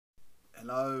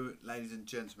Hello, ladies and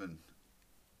gentlemen.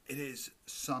 It is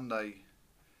Sunday,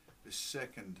 the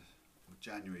 2nd of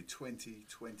January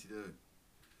 2022.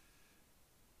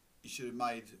 You should have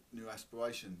made new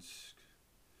aspirations,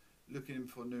 looking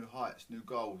for new heights, new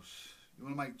goals. You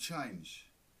want to make change.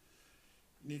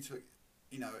 You need to,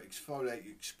 exfoliate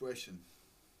your expression.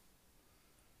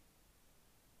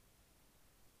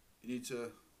 You need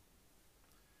to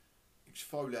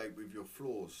exfoliate with your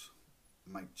flaws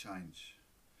and make change.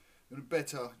 You want to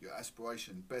better your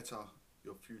aspiration, better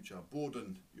your future,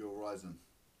 broaden your horizon.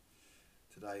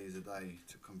 Today is a day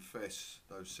to confess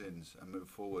those sins and move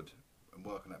forward and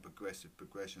work on that progressive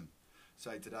progression.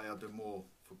 Say today I'll do more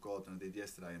for God than I did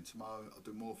yesterday, and tomorrow I'll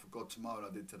do more for God tomorrow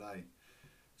than I did today.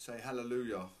 Say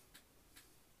hallelujah.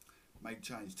 Make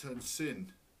change. Turn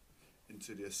sin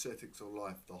into the ascetics of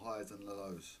life, the highs and the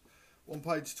lows. On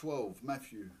page 12,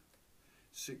 Matthew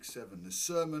 6:7, the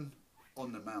Sermon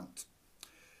on the Mount.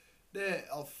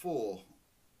 Therefore,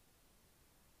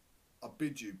 I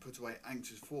bid you put away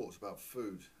anxious thoughts about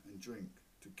food and drink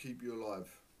to keep you alive,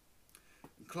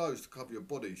 and clothes to cover your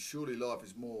body. Surely life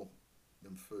is more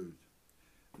than food,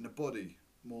 and the body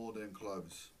more than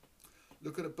clothes.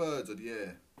 Look at the birds of the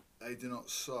air. They do not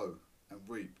sow and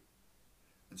reap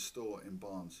and store in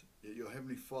barns, yet your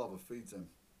heavenly Father feeds them.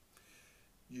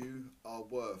 You are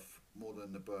worth more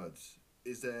than the birds.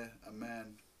 Is there a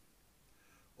man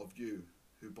of you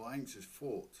who by anxious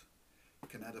thought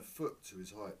can add a foot to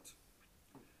his height?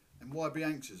 And why be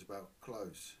anxious about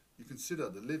clothes? You consider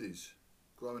the lilies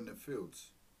grow in the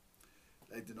fields.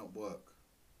 They do not work,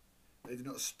 they do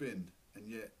not spin, and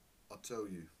yet I tell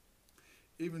you,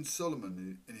 even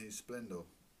Solomon in his splendour,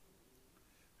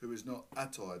 who is not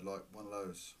attired like one of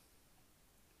those.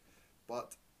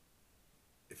 But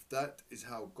if that is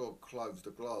how God clothes the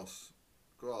grass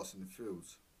in the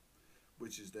fields,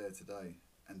 which is there today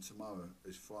and tomorrow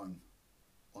is thrown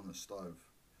on the stove,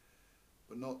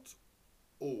 but not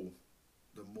all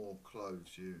the more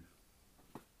clothes you.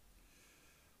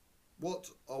 What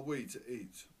are we to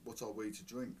eat? What are we to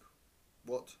drink?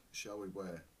 What shall we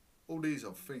wear? All these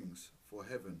are things for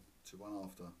heaven to run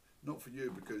after, not for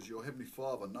you, because your heavenly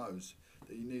Father knows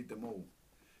that you need them all.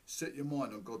 Set your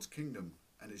mind on God's kingdom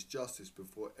and his justice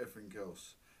before everything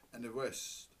else, and the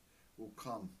rest will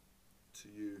come to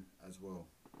you as well.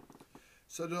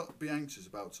 So do not be anxious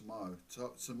about tomorrow.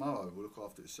 Tomorrow will look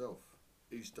after itself.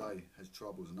 Each day has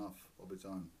troubles enough of its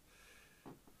own.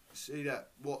 See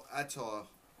that what attire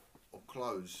of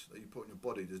clothes that you put on your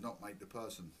body does not make the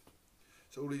person.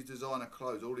 So all these designer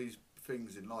clothes, all these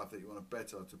things in life that you want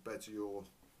to better your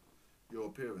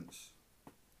appearance.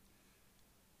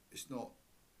 It's not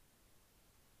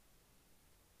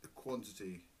the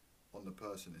quantity on the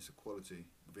person, it's the quality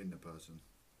within the person.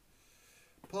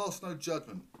 Pass no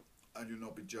judgment, and you'll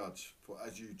not be judged, for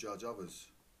as you judge others,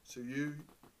 so you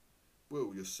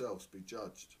will yourselves be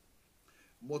judged.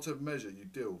 And whatever measure you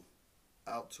deal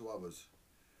out to others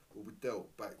will be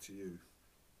dealt back to you.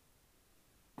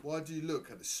 Why do you look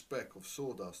at the speck of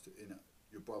sawdust in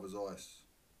your brother's eyes,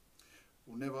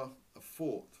 will never have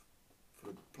thought for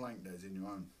the plank that is in your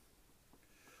own?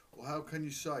 Or how can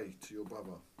you say to your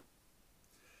brother,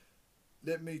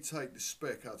 let me take the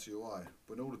speck out of your eye,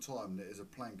 when all the time there is a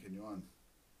plank in your own?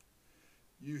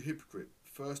 You hypocrite,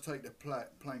 first take the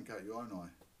plank out your own eye,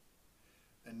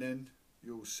 and then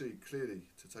you will see clearly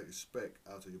to take the speck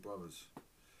out of your brother's.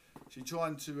 So you're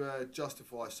trying to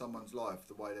justify someone's life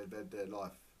the way they've led their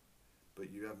life, but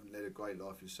you haven't led a great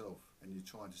life yourself, and you're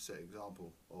trying to set an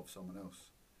example of someone else.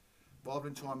 Rather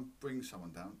than try and bring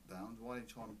someone down, why don't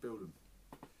you try and build them?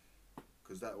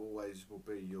 Because that always will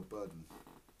be your burden.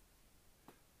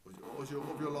 Of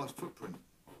your life's footprint.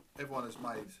 Everyone has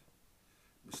made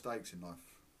mistakes in life.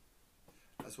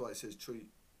 That's why it says treat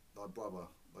thy brother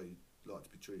like you'd like to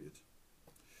be treated.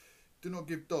 Do not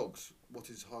give dogs what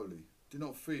is holy. Do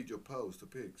not feed your pearls to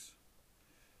pigs.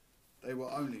 They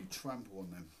will only trample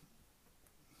on them.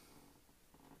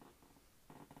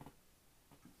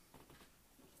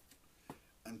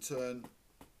 And tear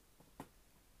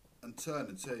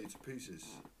you to pieces.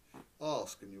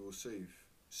 Ask and you will receive.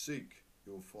 Seek,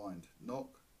 you will find.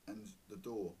 Knock and the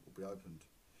door will be opened.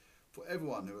 For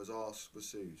everyone who has asked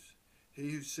receives.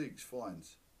 He who seeks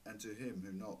finds, and to him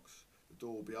who knocks the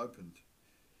door will be opened.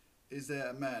 Is there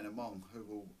a man among who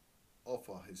will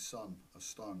offer his son a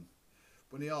stone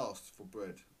when he asks for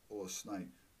bread, or a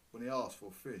snake when he asks for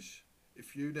fish?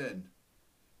 If you then,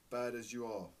 bad as you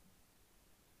are,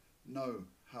 know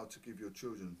how to give your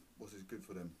children what is good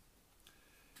for them.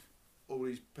 All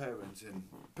these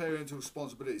parental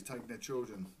responsibilities, taking their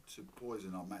children to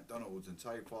poison like McDonald's and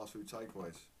fast food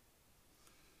takeaways.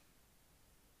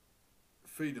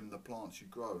 Feed them the plants you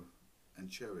grow and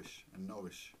cherish and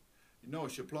nourish. You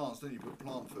nourish your plants, then you put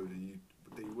plant food and you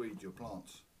de-weed your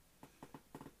plants.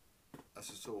 That's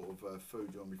the sort of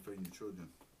food you want to be feeding your children.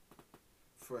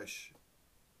 Freshly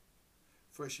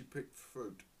picked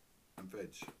fruit and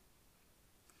veg.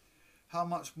 How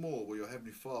much more will your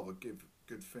Heavenly Father give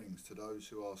good things to those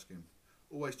who ask Him?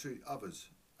 Always treat others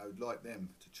as you would like them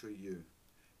to treat you.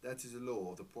 That is the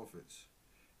law of the prophets.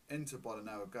 Enter by the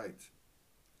narrow gate.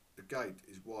 The gate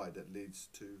is wide that leads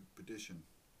to perdition.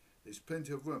 There is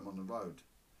plenty of room on the road,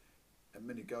 and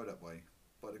many go that way.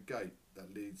 But the gate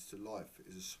that leads to life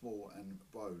is a small and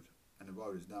the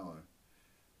road is narrow,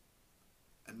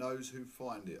 and those who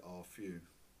find it are few.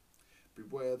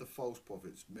 Beware the false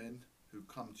prophets, men who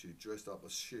come to you dressed up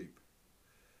as sheep,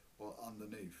 while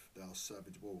underneath they are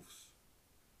savage wolves.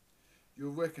 You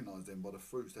will recognize them by the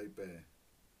fruits they bear.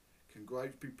 Can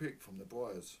grapes be picked from the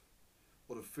briars,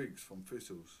 or the figs from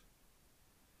thistles?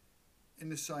 In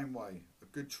the same way, a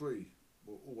good tree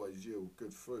will always yield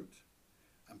good fruit,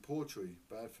 and poor tree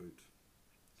bad fruit.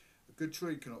 A good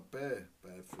tree cannot bear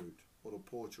bad fruit, or the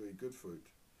poor tree good fruit.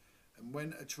 And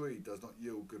when a tree does not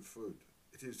yield good fruit,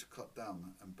 it is cut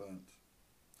down and burnt.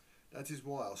 That is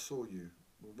why I saw you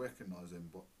will recognize them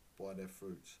by their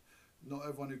fruits. Not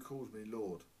everyone who calls me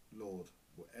Lord, Lord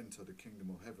will enter the kingdom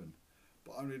of heaven,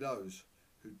 but only those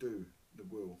who do the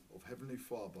will of Heavenly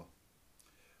Father.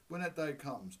 When that day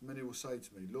comes, many will say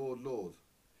to me, Lord, Lord,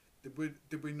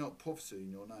 did we not prophesy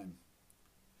in your name?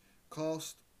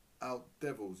 Cast out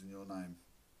devils in your name,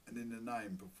 and in the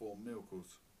name perform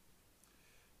miracles?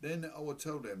 Then I will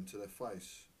tell them to their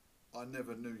face, I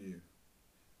never knew you.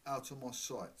 Out of my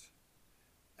sight,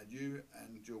 and you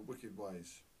and your wicked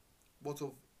ways. What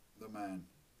of the man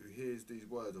who hears these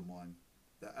words of mine,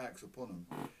 that acts upon them?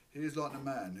 He is like the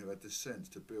man who had the sense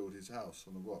to build his house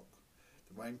on a rock.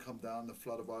 The rain came down, the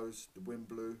flood arose, the wind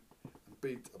blew and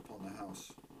beat upon the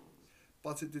house.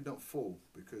 But it did not fall,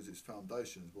 because its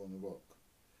foundations were on the rock.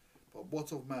 But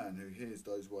what of man who hears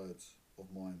those words of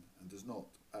mine and does not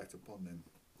act upon them?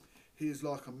 He is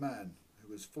like a man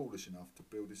who was foolish enough to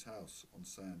build his house on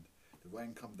sand. The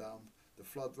rain came down, the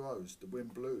flood rose, the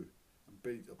wind blew and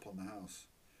beat upon the house.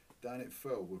 Down it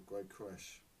fell with great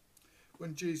crash.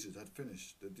 When Jesus had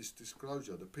finished this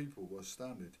disclosure, the people were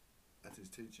astounded at his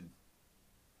teaching.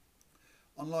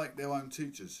 Unlike their own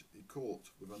teachers, he caught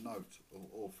with a note of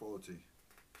authority.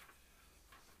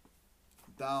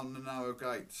 Down the narrow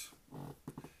gate.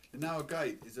 The narrow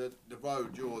gate is the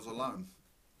road yours alone.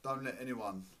 Don't let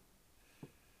anyone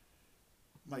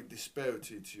make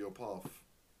disparity to your path.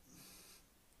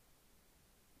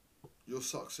 Your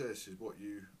success is what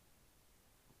you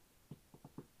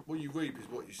reap is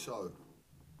what you sow.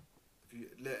 If you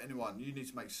let anyone, you need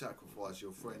to make sacrifice,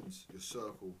 your friends, your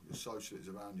circle, your socialites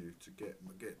around you, to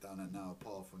get down that narrow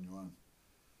path on your own.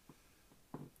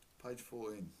 Page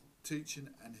 14. Teaching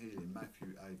and healing,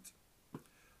 Matthew 8.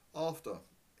 After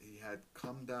he had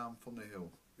come down from the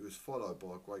hill, he was followed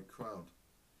by a great crowd.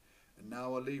 And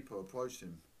now a leper approached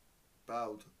him,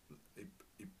 he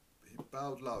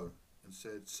bowed low and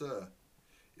said, Sir,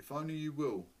 if only you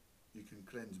will, you can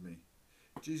cleanse me.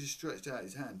 Jesus stretched out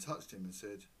his hand, touched him and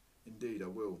said, Indeed, I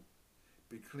will.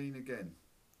 Be clean again.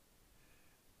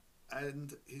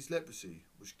 And his leprosy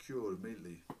was cured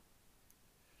immediately.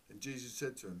 Then Jesus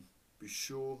said to him, Be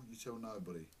sure you tell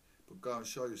nobody, but go and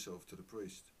show yourself to the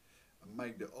priest, and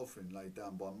make the offering laid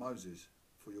down by Moses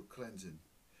for your cleansing.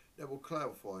 That will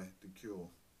clarify the cure.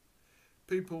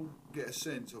 People get a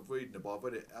sense of reading the Bible. I've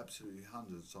read it absolutely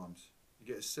hundreds of times. You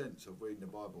get a sense of reading the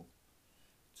Bible,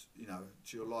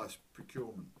 to your life's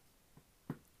procurement.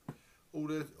 All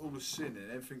the sin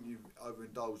and everything you've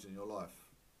overindulged in your life.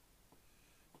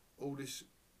 All this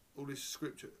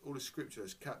scripture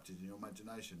is captured in your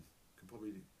imagination. Can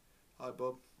probably. Hi,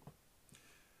 Bob.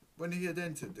 When he had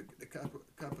entered the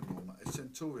Capernaum, a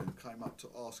centurion came up to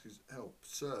ask his help.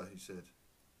 Sir, he said,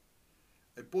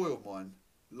 a boy of mine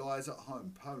lies at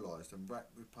home, paralysed and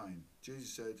racked with pain. Jesus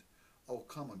said, I will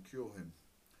come and cure him.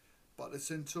 But the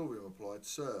centurion replied,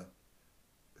 Sir,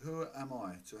 who am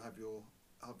I to have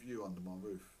you under my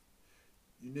roof?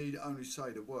 You need only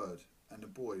say the word, and the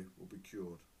boy will be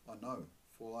cured. I know,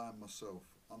 for I am myself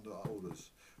under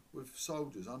orders, with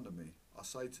soldiers under me. I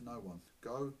say to no one,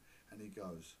 Go, and he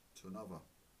goes. To another,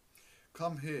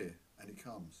 Come here, and he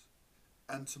comes.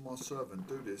 And to my servant,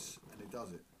 Do this, and he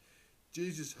does it.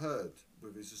 Jesus heard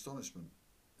with his astonishment,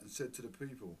 and said to the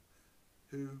people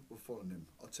who were following him,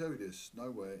 I tell you this,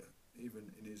 nowhere,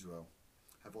 even in Israel,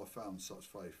 have I found such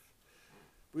faith.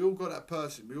 We all got that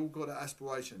person, we all got that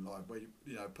aspiration in life where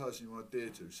a person you want to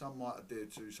adhere to. Some might adhere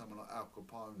to someone like Al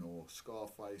Capone or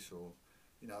Scarface or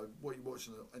You know, what you watch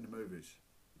in the movies.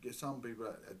 You get some people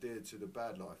that adhere to the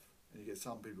bad life, and you get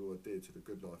some people who adhere to the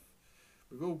good life.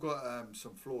 We've all got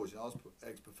some flaws. You know, I was an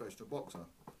ex-professional boxer.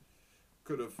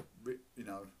 Could have,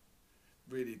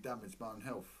 really damaged my own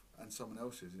health and someone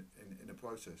else's in the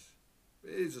process.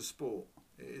 But it is a sport.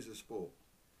 It is a sport.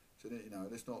 So,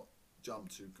 let's not jump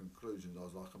to conclusions. I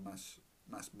was like a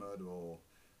mass murderer or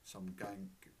some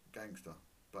gangster.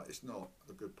 But it's not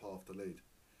a good path to lead.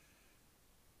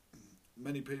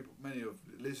 Many of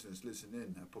the listeners listening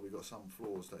in have probably got some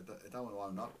flaws that they don't want to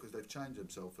own up because they've changed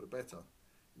themselves for the better.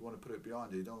 You want to put it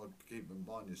behind you. You don't want to keep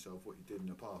reminding yourself what you did in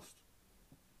the past.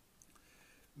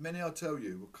 Many, I tell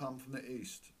you, will come from the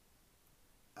east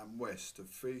and west to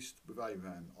feast with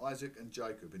Abraham, Isaac and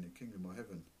Jacob in the kingdom of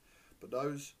heaven. But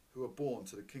those who are born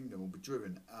to the kingdom will be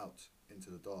driven out into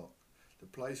the dark, the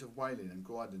place of wailing and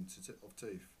grinding of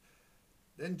teeth.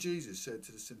 Then Jesus said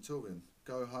to the centurion,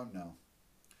 "Go home now,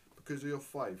 because of your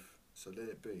faith, so let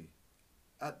it be."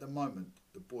 At the moment,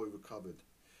 the boy recovered.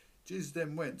 Jesus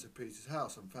then went to Peter's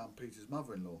house and found Peter's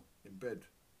mother-in-law in bed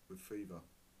with fever.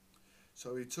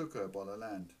 So he took her by the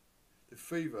hand. The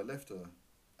fever left her,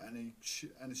 and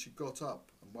she got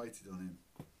up and waited on him.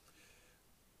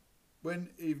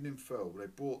 When evening fell, they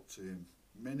brought to him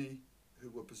many who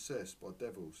were possessed by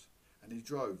devils, and he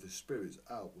drove the spirits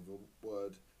out with a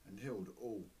word and healed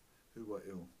all who were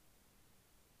ill.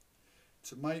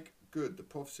 To make good the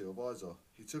prophecy of Isaiah,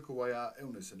 he took away our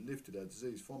illness and lifted our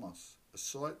disease from us. A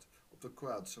sight of the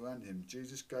crowd surrounding him,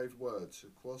 Jesus gave word to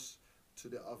cross to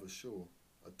the other shore.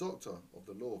 A doctor of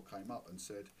the law came up and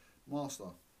said,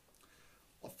 "Master,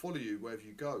 I'll follow you wherever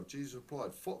you go." Jesus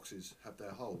replied, "Foxes have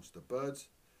their holes, the birds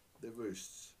their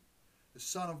roosts. The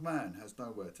Son of Man has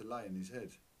nowhere to lay in his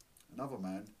head." Another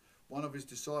man, one of his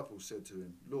disciples, said to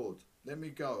him, "Lord, let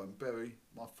me go and bury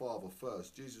my father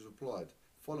first." Jesus replied,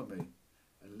 "Follow me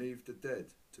and leave the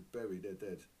dead to bury their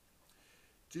dead."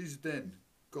 Jesus then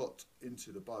got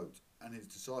into the boat, and his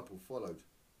disciple followed.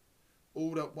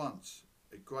 All at once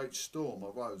a great storm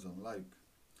arose on the lake,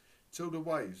 till the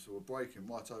waves were breaking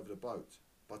right over the boat,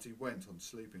 but he went on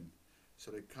sleeping.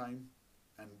 So they came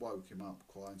and woke him up,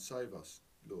 crying, "Save us,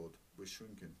 Lord, we're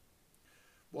shrinking."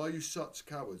 "Why are you such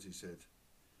cowards?" he said.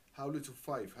 "How little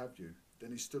faith have you?"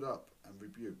 Then he stood up and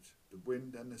rebuked the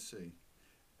wind and the sea,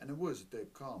 and it was a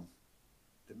dead calm.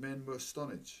 The men were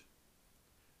astonished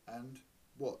and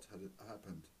what had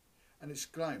happened, and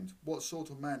exclaimed, "What sort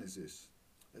of man is this,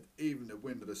 that even the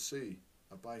wind of the sea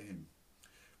obey him?"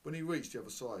 When he reached the other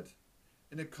side,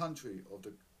 in the country of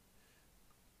the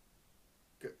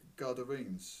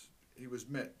Gadarenes, he was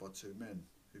met by two men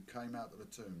who came out of the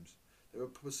tombs. They were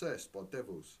possessed by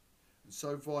devils, and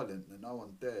so violent that no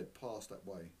one dared pass that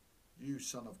way. "You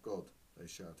Son of God," they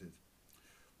shouted,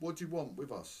 "what do you want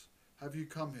with us? Have you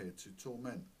come here to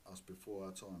torment us before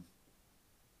our time?"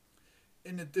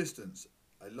 In the distance,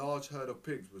 a large herd of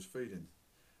pigs was feeding,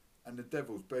 and the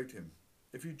devils begged him,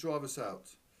 "If you drive us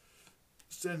out,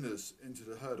 send us into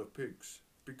the herd of pigs."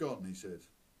 "Begone," he said.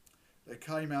 They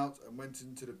came out and went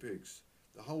into the pigs.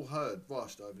 The whole herd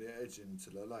rushed over the edge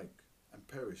into the lake and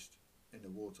perished in the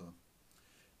water.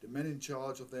 The men in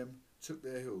charge of them took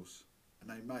their heels, and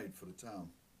they made for the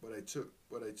town, where they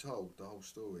told the whole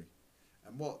story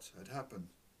and what had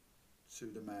happened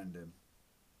to the madmen.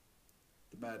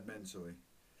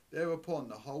 Thereupon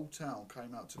the whole town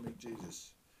came out to meet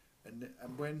Jesus,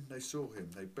 and when they saw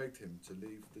him, they begged him to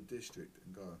leave the district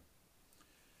and go.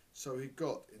 So he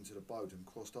got into the boat and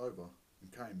crossed over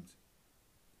and came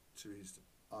to his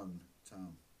own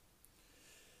town.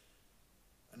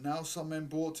 And now some men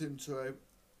brought him to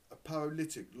a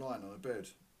paralytic lying on a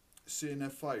bed. Seeing their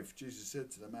faith, Jesus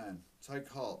said to the man, "Take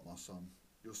heart, my son,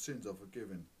 your sins are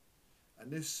forgiven."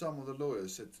 And this some of the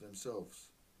lawyers said to themselves,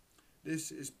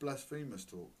 "This is blasphemous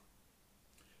talk."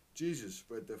 Jesus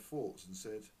read their thoughts and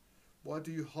said, "Why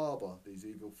do you harbour these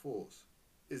evil thoughts?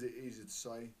 Is it easy to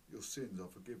say, 'Your sins are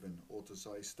forgiven,' or to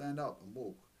say, 'Stand up and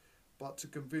walk'? But to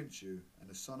convince you, and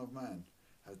the Son of Man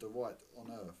has the right on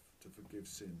earth to forgive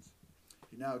sins."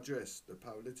 He now addressed the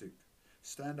paralytic,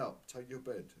 "Stand up, take your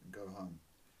bed, and go home."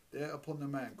 Thereupon the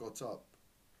man got up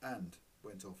and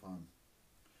went off home.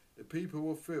 The people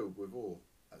were filled with awe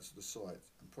at the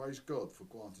sight, and praised God for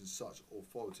granting such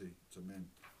authority to men.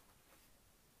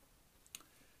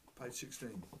 Page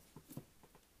 16.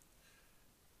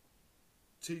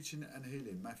 Teaching and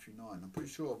healing, Matthew 9. I'm pretty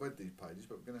sure I've read these pages,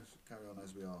 but we're going to carry on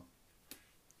as we are.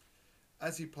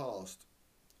 As he passed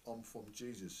on from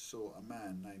Jesus, saw a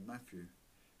man named Matthew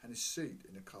and his seat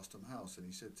in a custom house, and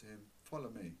he said to him, "Follow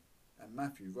me." And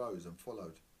Matthew rose and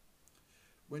followed.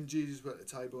 When Jesus was at the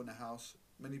table in the house,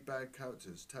 many bad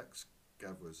characters, tax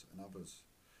gatherers and others,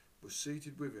 was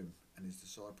seated with him and his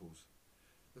disciples.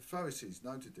 The Pharisees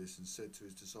noted this and said to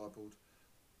his disciples,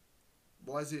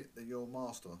 "Why is it that your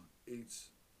master eats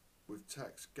with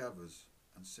tax gatherers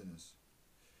and sinners?"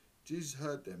 Jesus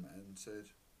heard them and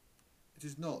said, "It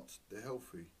is not the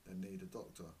healthy that need a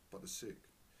doctor, but the sick.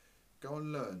 Go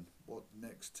and learn what the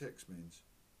next text means.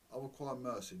 I require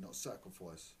mercy, not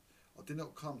sacrifice. I did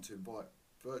not come to invite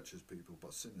virtuous people,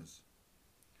 but sinners."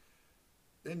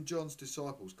 Then John's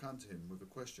disciples came to him with a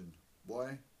question,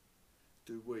 "Why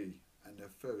do we and the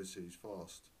Pharisees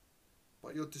fast,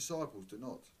 but your disciples do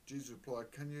not?" Jesus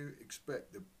replied, "Can you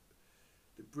expect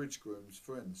the bridegroom's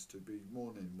friends to be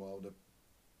mourning while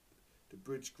the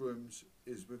bridegroom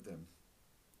is with them?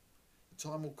 The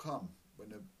time will come when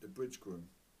the bridegroom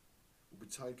will be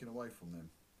taken away from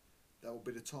them. That will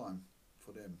be the time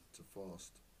for them to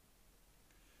fast.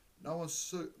 No one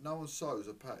sews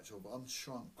a patch of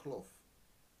unshrunk cloth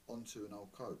onto an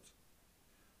old coat.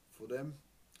 For them,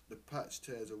 the patch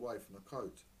tears away from the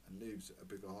coat and leaves a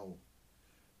bigger hole.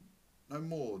 No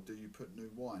more do you put new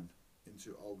wine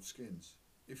into old skins.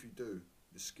 If you do,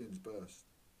 the skins burst,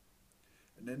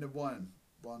 and then the wine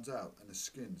runs out and the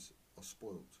skins are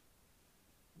spoilt.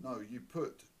 No, you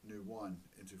put new wine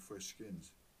into fresh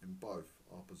skins, and both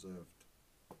are preserved."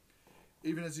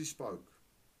 Even as he spoke,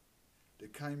 there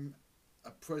came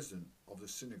a president of the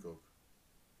synagogue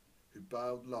who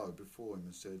bowed low before him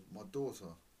and said, "My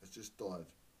daughter has just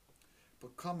died,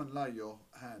 but come and lay your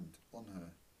hand on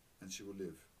her and she will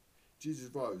live."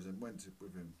 Jesus rose and went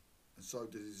with him, and so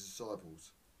did his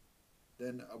disciples.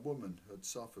 Then a woman who had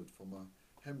suffered from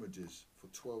hemorrhages for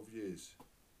 12 years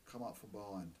came up from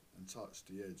behind and touched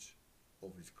the edge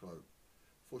of his cloak.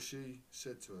 For she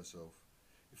said to herself,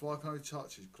 "If I can only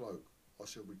touch his cloak, I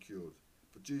shall be cured."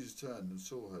 But Jesus turned and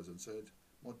saw her and said,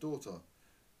 "My daughter,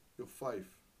 your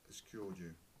faith has cured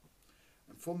you."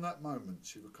 And from that moment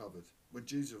she recovered. When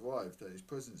Jesus arrived at his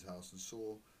presence house and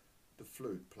saw the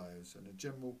flute players and a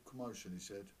general commotion, he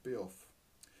said, "Be off.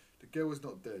 The girl is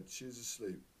not dead, she is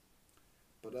asleep."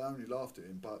 But they only laughed at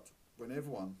him. But when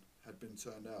everyone had been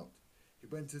turned out, he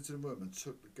went into the room and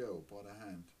took the girl by the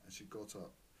hand, and she got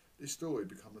up. This story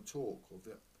became the talk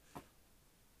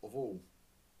of all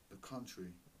the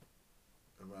country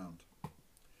around.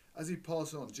 As he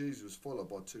passed on, Jesus was followed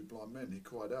by two blind men. He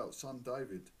cried out, "Son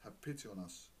David, have pity on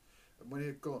us." And when he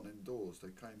had gone indoors,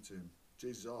 they came to him.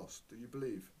 Jesus asked, "Do you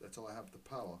believe that I have the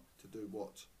power to do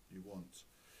what you want?"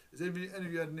 Has any of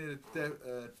you had a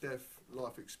near-death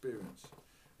life experience?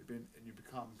 And you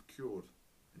become cured,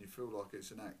 and you feel like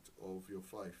it's an act of your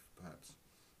faith, perhaps?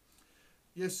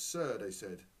 "Yes, sir," they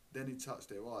said. Then he touched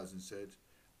their eyes and said,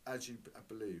 "As you have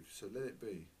believed, so let it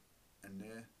be." And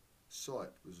their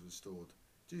sight was restored.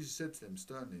 Jesus said to them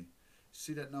sternly,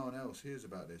 "See that no one else hears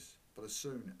about this." But as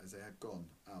soon as they had gone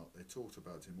out, they talked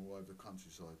about him all over the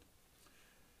countryside.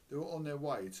 They were on their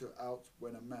way out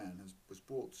when a man was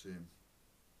brought to him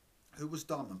who was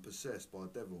dumb and possessed by a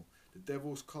devil. The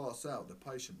devil was cast out. The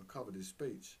patient recovered his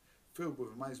speech. Filled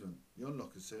with amazement, the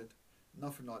onlooker said,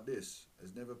 "Nothing like this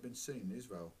has never been seen in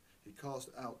Israel. He cast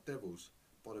out devils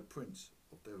by the prince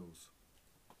of devils."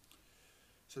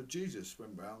 So Jesus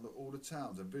went round all the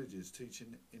towns and villages,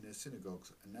 teaching in their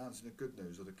synagogues, announcing the good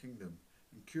news of the kingdom,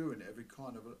 and curing every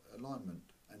kind of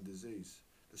ailment and disease.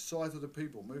 The sight of the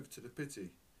people moved to the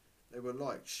pity. They were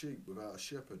like sheep without a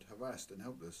shepherd, harassed and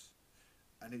helpless.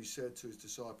 And he said to his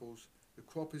disciples, "The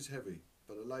crop is heavy,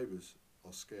 but the labourers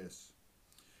are scarce.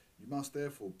 You must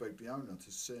therefore beg the owner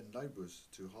to send labourers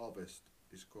to harvest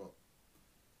his crop."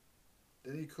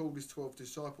 Then he called his 12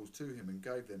 disciples to him and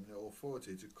gave them the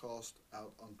authority to cast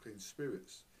out unclean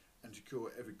spirits and to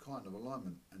cure every kind of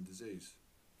ailment and disease.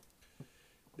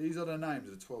 These are the names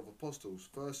of the 12 apostles.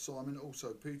 First Simon,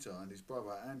 also Peter, and his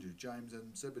brother Andrew, James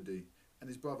and Zebedee, and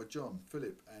his brother John,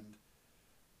 Philip and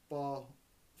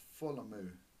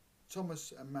Bartholomew,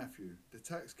 Thomas and Matthew, the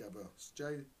tax gatherers,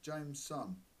 James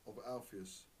son of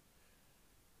Alphaeus,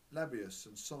 Lebbaeus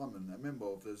and Simon, a member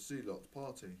of the Zealot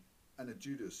party, and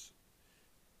Judas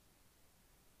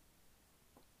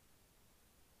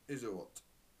Iscariot,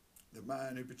 the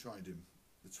man who betrayed him.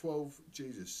 The 12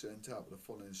 Jesus sent out with the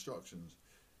following instructions: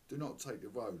 "Do not take the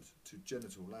road to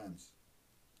Gentile lands,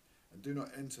 and do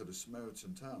not enter the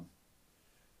Samaritan town,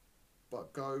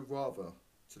 but go rather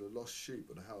to the lost sheep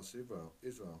of the house of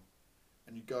Israel.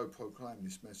 And you go proclaim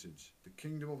this message: the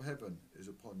kingdom of heaven is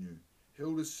upon you.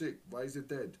 Heal the sick, raise the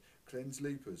dead, cleanse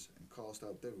lepers, and cast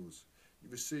out devils. You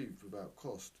receive without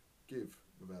cost, give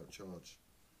without charge.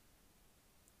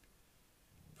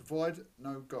 Provide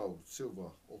no gold,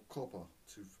 silver, or copper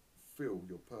to fill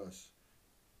your purse.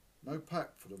 No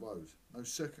pack for the road, no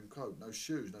second coat, no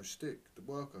shoes, no stick. The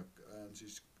worker earns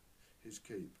his his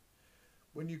keep.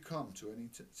 When you come to any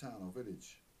town or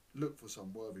village, look for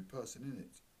some worthy person in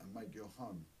it and make your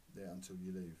home there until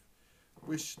you leave.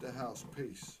 Wish the house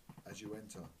peace as you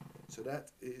enter, so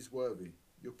that it is worthy.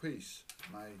 Your peace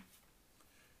may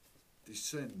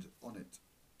descend on it.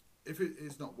 If it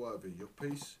is not worthy, your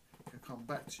peace can come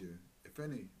back to you. If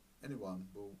anyone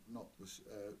will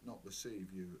not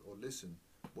receive you or listen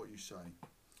what you say,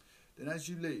 then as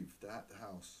you leave the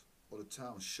house or the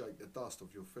town, shake the dust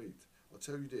off your feet. I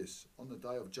tell you this, on the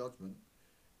day of judgment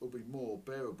it will be more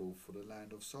bearable for the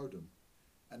land of Sodom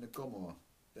and the Gomorrah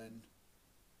than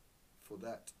for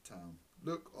that town.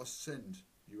 Look, I send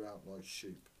you out like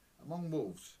sheep among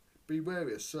wolves. Be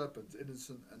wary of serpents,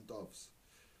 innocent and doves,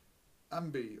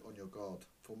 and be on your guard,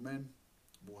 for men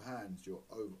will hand you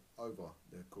over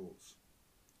their courts.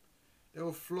 They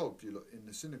will flog you in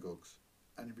the synagogues,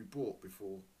 and you'll be brought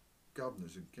before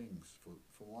governors and kings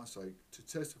for my sake, to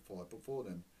testify before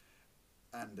them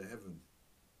and the heaven.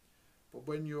 But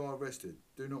when you are arrested,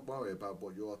 do not worry about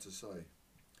what you are to say.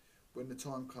 When the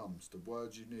time comes, the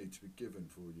words you need to be given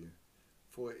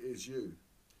for it is you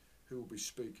who will be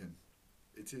speaking.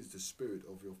 It is the Spirit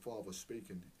of your Father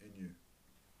speaking in you.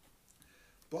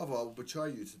 Brother will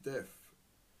betray you to death,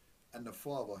 and the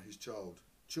father his child.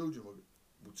 Children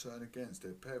will turn against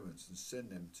their parents and send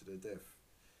them to their death,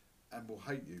 and will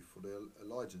hate you for their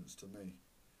allegiance to me.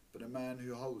 But a man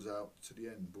who holds out to the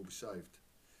end will be saved.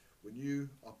 When you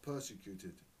are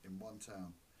persecuted in one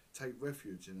town, take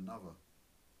refuge in another.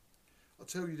 I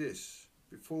tell you this,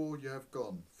 before you have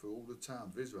gone through all the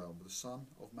towns of Israel, the Son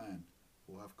of Man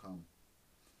will have come.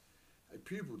 A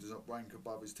pupil does not rank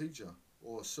above his teacher,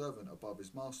 or a servant above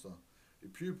his master. The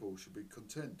pupil should be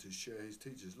content to share his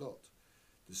teacher's lot,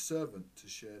 the servant to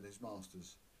share his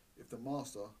master's. If the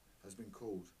master has been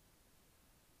called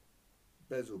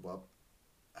Beelzebub,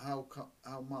 how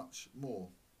much more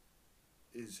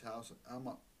his household?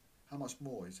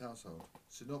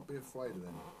 So not be afraid of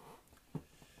them.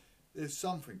 There's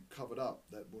something covered up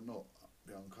that will not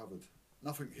be uncovered,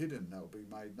 nothing hidden that will be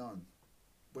made known.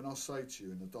 When I say to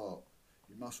you in the dark,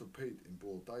 you must repeat in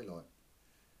broad daylight.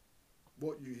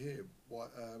 What you hear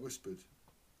whispered,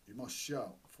 you must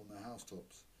shout from the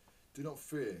housetops. Do not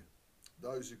fear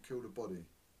those who kill the body,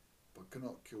 but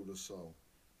cannot kill the soul.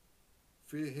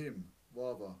 Fear him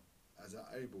rather, as are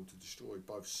able to destroy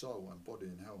both soul and body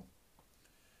in hell.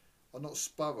 Are not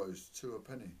sparrows 2 a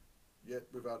penny, yet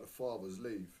without the Father's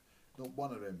leave, not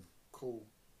one of them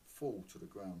fall to the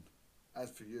ground?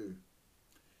 As for you,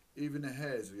 even the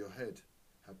hairs of your head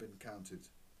have been counted.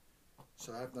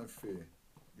 So have no fear.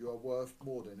 You are worth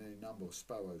more than any number of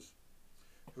sparrows.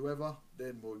 Whoever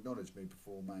then will acknowledge me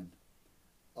before man,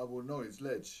 I will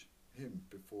acknowledge him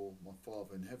before my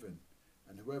Father in heaven.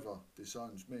 And whoever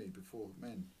disowns me before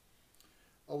men,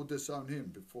 I will disown him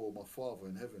before my Father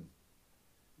in heaven.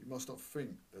 You must not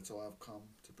think that I have come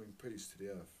to bring peace to the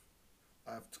earth.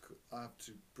 I have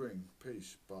to bring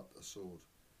peace but a sword.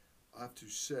 I have to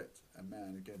set a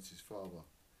man against his father,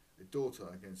 a daughter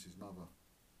against his mother,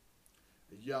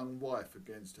 a young wife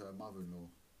against her mother-in-law,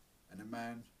 and a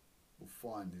man will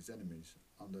find his enemies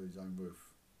under his own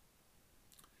roof.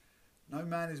 No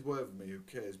man is worthy of me who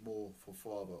cares more for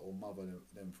father or mother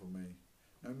than for me.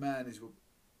 No man is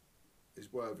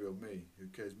worthy of me who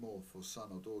cares more for son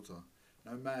or daughter.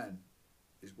 No man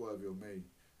is worthy of me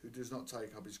who does not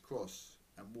take up his cross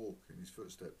and walk in his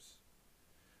footsteps.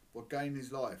 By gaining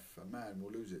his life, a man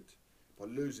will lose it. By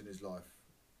losing his life,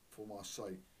 for my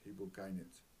sake, he will gain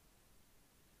it.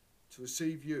 To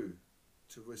receive you,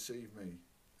 to receive me,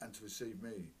 and to receive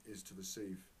me is to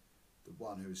receive the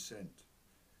one who is sent.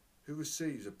 Who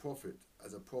receives a prophet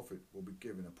as a prophet will be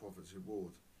given a prophet's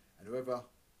reward, and whoever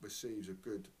receives a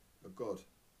good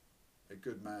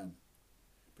man,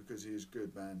 because he is a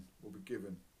good man, will be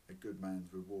given a good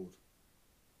man's reward.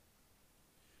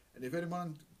 And if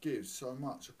anyone gives so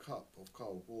much a cup of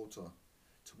cold water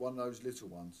to one of those little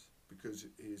ones, because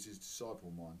he is his disciple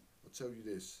of mine, I tell you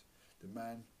this, the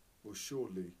man will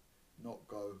surely not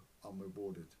go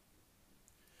unrewarded.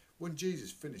 When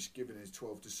Jesus finished giving his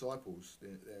 12 disciples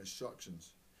their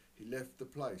instructions, he left the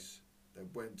place they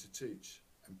went to teach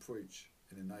and preach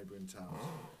in the neighbouring towns.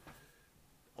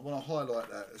 I want to highlight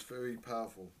that. It's very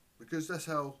powerful, because that's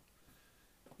how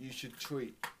you should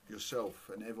treat yourself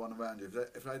and everyone around you.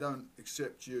 If they don't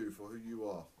accept you for who you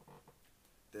are,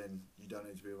 then you don't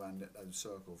need to be around that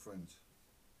circle of friends.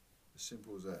 As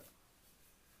simple as that.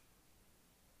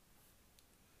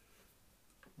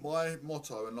 My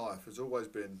motto in life has always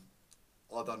been,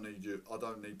 I don't need you, I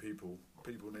don't need people,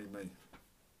 people need me.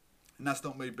 And that's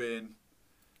not me being,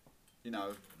 making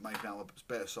out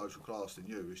a better social class than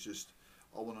you. It's just,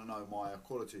 I want to know my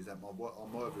qualities, that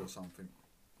I'm worthy of something.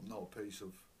 I'm not a piece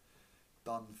of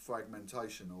done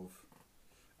fragmentation of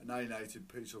an alienated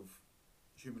piece of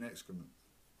human excrement.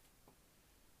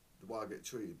 The way I get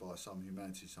treated by some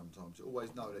humanity sometimes.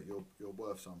 Always know that you're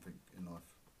worth something in life.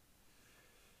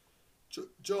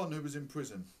 John, who was in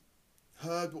prison,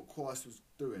 heard what Christ was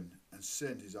doing and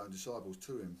sent his own disciples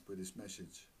to him with this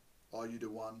message. Are you the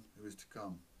one who is to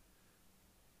come?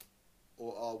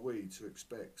 Or are we to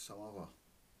expect some other?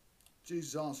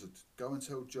 Jesus answered, go and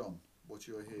tell John what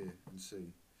you hear and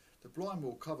see. The blind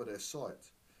will recover their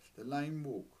sight, the lame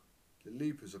walk, the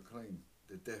lepers are clean,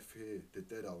 the deaf hear, the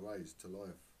dead are raised to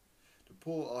life. The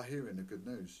poor are hearing the good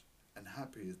news, and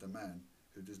happy is the man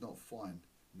who does not find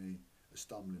me a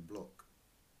stumbling block.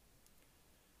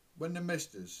 When the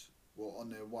messengers were on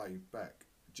their way back,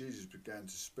 Jesus began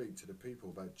to speak to the people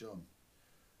about John.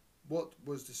 What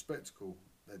was the spectacle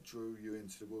that drew you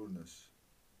into the wilderness?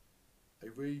 A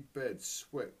reed bed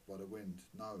swept by the wind?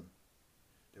 No.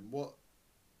 Then what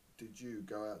did you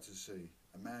go out to see?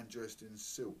 A man dressed in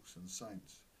silks and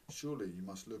saints? Surely you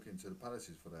must look into the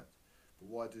palaces for that. But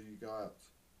why do you go out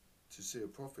to see a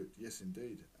prophet? Yes,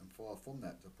 indeed, and far from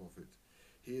that a prophet.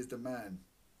 He is the man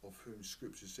of whom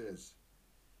Scripture says,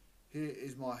 here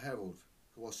is my herald,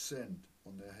 who I send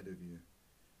on the head of you,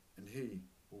 and he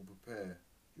will prepare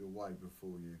your way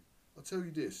before you. I tell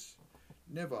you this,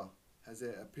 never has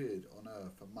there appeared on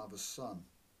earth a mother's son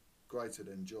greater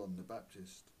than John the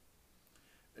Baptist.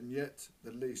 And yet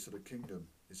the least of the kingdom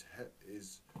is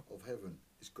of heaven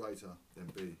is greater than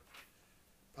be.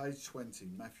 Page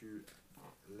 20, Matthew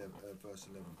 11, verse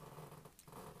 11.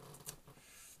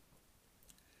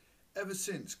 Ever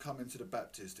since coming to the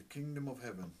Baptist, the kingdom of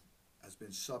heaven has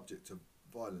been subject to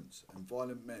violence, and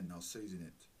violent men are seizing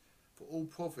it. For all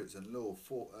prophets and law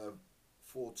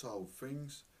foretold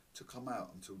things to come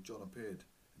out until John appeared,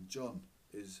 and John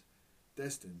is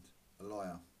destined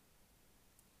Elijah.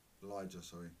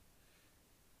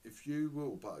 If you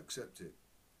will but accept it,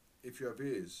 if you have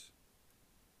ears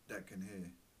that can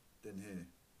hear, then hear.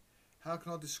 How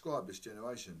can I describe this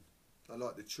generation? They are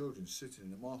like the children sitting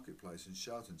in the marketplace and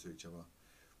shouting to each other,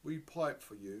 we pipe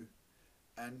for you,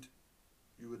 and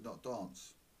you would not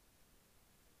dance.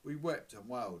 We wept and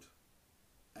wailed,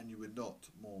 and you would not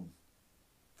mourn.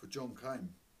 For John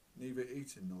came, neither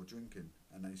eating nor drinking,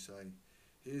 and they say,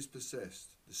 he is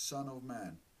possessed. The Son of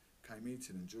Man came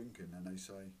eating and drinking, and they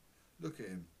say, look at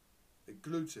him, a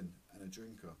glutton and a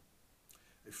drinker,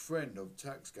 a friend of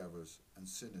tax gatherers and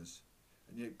sinners,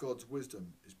 and yet God's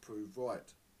wisdom is proved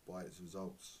right by its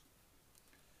results.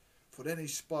 For then he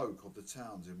spoke of the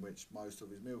towns in which most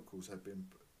of his miracles had been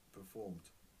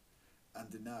performed, and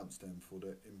denounced them for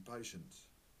their impatience.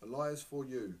 Elias for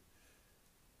you,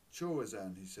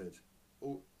 Chorazin, he said,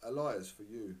 Elias for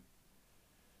you,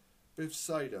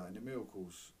 Bethsaida, and the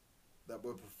miracles that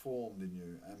were performed in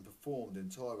you and performed in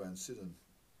Tyre and Sidon,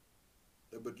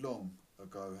 that would long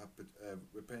ago have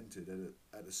repented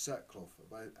at the sackcloth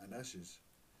and ashes,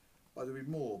 but it will be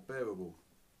more bearable,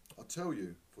 I tell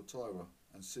you, for Tyre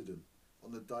and Sidon,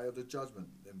 on the day of the judgment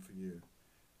than for you.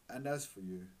 And as for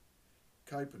you,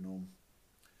 Capernaum,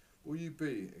 will you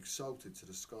be exalted to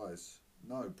the skies?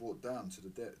 No, brought down to the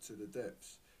depths.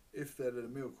 If there the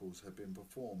miracles had been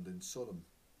performed in Sodom,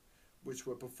 which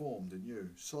were performed in you,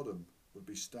 Sodom would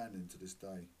be standing to this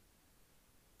day.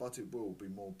 But it will be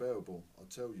more bearable, I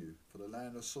tell you, for the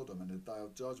land of Sodom and the day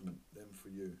of judgment than for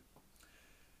you.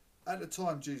 At the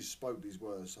time Jesus spoke these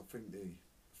words, I think thee,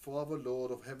 Father,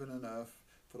 Lord of heaven and earth,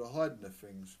 for the hiding of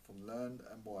things from learned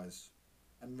and wise,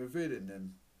 and revealing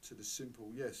them to the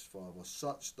simple. Yes, Father,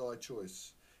 such thy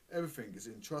choice. Everything is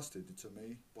entrusted to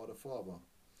me by the Father,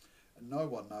 and no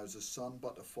one knows the Son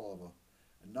but the Father,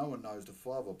 and no one knows the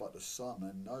Father but the Son,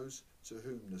 and knows to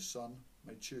whom the Son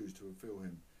may choose to reveal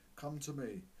him. Come to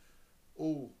me,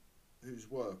 all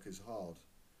whose work is hard,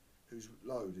 whose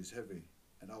load is heavy,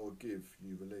 and I will give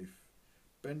you relief.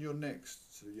 Bend your necks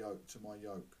to my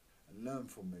yoke, and learn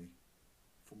from me,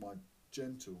 for my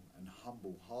gentle and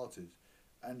humble hearted,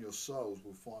 and your souls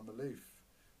will find relief.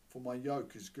 For my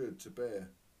yoke is good to bear,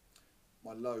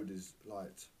 my load is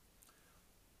light.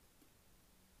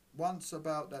 Once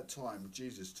about that time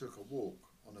Jesus took a walk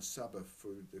on a Sabbath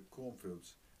through the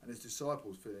cornfields, and his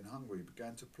disciples, feeling hungry,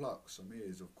 began to pluck some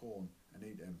ears of corn and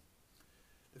eat them.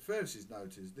 The Pharisees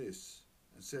noticed this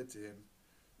and said to him,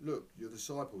 look, your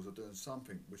disciples are doing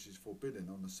something which is forbidden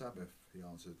on the Sabbath. He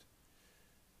answered,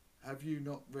 have you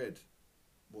not read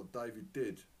what David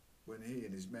did when he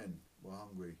and his men were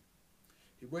hungry?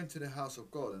 He went to the house of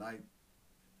God and ate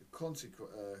the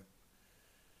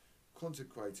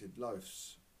consecrated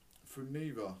loaves, for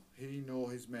neither he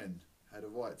nor his men had a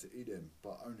right to eat them,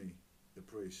 but only the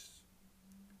priests.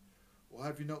 Or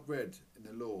have you not read in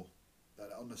the law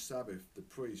that on the Sabbath the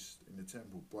priests in the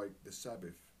temple break the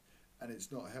Sabbath, and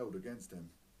it's not held against them?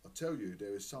 I tell you,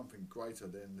 there is something greater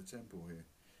than the temple here.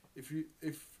 If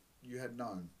you had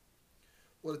known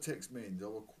what the text means, I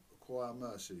will require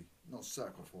mercy, not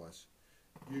sacrifice,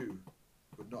 you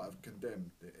would not have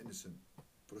condemned the innocent.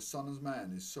 For the Son of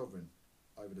Man is sovereign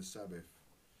over the Sabbath.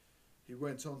 He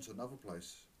went on to another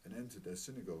place and entered their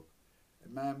synagogue. A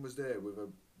man was there with a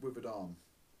withered arm,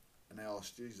 and they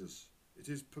asked Jesus, "It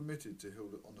is permitted to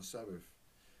heal on the Sabbath?"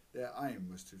 Their aim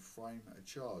was to frame a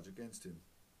charge against him.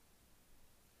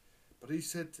 But he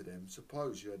said to them,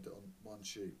 "Suppose you had one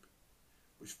sheep,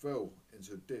 which fell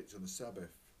into a ditch on the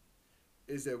Sabbath.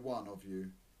 Is there one of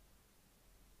you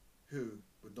who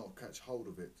would not catch hold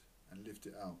of it and lift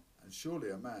it out? And surely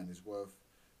a man is worth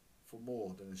for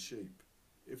more than a sheep.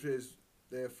 If it is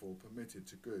therefore permitted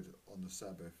to good on the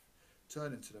Sabbath."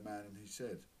 Turning to the man, and he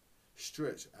said,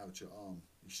 "Stretch out your arm."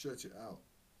 He stretched it out,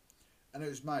 and it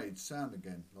was made sound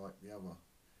again like the other.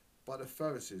 But the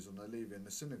Pharisees, on their leaving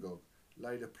the synagogue,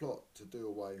 laid a plot to do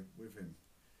away with him.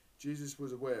 Jesus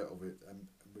was aware of it and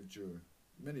withdrew.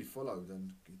 Many followed,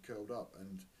 and he curled up,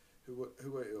 and who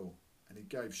were ill, and he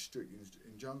gave strict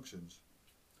injunctions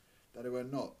that they were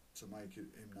not to make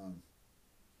him known.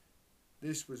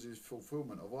 This was his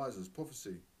fulfillment of Isaiah's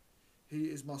prophecy. "He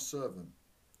is my servant,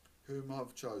 whom I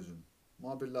have chosen,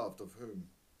 my beloved, of whom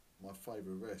my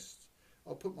favour rests.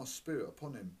 I'll put my spirit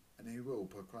upon him, and he will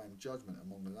proclaim judgment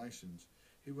among the nations.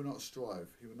 He will not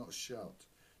strive, he will not shout,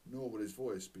 nor will his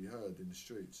voice be heard in the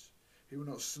streets. He will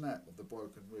not snap of the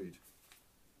broken reed."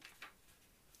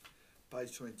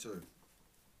 Page 22.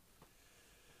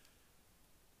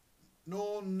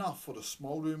 "Nor enough for the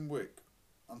smouldering wick,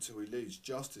 until he leads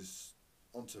justice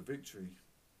unto victory.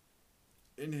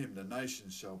 In him the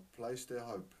nations shall place their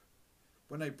hope."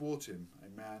 When they brought him a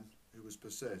man who was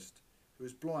possessed, who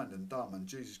was blind and dumb, and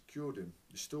Jesus cured him,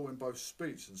 restoring both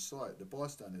speech and sight, the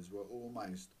bystanders were all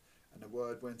amazed, and the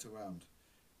word went around,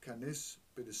 "Can this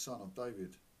be the son of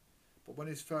David?" But when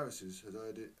his Pharisees had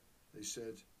heard it, they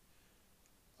said,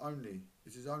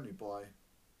 "It is only by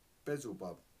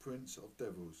Beelzebub, prince of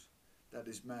devils, that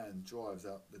this man drives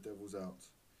out the devils out."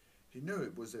 He knew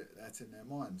it was that in their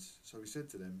minds, so he said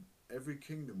to them, "Every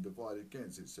kingdom divided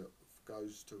against itself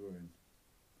goes to ruin,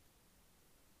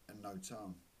 and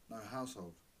no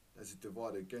household that is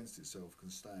divided against itself can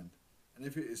stand. And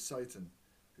if it is Satan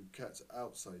who casts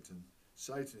out Satan,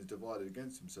 Satan is divided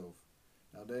against himself.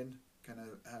 Now then can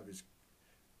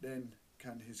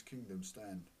his kingdom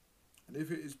stand? And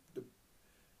if it is the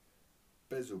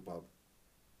Beelzebub,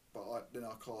 then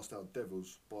I cast out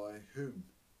devils, by whom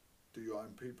do your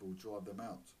own people drive them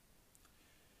out?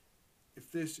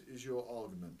 If this is your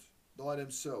argument, they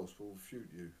themselves will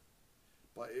refute you.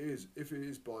 But if it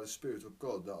is by the Spirit of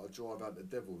God that I drive out the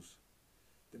devils,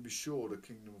 then be sure the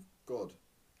kingdom of God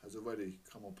has already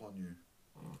come upon you.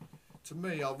 To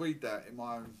me, I read that in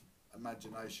my own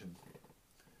imagination.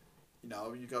 You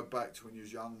know, you go back to when you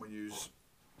was young, when you was...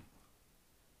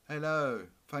 Hello,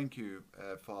 thank you,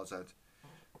 Farzad.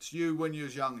 To you, when you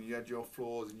was young and you had your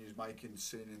flaws and you was making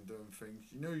sin and doing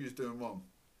things, you knew you was doing wrong.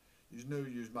 You knew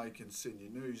you was making sin. You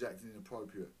knew you was acting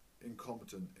inappropriate,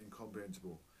 incompetent,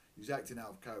 incomprehensible. You was acting out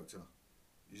of character.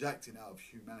 You was acting out of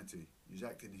humanity. You was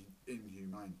acting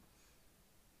inhumane.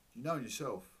 You know in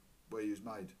yourself where you was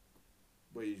made,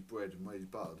 where you was bred and where you was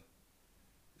buttered.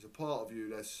 There's a part of you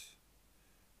that's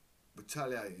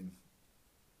retaliating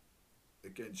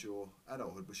against your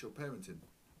adulthood, which your parenting.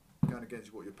 Going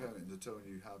against what your parents are telling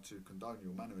you how to condone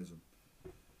your mannerism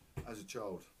as a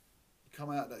child. You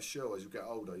come out of that shell as you get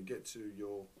older. You get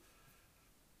to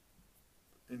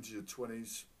into your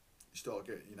 20s. You start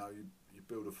getting, you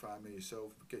build a family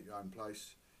yourself, get your own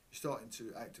place. You're starting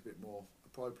to act a bit more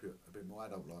appropriate, a bit more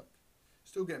adult-like.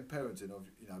 Still getting parenting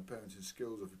parenting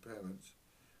skills of your parents,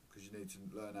 because you need to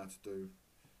learn how to do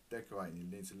decorating. You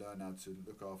need to learn how to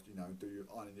look after, do your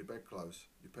ironing your bedclothes.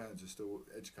 Your parents are still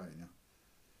educating you.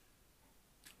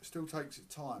 It still takes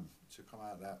its time to come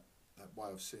out of that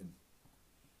way of sin.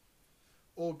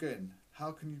 Or again,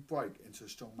 how can you break into a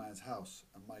strong man's house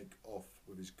and make off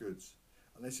with his goods,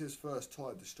 unless he has first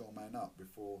tied the strong man up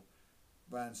before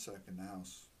ransacking the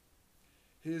house?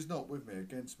 He is not with me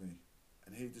against me,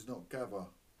 and he does not gather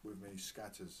with me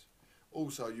scatters.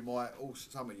 Also,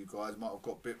 some of you guys might have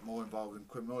got a bit more involved in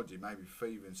criminology, maybe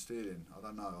thieving, stealing. I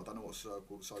don't know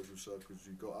what social circles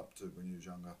you got up to when you was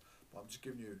younger, but I'm just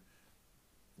giving you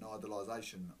an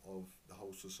idealisation of the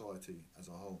whole society as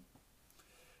a whole.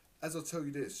 As I tell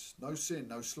you this, no sin,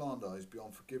 no slander is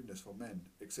beyond forgiveness for men,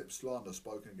 except slander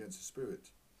spoken against the Spirit.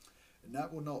 and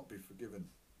that will not be forgiven.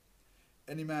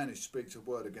 Any man who speaks a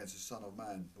word against the Son of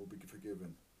Man will be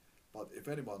forgiven, but if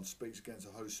anyone speaks against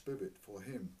the Holy Spirit, for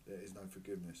him there is no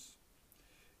forgiveness,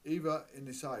 either in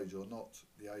this age or not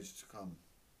the age to come.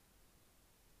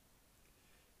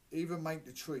 Either make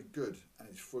the tree good and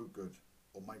its fruit good,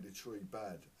 or make the tree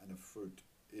bad and its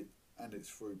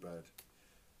fruit bad.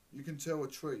 You can tell a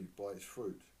tree by its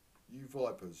fruit. You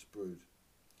vipers brood.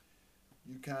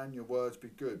 You can your words be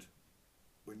good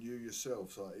when you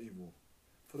yourselves are evil.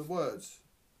 For the words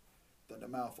that the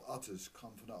mouth utters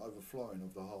come from the overflowing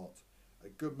of the heart. A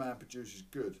good man produces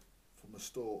good from the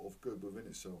store of good within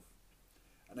itself,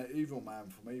 and an evil man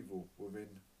from evil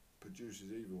within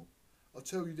produces evil. I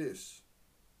tell you this,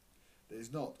 there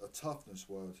is not a toughness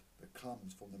word that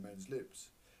comes from the men's lips,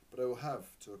 but they will have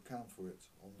to account for it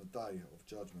on the day of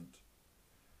judgment.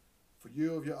 For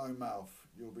you of your own mouth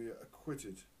you'll be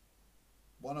acquitted,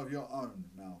 one of your own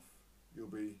mouth you'll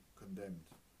be condemned.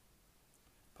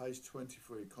 Page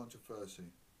 23,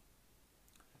 Controversy.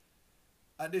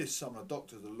 At this, some of the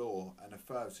doctors of the law and the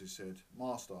Pharisees said,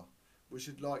 Master, we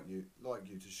should like you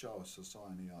to show us a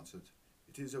sign. He answered,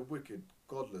 It is a wicked,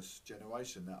 godless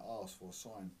generation that asks for a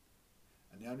sign,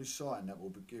 and the only sign that will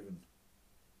be given,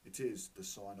 it is the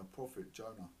sign of prophet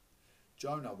Jonah.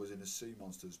 Jonah was in the sea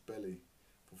monster's belly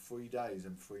for 3 days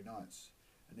and 3 nights,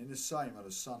 and in the same are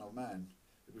the Son of Man.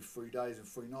 It will be 3 days and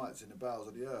 3 nights in the bowels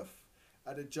of the earth.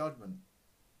 At the judgment,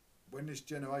 when this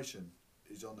generation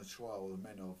is on the trial, the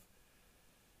men of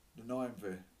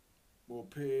Nineveh will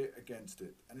appear against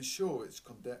it, and ensure its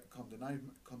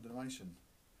condemnation,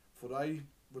 for they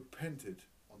repented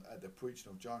at the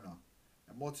preaching of Jonah,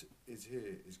 and what is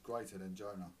here is greater than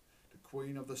Jonah. The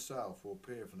queen of the south will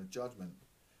appear from the judgment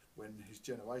when his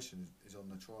generation is on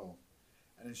the trial,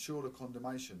 and ensure the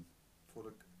condemnation,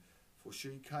 for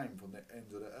she came from the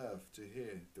ends of the earth to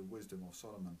hear the wisdom of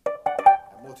Solomon,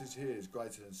 and what is here is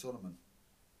greater than Solomon.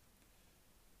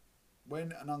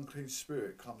 When an unclean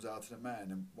spirit comes out of the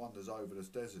man and wanders over the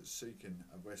desert seeking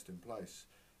a resting place,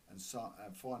 and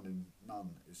finding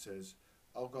none, it says,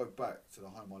 I'll go back to the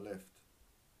home I left.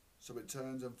 So it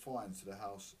turns and finds the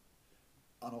house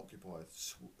unoccupied,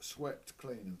 swept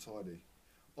clean and tidy.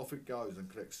 Off it goes and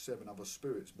collects 7 other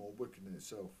spirits more wicked than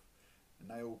itself, and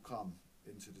they all come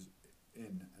into the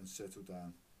inn and settle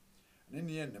down. And in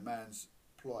the end, the man's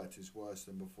plight is worse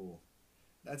than before.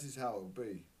 That is how it will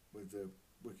be with the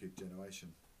wicked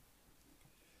generation.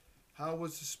 How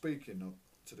was he speaking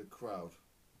to the crowd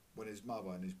when his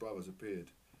mother and his brothers appeared?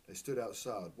 They stood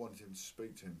outside, wanting to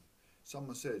speak to him.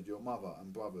 Someone said, Your mother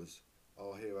and brothers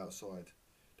are here outside.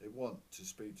 They want to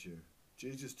speak to you.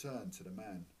 Jesus turned to the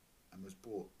man and was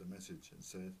brought the message and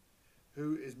said,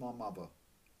 Who is my mother?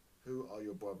 Who are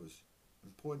your brothers?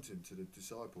 And pointing to the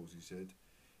disciples, he said,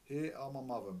 Here are my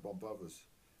mother and my brothers.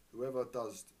 Whoever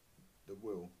does the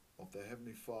will of the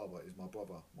Heavenly Father is my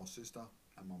brother, my sister,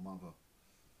 and my mother.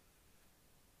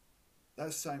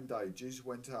 That same day, Jesus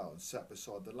went out and sat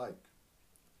beside the lake,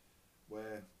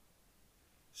 where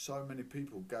so many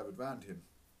people gathered round him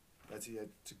that he had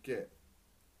to get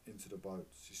into the boat.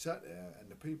 He sat there, and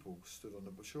the people stood on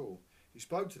the shore. He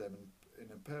spoke to them in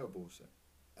parables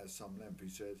at some length. He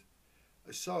said,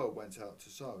 A sower went out to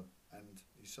sow, and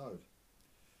he sowed.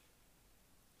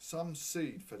 Some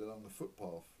seed fell along the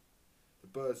footpath. The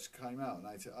birds came out and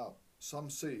ate it up. Some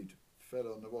seed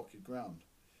fell on the rocky ground,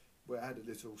 where it had a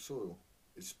little soil.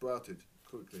 It sprouted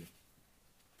quickly.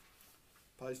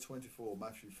 Page 24,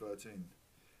 Matthew 13.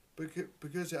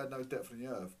 Because it had no depth in the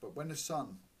earth, but when the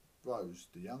sun rose,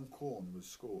 the young corn was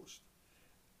scorched,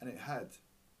 and it had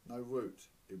no root,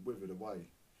 it withered away.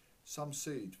 Some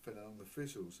seed fell among the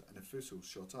thistles, and the thistles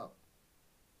shot up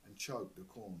and choked the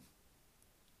corn.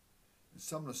 And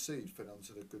some of the seed fell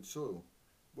onto the good soil,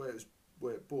 where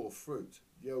it bore fruit,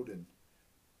 yielding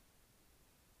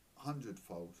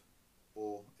 100-fold,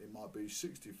 or it might be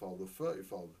 60-fold or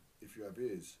 30-fold. If you have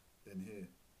ears, then hear.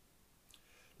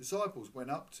 Disciples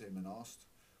went up to him and asked,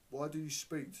 Why do you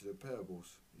speak to the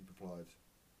parables? He replied,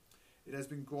 It has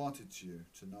been granted to you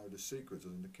to know the secrets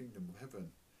of the kingdom of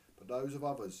heaven, but those of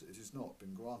others it has not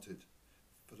been granted.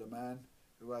 For the man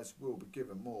who has will be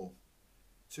given more,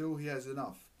 till he has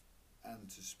enough and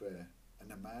to spare, and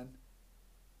the man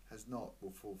has not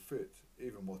will forfeit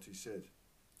even what he said.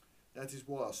 That is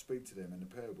why I speak to them in the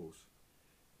parables.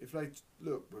 If they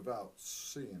look without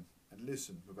seeing, and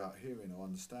listen without hearing or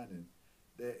understanding,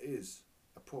 there is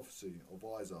a prophecy of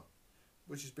Isaiah,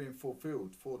 which is being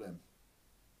fulfilled for them.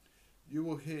 You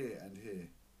will hear and hear,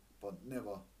 but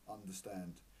never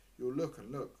understand. You will look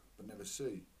and look, but never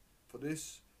see. For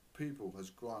this people has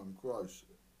grown gross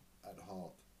at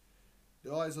heart.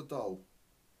 The eyes are dull,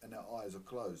 and their eyes are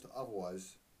closed.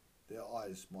 Otherwise, their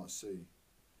eyes might see,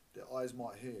 their eyes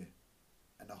might hear,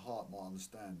 and their heart might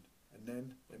understand, and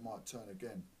then they might turn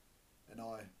again, and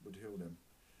I would heal them.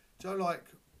 So, like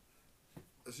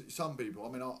some people, I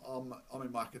mean, I'm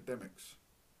in my academics.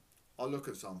 I look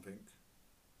at something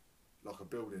like a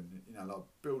building, like a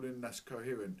building that's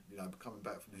coherent, coming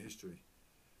back from the history.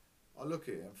 I look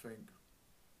at it and think,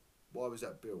 why was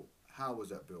that built? How was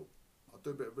that built? I do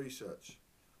a bit of research.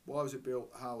 Why was it built?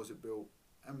 How was it built?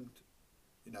 And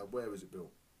where was it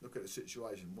built? Look at the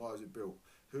situation. Why was it built?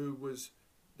 Who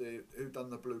done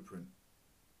the blueprint?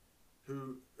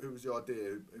 Who was the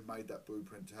idea? Who made that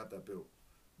blueprint to have that built?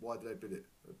 Why did they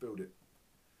build it?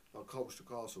 Like Colchester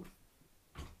Castle,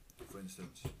 for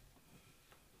instance.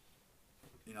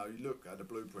 You look at the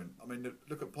blueprint. I mean,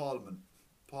 look at Parliament.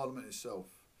 Parliament itself.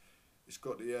 It's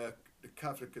got the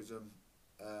Catholicism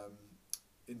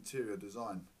interior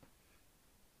design.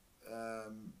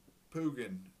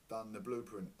 Pugin done the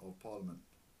blueprint of Parliament.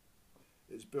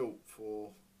 It's built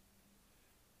for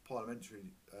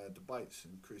parliamentary debates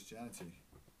in Christianity.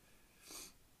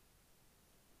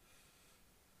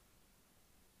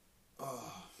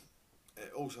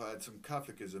 It also had some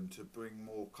Catholicism to bring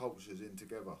more cultures in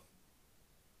together.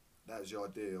 That was the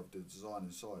idea of the design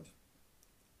inside.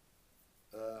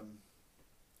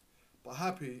 But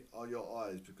happy are your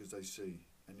eyes because they see,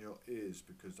 and your ears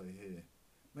because they hear.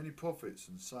 Many prophets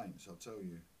and saints, I tell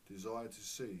you, desire to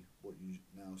see what you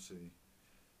now see.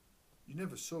 You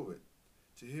never saw it,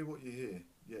 to hear what you hear,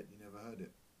 yet you never heard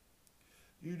it.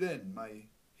 You then may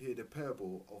hear the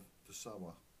parable of the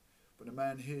sower. When a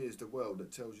man hears the word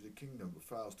that tells you the kingdom but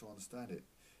fails to understand it,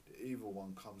 the evil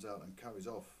one comes out and carries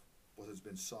off what has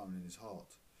been sown in his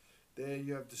heart. There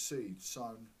you have the seed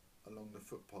sown along the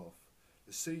footpath.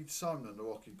 The seed sown on the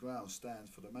rocky ground stands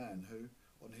for the man who,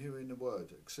 on hearing the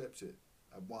word, accepts it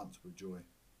at once with joy.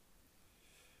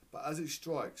 But as it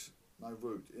strikes no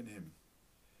root in him,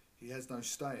 he has no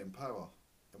staying power,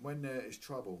 and when there is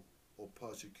trouble or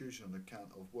persecution on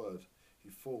account of word, he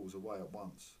falls away at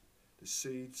once. The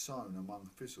seed sown among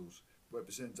thistles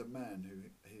represents a man who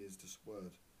hears this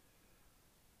word.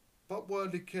 But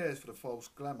worldly cares for the false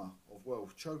glamour of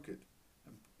wealth choke it,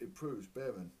 and it proves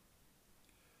barren.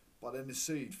 But then the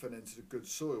seed fell into the good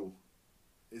soil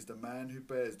is the man who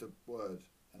bears the word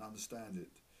and understands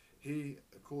it. He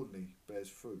accordingly bears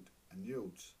fruit and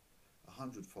yields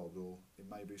 100-fold, or it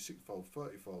may be 6-fold,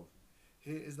 30-fold.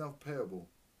 Here is another parable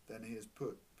than he has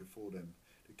put before them.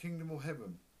 The kingdom of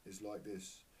heaven is like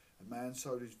this. A man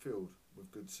sowed his field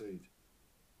with good seed.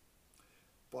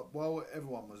 But while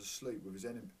everyone was asleep with his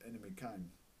enemy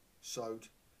came, sowed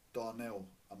darnel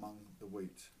among the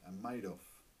wheat, and made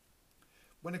off.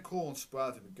 When the corn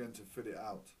sprouted and began to fill it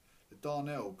out, the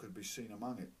darnel could be seen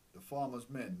among it. The farmer's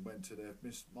men went to their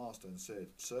master and said,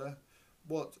 Sir,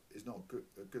 what is not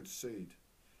a good seed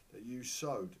that you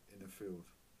sowed in the field?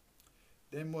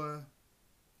 Then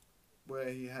where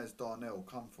he has darnel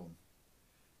come from?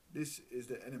 This is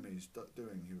the enemy's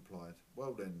doing, he replied.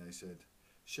 Well then, they said,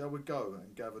 shall we go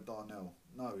and gather darnel?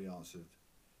 No, he answered.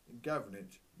 In gathering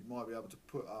it, you might be able to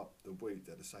put up the wheat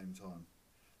at the same time.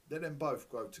 Let them both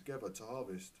grow together to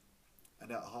harvest,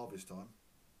 and at harvest time,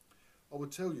 I will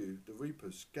tell you, the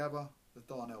reapers gather the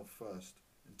darnel first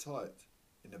and tie it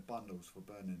in the bundles for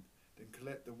burning, then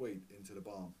collect the wheat into the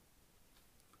barn.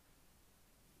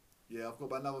 Yeah, I've got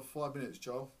about another 5 minutes,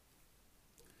 Joel.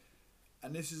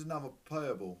 And this is another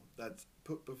parable that's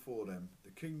put before them.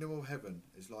 The kingdom of heaven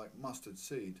is like mustard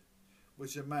seed,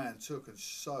 which a man took and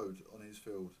sowed on his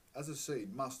field. As a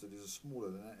seed, mustard is smaller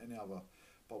than any other,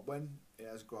 but when it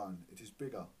has grown, it is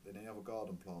bigger than any other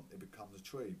garden plant. It becomes a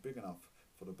tree big enough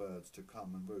for the birds to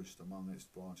come and roost among its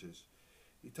branches.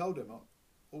 He told them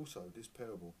also this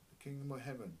parable. The kingdom of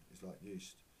heaven is like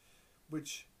yeast,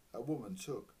 which a woman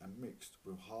took and mixed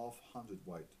with 1/2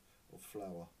 hundredweight of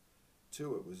flour,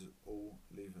 till it was all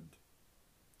leavened.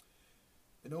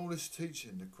 In all this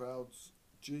teaching, the crowds,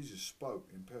 Jesus spoke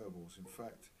in parables. In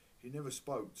fact, he never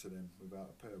spoke to them without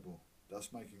a parable,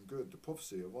 thus making good the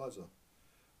prophecy of Isaiah.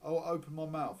 I will open my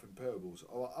mouth in parables.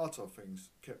 I will utter things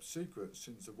kept secret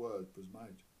since the word was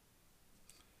made.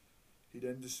 He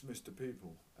then dismissed the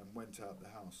people and went out the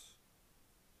house,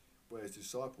 where his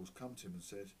disciples come to him and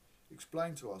said,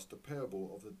 Explain to us the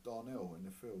parable of the darnel in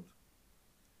the field.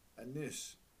 And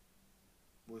this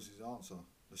was his answer.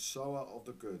 The sower of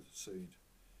the good seed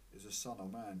is the Son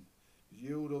of Man. The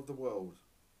yield of the world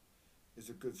is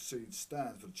the good seed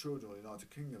stands for the children of the United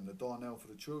Kingdom, the darnel for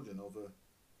the children of the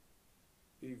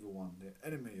evil one. The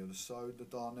enemy of the sower, the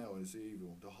darnel, is the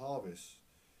evil. The harvest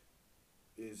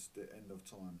is the end of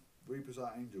time. Reapers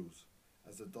are angels,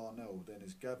 as the darnel then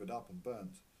is gathered up and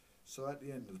burnt. So at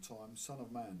the end of the time, Son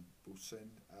of Man will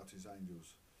send out his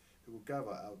angels, who will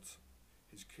gather out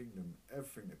his kingdom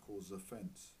everything that causes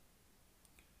offence,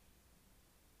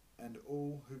 and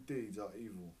all whose deeds are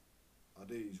evil,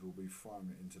 these will be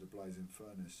thrown into the blazing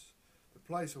furnace, the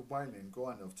place of wailing and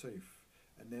grinding of teeth.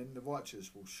 And then the righteous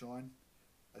will shine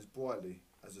as brightly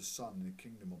as the sun in the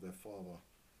kingdom of their Father.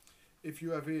 If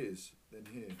you have ears, then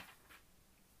hear.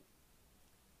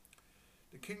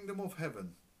 The kingdom of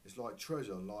heaven is like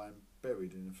treasure lying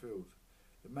buried in a field.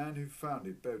 The man who found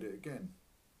it buried it again,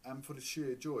 and for the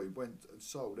sheer joy went and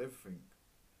sold everything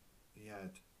he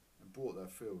had and bought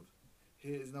that field.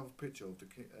 Here is another picture of the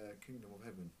kingdom of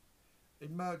heaven. A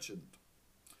merchant,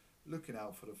 looking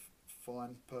out for the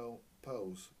fine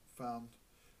pearls found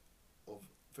of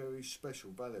very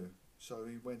special value, so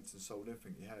he went and sold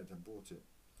everything he had and bought it.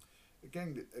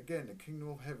 Again, the kingdom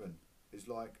of heaven is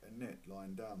like a net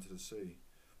lying down to the sea,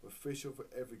 where fish of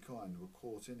every kind were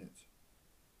caught in it.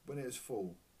 When it was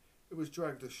full, it was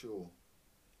dragged ashore.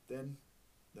 Then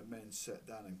the men sat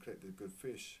down and collected good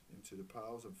fish into the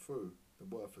pails and threw the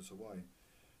worthless away.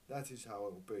 That is how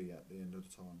it will be at the end of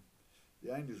the time.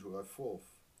 The angels will go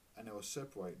forth, and they will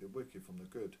separate the wicked from the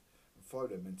good, and throw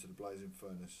them into the blazing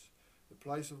furnace, the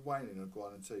place of wailing and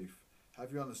grinding teeth.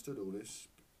 Have you understood all this?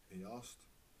 He asked.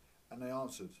 And they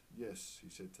answered, Yes, he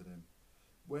said to them.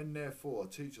 When therefore a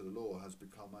teacher of the law has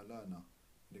become a learner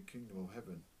in the kingdom of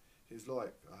heaven, he is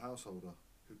like a householder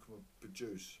who can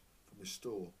produce from his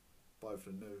store both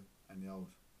the new and the old.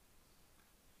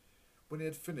 When he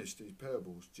had finished these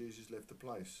parables, Jesus left the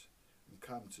place and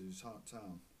came to his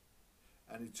town.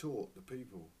 And he taught the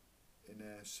people in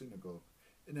their synagogue.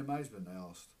 In amazement they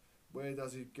asked, Where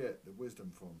does he get the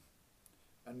wisdom from?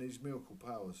 And these miracle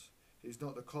powers? He is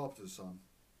not the carpenter's son.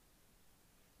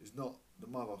 He is not the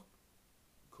mother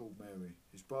called Mary.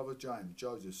 His brother James,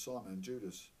 Joseph, Simon and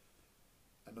Judas.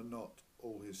 And are not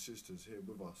all his sisters here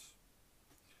with us?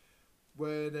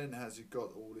 Where then has he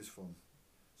got all this from?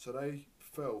 So they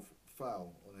fell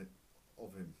foul on it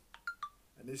of him.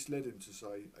 And this led him to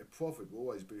say, a prophet will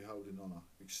always be held in honour,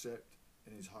 except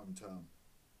in his hometown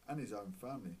and his own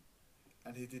family.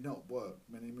 And he did not work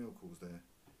many miracles there,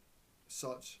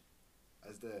 such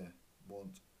as their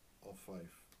want of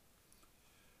faith.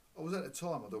 I was at the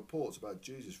time of the reports about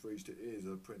Jesus reached the ears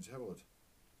of Prince Herod.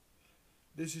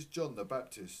 This is John the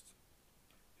Baptist.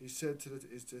 He said to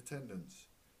his attendants,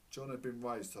 John had been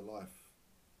raised to life,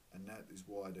 and that is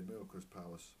why the miraculous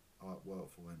powers are at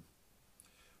work for him.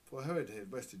 For Herod had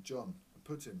arrested John and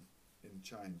put him in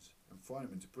chains and thrown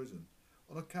him into prison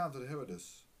on account of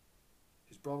Herodias,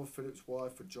 his brother Philip's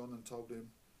wife, for John, and told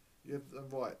him, You have the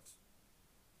right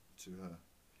to her.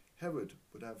 Herod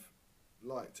would have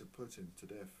liked to put him to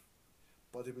death,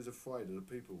 but he was afraid of the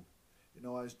people. In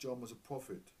eyes, John was a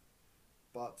prophet,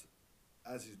 but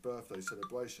as his birthday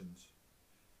celebrations,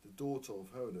 the daughter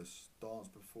of Herodias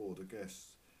danced before the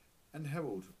guests, and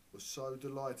Herod was so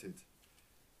delighted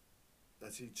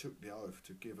that he took the oath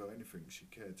to give her anything she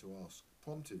cared to ask.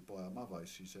 Prompted by her mother,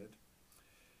 she said,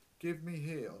 Give me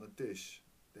here on a dish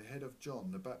the head of John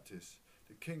the Baptist.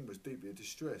 The king was deeply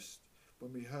distressed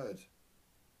when we heard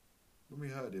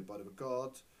it, by the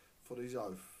regard for his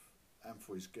oath and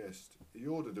for his guest. He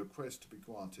ordered the request to be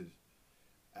granted,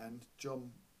 and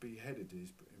John beheaded in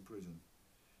prison.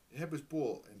 The head was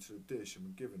brought into the dish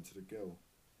and given to the girl.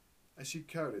 As she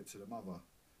carried it to the mother,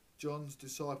 John's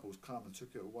disciples came and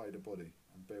took it away, the body,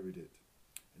 and buried it.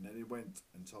 And then he went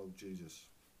and told Jesus.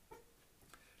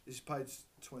 This is page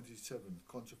 27,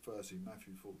 Controversy,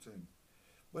 Matthew 14.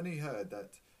 When he heard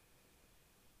that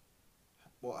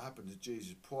what happened to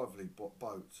Jesus, privately bought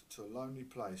boat to a lonely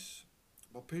place,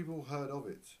 but people heard of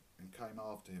it and came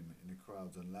after him in the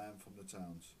crowds and ran from the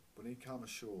towns. When he came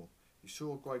ashore, he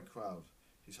saw a great crowd.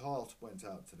 His heart went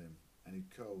out to them, and he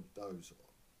cured those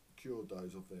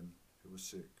of them who were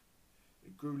sick.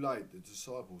 It grew late. The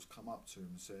disciples come up to him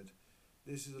and said,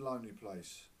 This is a lonely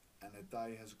place, and the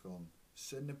day has gone.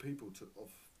 Send the people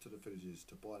off to the villages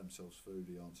to buy themselves food,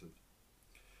 he answered.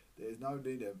 There is no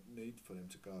need for them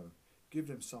to go. Give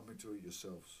them something to eat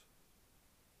yourselves.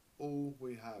 All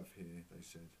we have here, they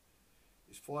said,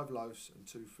 is 5 loaves and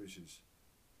 2 fishes.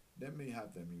 Let me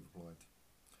have them, he replied.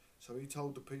 So he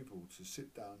told the people to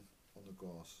sit down on the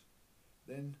grass.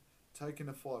 Then, taking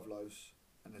the 5 loaves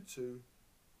and the 2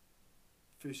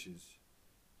 fishes,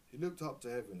 he looked up to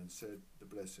heaven and said the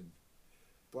blessing,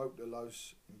 broke the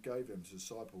loaves and gave them to the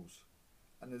disciples,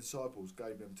 and the disciples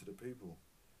gave them to the people.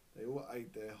 They all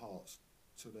ate their hearts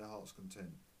to their heart's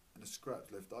content, and the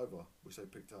scraps left over, which they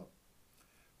picked up,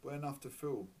 were enough to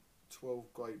fill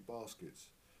 12 great baskets.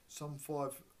 Some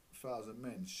 5,000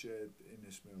 men shared in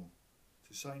this meal.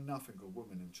 to say nothing of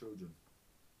women and children.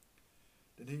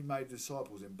 Then he made the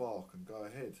disciples embark and go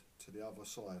ahead to the other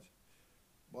side,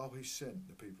 while he sent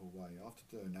the people away. After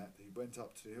doing that, he went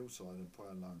up to the hillside and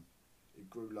prayed alone. It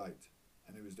grew late,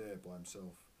 and he was there by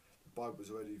himself. The boat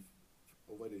was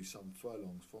already some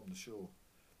furlongs from the shore,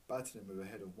 battling with a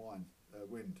headwind,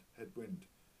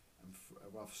 and a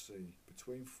rough sea,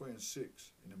 between 3 and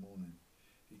 6 in the morning.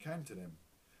 He came to them,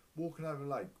 walking over the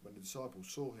lake. When the disciples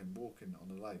saw him walking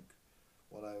on the lake,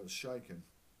 while they were shaken,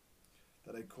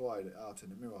 that they cried out in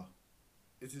the mirror,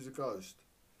 "It is a ghost."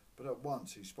 But at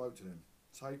once he spoke to them,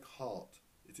 "Take heart,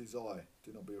 it is I,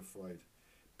 do not be afraid."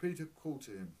 Peter called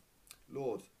to him,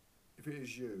 "Lord, if it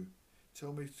is you,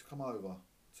 tell me to come over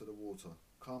to the water."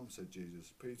 "Come," said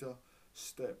Jesus. Peter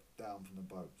stepped down from the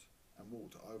boat and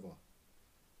walked over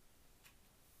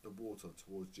the water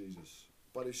towards Jesus.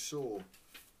 But he saw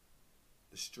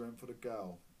the strength of the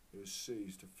gale. He was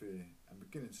seized with fear, and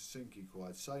beginning to sink, he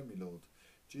cried, "Save me, Lord."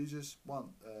 Jesus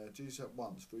at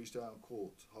once reached out and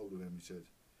caught hold of him. He said,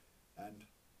 "And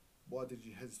why did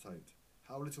you hesitate?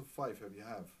 How little faith have you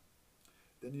have?"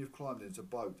 Then you have climbed into the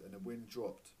boat, and the wind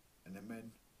dropped, and the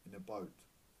men in the boat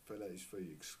fell at his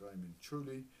feet, exclaiming,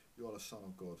 "Truly you are the Son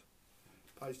of God."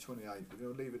 Page 28. We're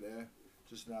going to leave it there.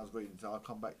 Just now I was reading, so I'll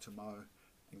come back tomorrow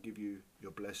and give you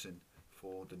your blessing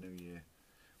for the new year.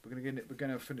 We're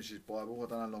going to finish this Bible. I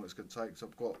don't know how long it's going to take, because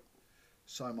I've got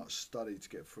so much study to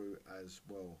get through as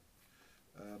well.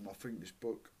 I think this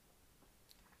book,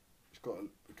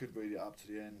 we could read it up to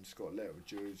the end. It's got a letter of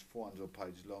Jude, 400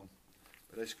 pages long,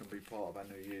 but this can be part of our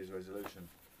New Year's resolution.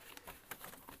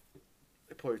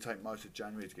 It'll probably take most of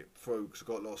January to get through, because I've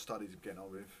got a lot of study to get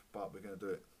on with, but we're going to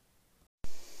do it.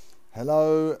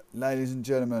 Hello, ladies and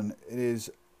gentlemen. It is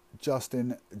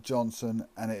Justin Johnson,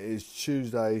 and it is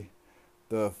Tuesday,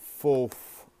 the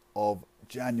 4th of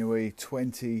January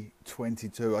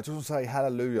 2022. I just want to say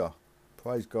hallelujah.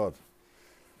 Praise God.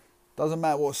 Doesn't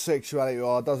matter what sexuality you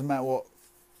are, doesn't matter what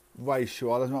race you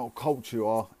are, doesn't matter what culture you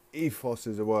are, ethos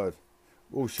is a word.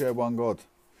 We all share one God.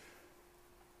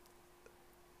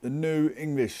 The New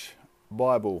English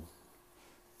Bible,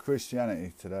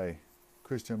 Christianity Today,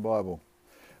 Christian Bible.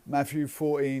 Matthew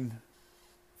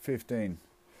 14:15.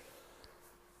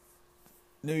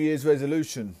 New Year's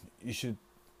resolution.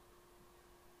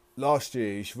 Last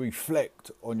year you should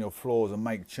reflect on your flaws and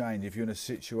make change. If you're in a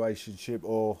situationship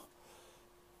or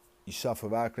you suffer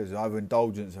with alcoholism,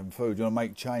 overindulgence and food, you want to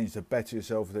make change to better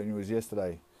yourself than you was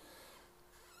yesterday.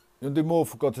 You want to do more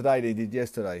for God today than you did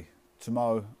yesterday.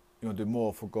 Tomorrow you want to do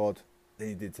more for God than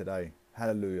you did today.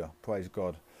 Hallelujah. Praise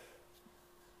God.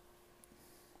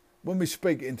 When we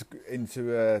speak into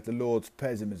the Lord's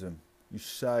pessimism, you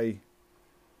say,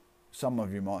 some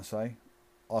of you might say,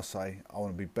 I say, I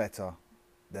want to be better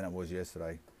than I was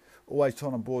yesterday. Always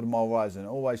trying to broaden my horizon,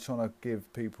 always trying to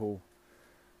give people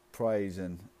praise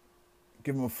and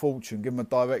give them a fortune, give them a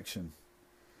direction.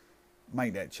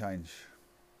 Make that change.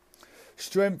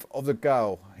 Strength of the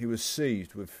gale, he was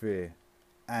seized with fear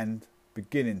and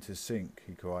beginning to sink,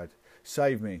 he cried,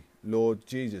 "Save me, Lord."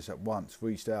 Jesus at once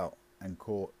reached out and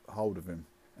caught hold of him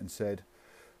and said,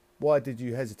 "Why did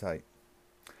you hesitate?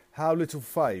 How little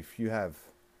faith you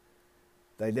have."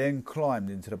 They then climbed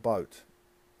into the boat,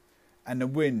 and the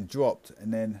wind dropped,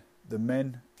 and then the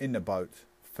men in the boat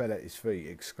fell at his feet,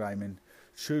 exclaiming,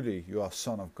 "Truly you are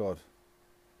Son of God."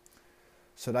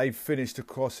 So they finished the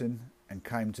crossing and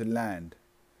came to land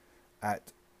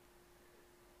at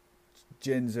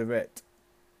Gennesaret.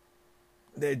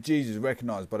 There Jesus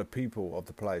recognised by the people of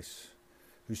the place,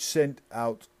 who sent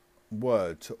out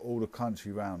word to all the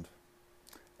country round,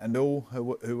 and all who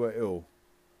were ill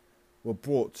were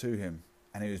brought to him,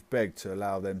 and he was begged to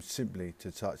allow them simply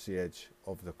to touch the edge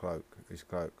of his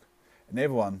cloak, and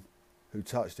everyone who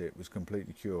touched it was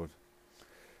completely cured.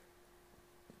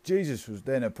 Jesus was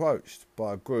then approached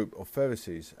by a group of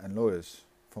Pharisees and lawyers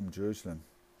from Jerusalem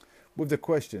with the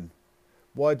question,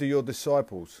 "Why do your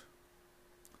disciples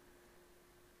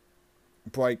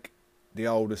break the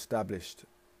old established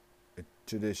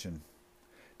tradition?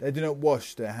 They do not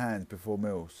wash their hands before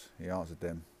meals," he answered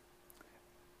them.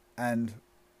 "And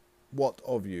what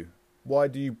of you? Why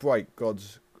do you break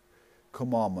God's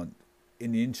commandment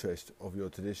in the interest of your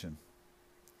tradition?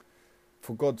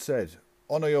 For God said,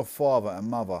 'Honour your father and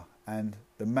mother,' and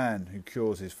the man who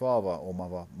cures his father or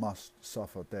mother must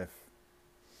suffer death.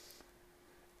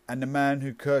 And the man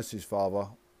who curses his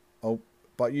father,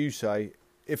 but you say,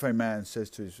 if a man says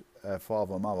to his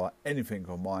father or mother, 'Anything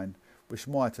of mine which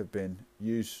might have been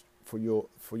used for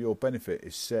your benefit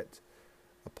is set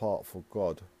apart for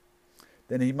God,'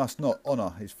 then he must not honour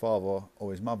his father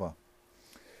or his mother.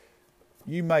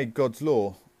 You made God's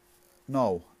law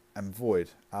null and void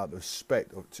out of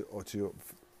respect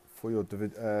for your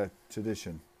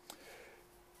tradition.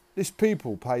 This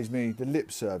people pays me the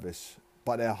lip service,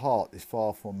 but their heart is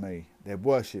far from me. Their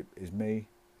worship is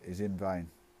in vain.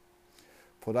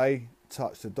 For they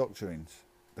touch the doctrines,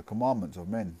 the commandments of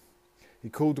men. He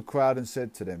called the crowd and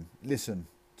said to them, "Listen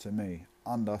to me,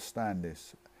 understand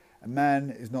this. A man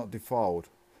is not defiled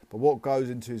by what goes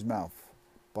into his mouth,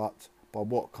 but by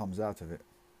what comes out of it."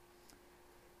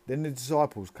 Then the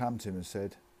disciples came to him and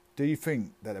said, "Do you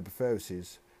think that the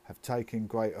Pharisees have taken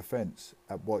great offence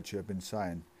at what you have been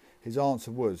saying?" His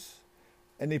answer was,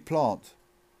 "Any plant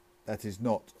that is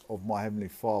not of my heavenly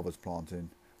Father's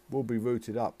planting will be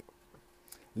rooted up.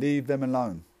 Leave them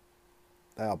alone.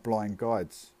 They are blind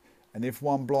guides. And if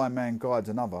one blind man guides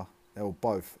another, they will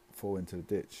both fall into the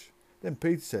ditch." Then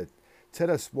Peter said, "Tell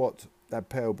us what that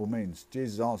parable means."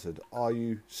 Jesus answered, "Are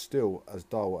you still as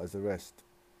dull as the rest?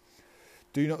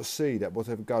 Do you not see that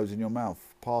whatever goes in your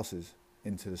mouth passes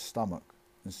into the stomach,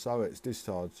 and so it's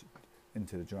discharged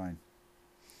into the drain?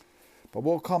 But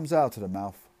what comes out of the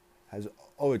mouth has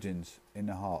origins in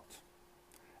the heart,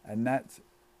 and that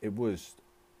it was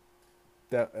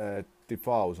that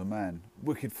defiles a man: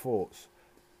 wicked thoughts,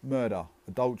 murder,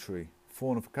 adultery,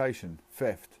 fornication,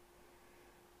 theft,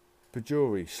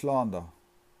 perjury, slander.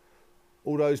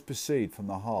 All those proceed from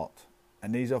the heart,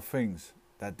 and these are things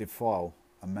that defile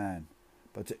a man.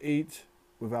 But to eat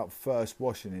without first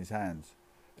washing his hands,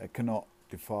 that cannot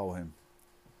defile him."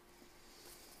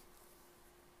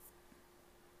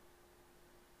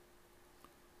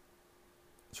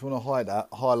 I just want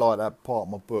to highlight that part of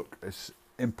my book. It's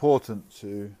important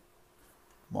to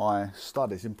my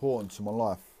studies, important to my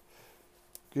life.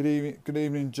 Good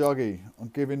evening, Juggy. I'm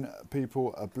giving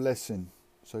people a blessing.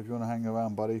 So if you want to hang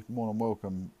around, buddy, more than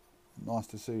welcome. Nice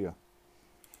to see you.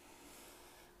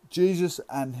 Jesus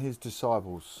and his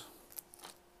disciples.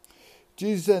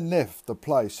 Jesus then left the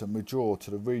place and withdrew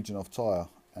to the region of Tyre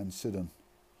and Sidon.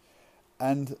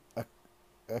 And a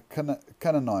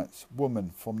Canaanite woman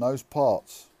from those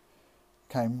parts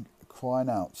came crying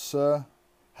out, "Sir,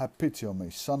 have pity on me,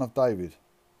 son of David.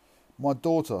 My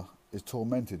daughter is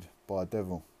tormented by a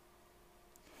devil."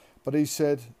 But he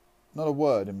said not a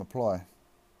word in reply.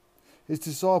 His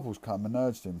disciples came and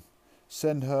urged him,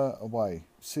 "Send her away.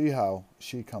 See how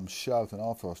she comes shouting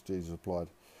after us," Jesus replied.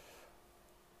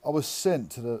 "I was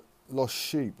sent to the lost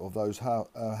sheep of those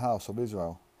house of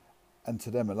Israel, and to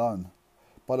them alone."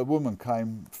 But the woman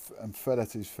came and fell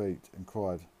at his feet and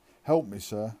cried, "Help me,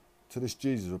 sir." To this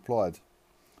Jesus replied,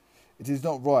 "It is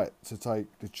not right to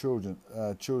take the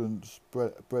children's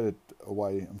bread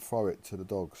away and throw it to the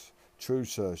dogs." "True,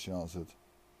 sir," she answered.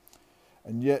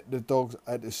 "And yet the dogs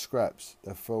ate the scraps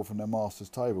that fell from their master's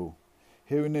table."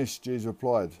 Hearing this, Jesus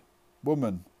replied,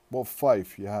 "Woman, what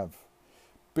faith you have!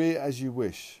 Be it as you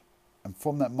wish." And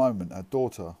from that moment her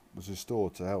daughter was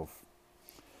restored to health.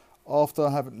 After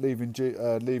leaving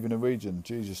the region,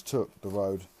 Jesus took the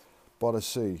road by the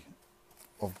sea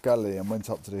of Galilee and went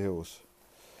up to the hills.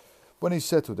 When he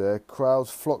settled there,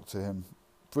 crowds flocked to him,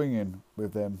 bringing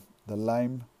with them the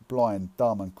lame, blind,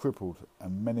 dumb and crippled,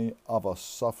 and many other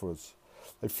sufferers.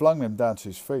 They flung them down to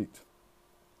his feet,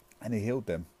 and he healed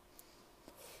them.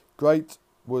 Great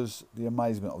was the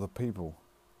amazement of the people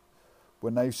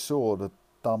when they saw the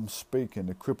dumb speaking,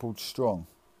 the crippled strong,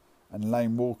 and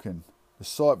lame walking, the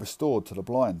sight restored to the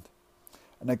blind,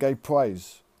 and they gave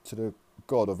praise to the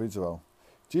God of Israel.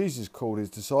 Jesus called his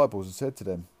disciples and said to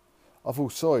them, "I feel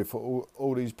sorry for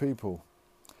all these people.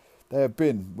 They have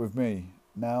been with me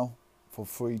now for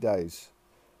 3 days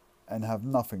and have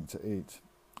nothing to eat.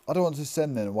 I don't want to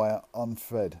send them away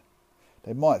unfed.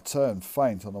 They might turn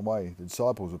faint on the way." The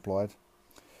disciples replied,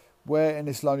 "Where in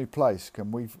this lonely place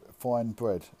can we find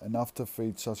bread enough to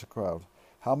feed such a crowd?"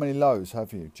 "How many loaves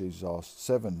have you?" Jesus asked.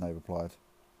 7, they replied.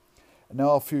 "And there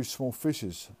are a few small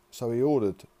fishes." So he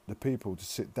ordered the people to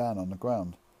sit down on the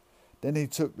ground. Then he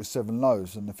took the 7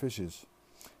 loaves and the fishes,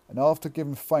 and after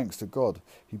giving thanks to God,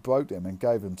 he broke them and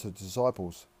gave them to the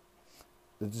disciples.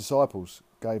 The disciples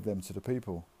gave them to the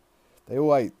people. They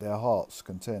all ate their hearts'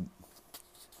 content,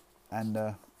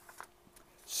 and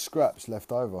scraps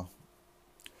left over,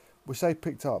 which they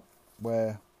picked up,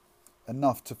 were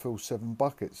enough to fill 7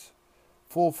 buckets.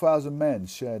 4,000 men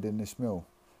shared in this meal,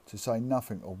 to say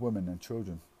nothing of women and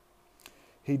children.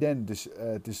 He then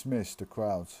dismissed the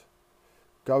crowds,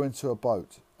 got into a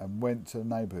boat, and went to the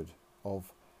neighbourhood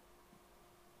of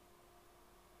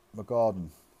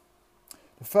Magadan.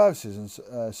 The Pharisees and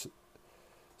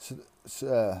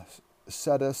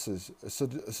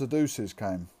Sadducees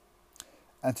came,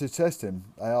 and to test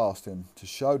him, they asked him to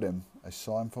show them a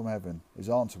sign from heaven. His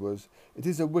answer was, "It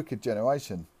is a wicked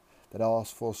generation. that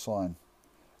ask for a sign,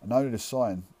 and only the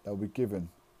sign that will be given,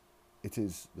 it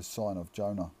is the sign of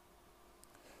Jonah.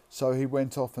 So he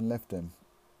went off and left them.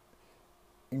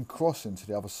 In crossing to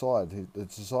the other side, the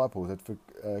disciples had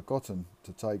forgotten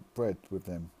to take bread with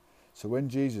them. So when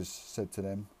Jesus said to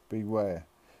them, "Beware,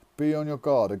 be on your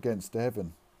guard against the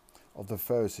leaven of the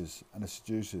Pharisees and the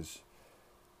Sadducees,"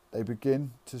 they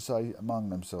begin to say among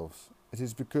themselves, "It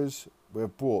is because we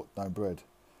have brought no bread."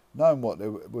 Knowing what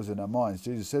there was in their minds,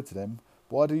 Jesus said to them,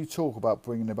 "Why do you talk about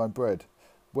bringing no bread?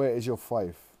 Where is your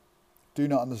faith? Do you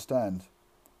not understand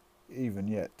even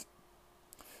yet?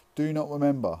 Do you not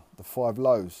remember the 5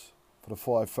 loaves for the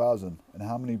 5,000 and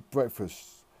how many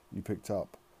breakfasts you picked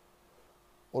up?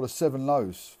 Or the 7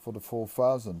 loaves for the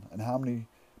 4,000 and how many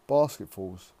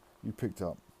basketfuls you picked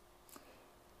up?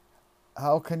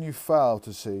 How can you fail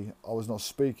to see I was not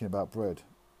speaking about bread?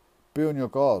 Be on your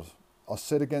guard. I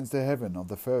said against the leaven of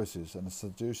the Pharisees and the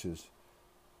Sadducees."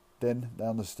 Then they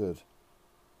understood.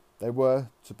 They were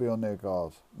to be on their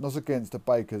guard, not against the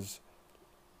baker's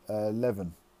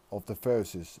leaven of the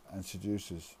Pharisees and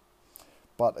Sadducees,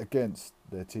 but against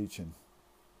their teaching.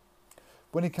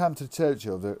 When he came to the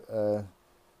territory of the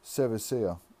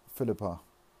Caesarea Philippi,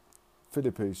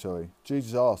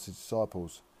 Jesus asked his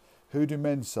disciples, "Who do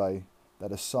men say that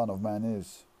the Son of Man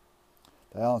is?"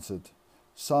 They answered,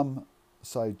 "Some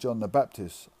say John the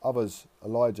Baptist, others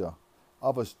Elijah,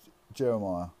 others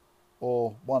Jeremiah,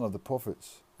 or one of the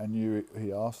prophets." "And you,"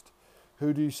 he asked,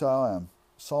 "who do you say I am?"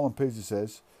 Simon Peter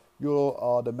says, "You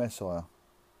are the Messiah,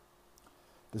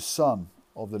 the Son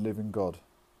of the living God."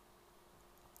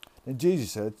 Then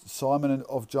Jesus said, "Simon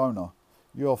of Jonah,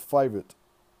 you are favoured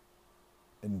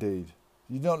indeed.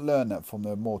 You did not learn that from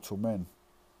the mortal men.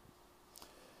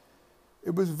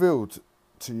 It was revealed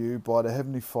to you by the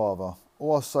Heavenly Father.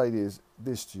 All I say is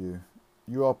this to you: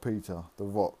 you are Peter, the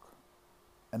rock,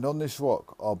 and on this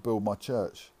rock I'll build my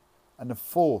church, and the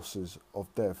forces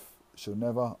of death shall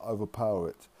never overpower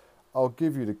it. I'll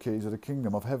give you the keys of the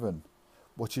kingdom of heaven.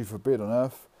 What you forbid on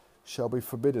earth shall be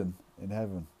forbidden in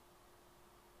heaven,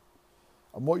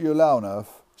 and what you allow on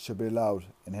earth shall be allowed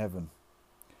in heaven."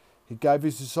 He gave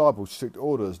his disciples strict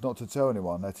orders not to tell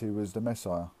anyone that he was the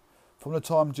Messiah. From the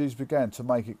time Jesus began to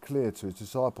make it clear to his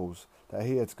disciples that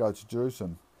he had to go to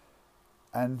Jerusalem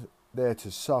and there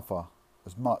to suffer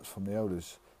as much from the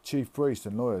elders, chief priests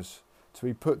and lawyers, to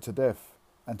be put to death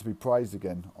and to be raised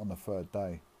again on the 3rd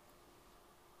day.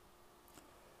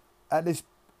 At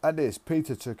this,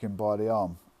 Peter took him by the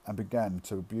arm and began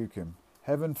to rebuke him.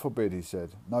 "Heaven forbid," he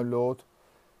said. "No, Lord,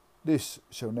 this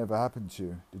shall never happen to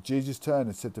you." Then Jesus turned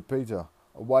and said to Peter,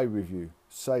 "Away with you,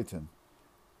 Satan.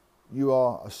 You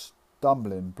are a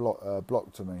stumbling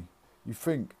block to me. You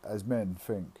think as men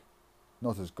think,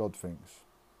 not as God thinks."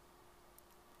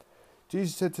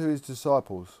 Jesus said to his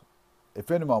disciples, "If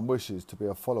anyone wishes to be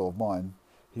a follower of mine,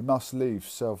 he must leave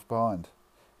self behind.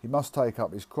 He must take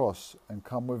up his cross and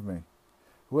come with me.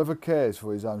 Whoever cares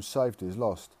for his own safety is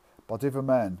lost, but if a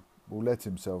man will let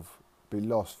himself be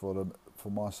lost for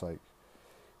my sake,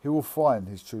 he will find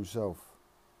his true self.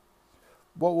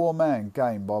 What will a man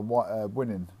gain by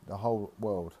winning the whole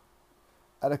world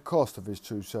at the cost of his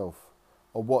true self,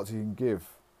 or what he can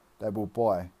give that will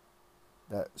buy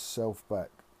that self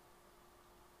back?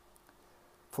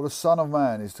 For the Son of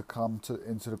Man is to come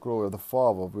into the glory of the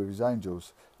Father with his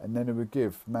angels, and then he will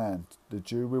give man the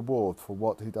due reward for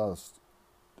what he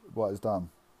has done.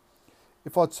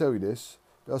 If I tell you this,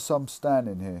 there are some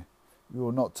standing here. You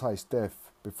will not taste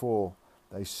death before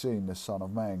they seen the Son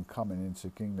of Man coming into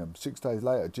the kingdom." 6 days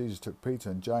later, Jesus took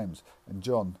Peter and James and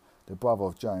John, the brother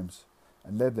of James,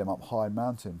 and led them up high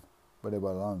mountain where they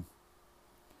were alone.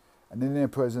 And in their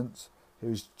presence he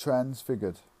was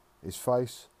transfigured. His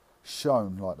face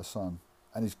shone like the sun,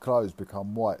 and his clothes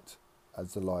became white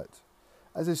as the light.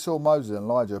 As they saw Moses and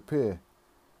Elijah appear,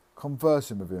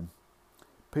 conversing with him,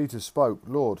 Peter spoke.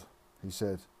 "Lord," he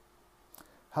said,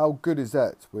 "how good is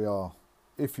that we are!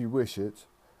 If you wish it,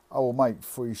 I will make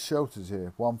 3 shelters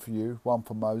here, one for you, one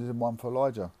for Moses, and one for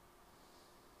Elijah."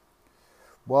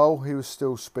 While he was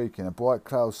still speaking, a bright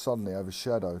cloud suddenly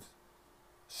overshadowed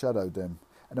them,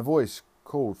 and a voice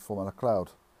called from the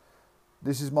cloud,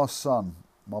 "This is my Son,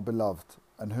 my beloved,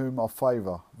 in whom our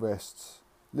favour rests.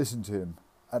 Listen to him."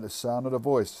 At the sound of the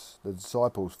voice, the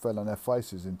disciples fell on their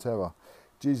faces in terror.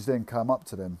 Jesus then came up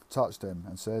to them, touched them,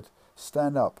 and said,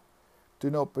 "Stand up, do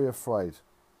not be afraid."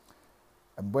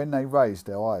 And when they raised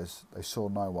their eyes, they saw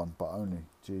no one, but only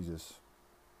Jesus.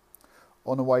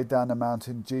 On the way down the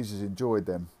mountain, Jesus enjoined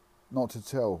them not to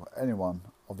tell anyone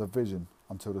of the vision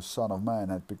until the Son of Man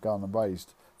had begun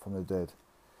raised from the dead.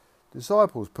 The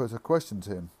disciples put a question to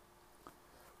him.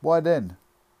 "Why then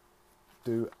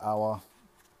do our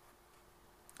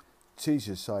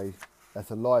teachers say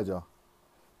that Elijah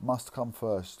must come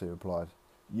first?" He replied.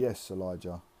 "Yes,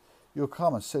 Elijah. You'll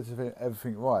come and set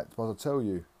everything right, but I tell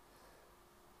you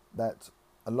that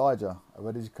Elijah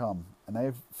already come, and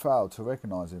they failed to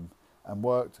recognize him and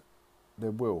worked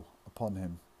their will upon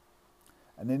him.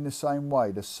 And in the same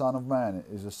way the Son of Man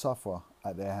is a sufferer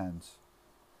at their hands."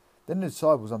 Then the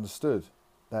disciples understood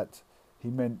that he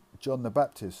meant John the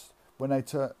Baptist. When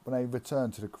they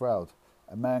returned to the crowd,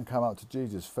 a man came up to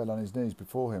Jesus, fell on his knees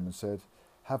before him and said,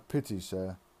 "Have pity,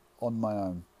 sir, on my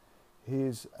own. He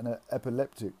is an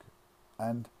epileptic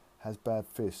and has bad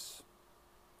fists."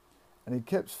 And he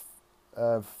kept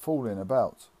falling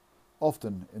about,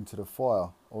 often into the fire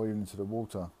or even into the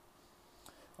water.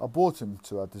 "I brought him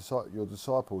to your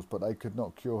disciples, but they could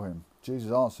not cure him."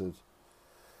 Jesus answered,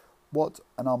 "What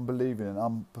an unbelieving and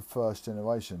unperverse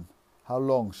generation! How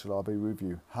long shall I be with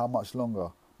you? How much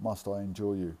longer must I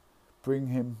endure you? Bring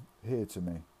him here to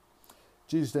me."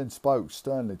 Jesus then spoke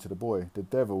sternly to the boy. The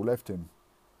devil left him,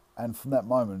 and from that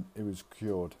moment he was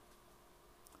cured.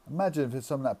 Imagine if it's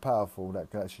something that powerful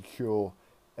that can actually cure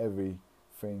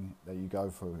everything that you go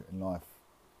through in life.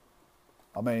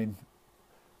 I mean,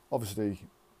 obviously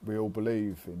we all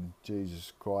believe in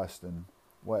Jesus Christ and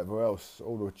whatever else,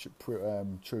 all the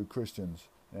true Christians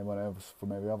and everyone else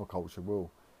from every other culture will.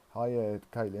 "Hi, yeah,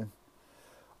 Caitlin."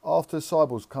 After the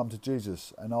disciples come to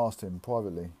Jesus and asked him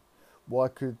privately, "Why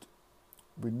could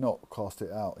we not cast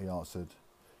it out?" he answered,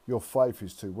 "Your faith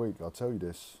is too weak, I tell you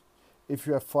this. If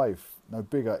you have faith no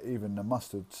bigger even than a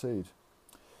mustard seed,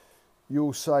 you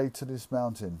will say to this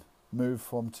mountain, 'Move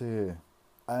from to here,'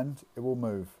 and it will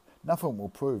move. Nothing will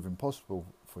prove impossible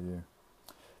for you."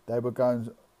 They were going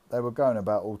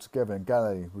about all together in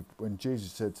Galilee when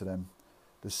Jesus said to them,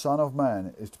 "The Son of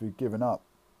Man is to be given up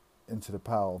into the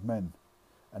power of men,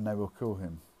 and they will kill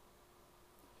him.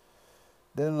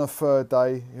 Then on the third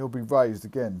day he'll be raised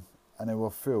again," and they were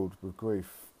filled with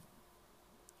grief.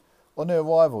 On their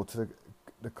arrival to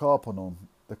the Capernaum,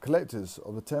 the collectors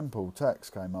of the temple tax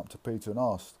came up to Peter and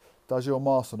asked, "Does your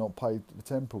master not pay the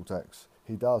temple tax?"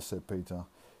 "He does," said Peter.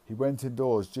 He went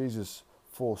indoors. Jesus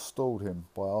forestalled him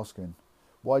by asking,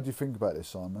 "Why do you think about this,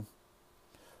 Simon?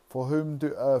 For whom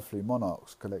do earthly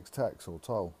monarchs collect tax or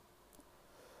toll?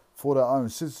 For their own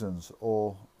citizens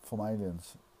or from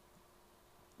aliens?"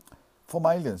 "From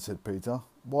aliens," said Peter.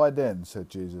 "Why then," said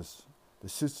Jesus, "the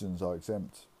citizens are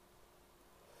exempt.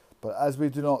 But as we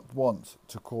do not want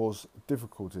to cause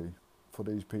difficulty for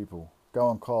these people, go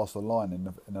and cast a line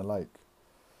in a lake.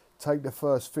 Take the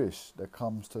first fish that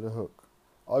comes to the hook,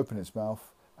 open its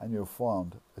mouth, and you'll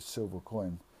find a silver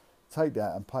coin. Take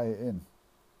that and pay it in.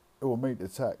 It will meet the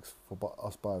tax for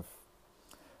us both."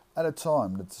 At the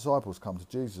time, the disciples come to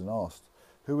Jesus and asked,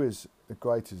 "Who is the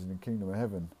greatest in the kingdom of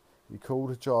heaven?" He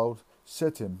called a child,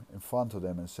 set him in front of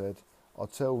them and said, "I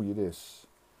tell you this,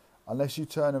 unless you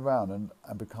turn around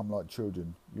and become like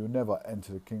children, you will never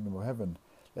enter the kingdom of heaven.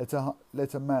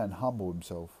 Let a man humble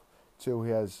himself till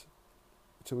he is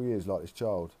like this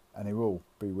child, and he will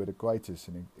be with the greatest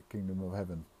in the kingdom of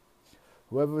heaven.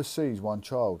 Whoever receives one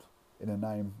child in a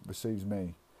name receives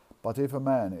me. But if a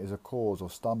man is a cause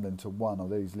of stumbling to one of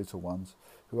these little ones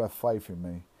who have faith in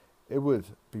me, it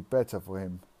would be better for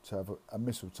him to have a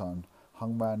mistletoe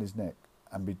hung round his neck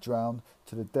and be drowned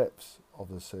to the depths of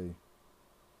the sea.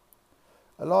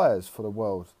 Alas for the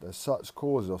world, that such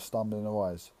causes of stumbling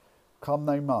arise. Come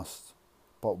they must,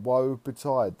 but woe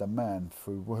betide the man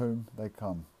through whom they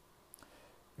come.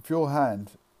 If your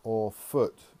hand or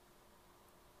foot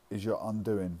is your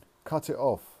undoing, cut it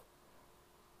off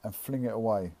and fling it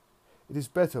away. It is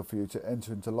better for you to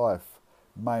enter into life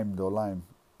maimed or lame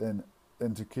than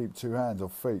to keep 2 hands or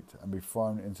feet and be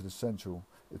thrown into the central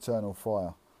eternal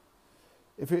fire.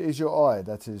 If it is your eye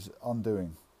that is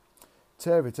undoing,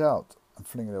 tear it out and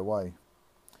fling it away.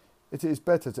 It is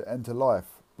better to enter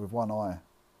life with one eye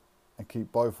and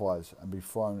keep both eyes and be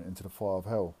thrown into the fire of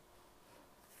hell.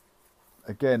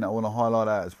 Again, I want to highlight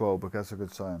that as well because that's a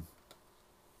good saying.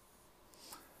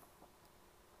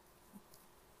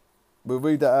 We'll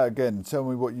read that out again. Tell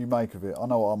me what you make of it. I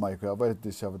know what I make of it. I read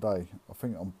this the other day. I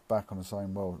think I'm back on the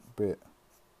same bit.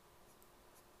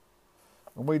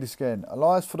 And read this again.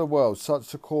 Alas for the world,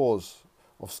 such a cause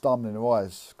of stumbling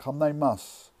arise. Come they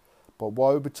must, but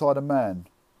woe betide a man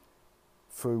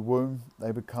through whom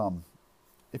they become.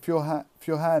 If your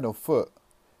hand or foot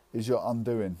is your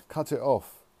undoing, cut it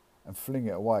off and fling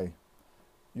it away.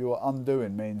 Your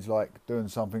undoing means like doing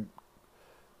something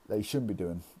that you shouldn't be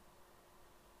doing.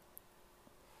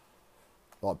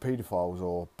 Like paedophiles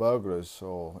or burglars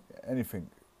or anything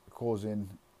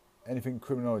causing anything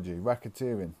criminology,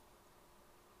 racketeering.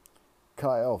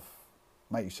 cut it off.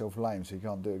 Make yourself lame so you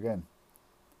can't do it again.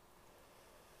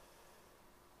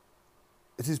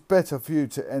 It is better for you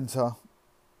to enter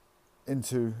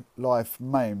into life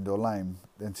maimed or lame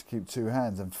than to keep 2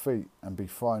 hands and feet and be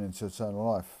thrown into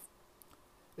eternal life.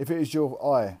 If it is your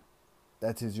eye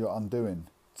that is your undoing,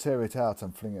 tear it out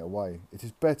and fling it away. It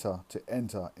is better to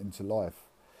enter into life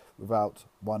without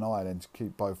one eye than to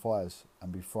keep both eyes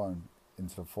and be thrown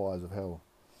into the fires of hell.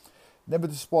 Never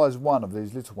despise one of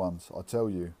these little ones, I tell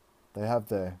you. They have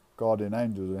their guardian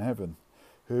angels in heaven,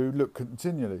 who look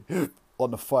continually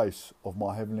on the face of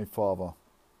my heavenly Father.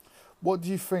 What do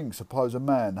you think? Suppose a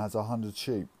man has 100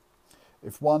 sheep.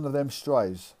 If one of them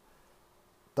strays,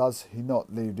 does he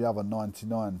not leave the other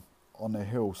 99 on the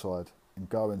hillside and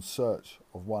go in search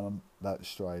of one that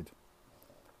strayed?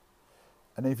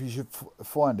 And if he should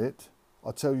find it,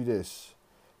 I tell you this,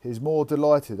 he is more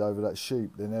delighted over that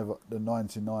sheep than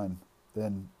 99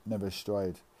 than never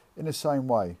strayed. In the same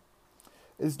way,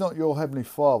 it is not your heavenly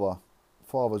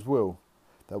Father's will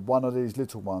that one of these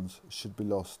little ones should be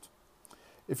lost.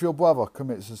 If your brother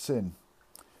commits a sin,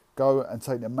 go and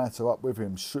take the matter up with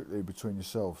him strictly between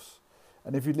yourselves.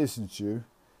 And if he listens to you,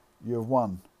 you have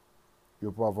won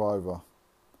your brother over.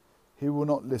 He will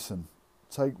not listen.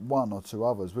 Take 1 or 2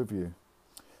 others with you,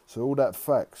 so all that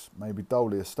facts may be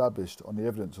duly established on the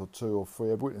evidence of 2 or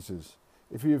 3 witnesses.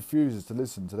 If he refuses to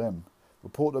listen to them,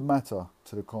 report the matter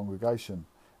to the congregation.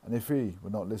 And if he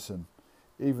will not listen,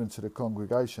 even to the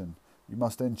congregation, you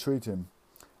must then treat him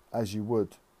as you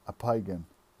would a pagan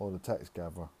or the tax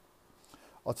gatherer.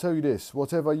 I tell you this,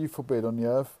 whatever you forbid on the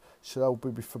earth shall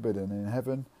be forbidden in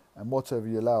heaven, and whatever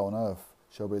you allow on earth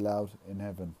shall be allowed in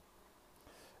heaven.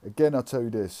 Again I tell you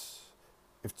this,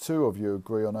 if 2 of you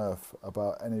agree on earth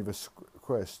about any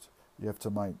request you have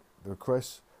to make, the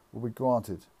request will be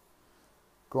granted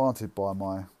by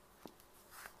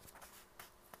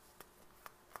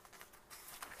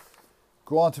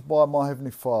my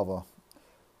heavenly Father.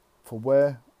 For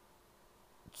where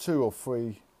 2 or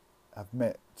 3 have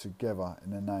met together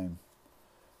in the name,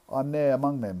 I am there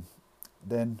among them.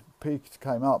 Then Peter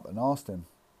came up and asked him,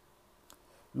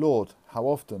 Lord, how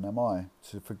often am I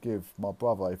to forgive my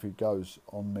brother if he goes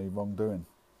on me wrongdoing?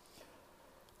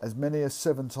 As many as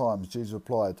 7 times, Jesus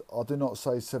replied. I do not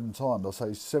say 7 times, I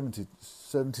say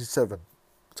 77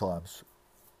 times.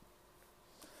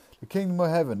 The kingdom of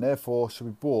heaven, therefore, shall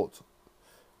be brought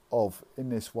of in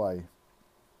this way.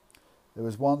 There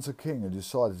was once a king who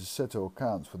decided to settle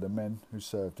accounts with the men who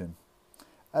served him.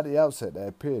 At the outset they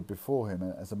appeared before him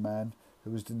as a man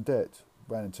who was in debt,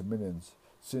 ran into millions.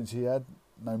 Since he had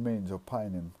no means of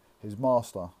paying him, his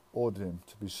master ordered him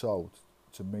to be sold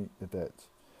to meet the debt,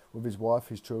 with his wife,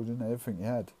 his children, and everything he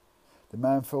had. The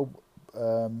man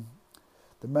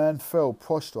fell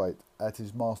prostrate at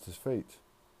his master's feet.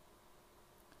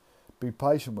 Be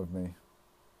patient with me,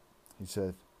 he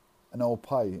said, and I will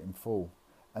pay in full.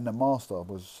 And the master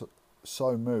was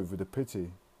so moved with the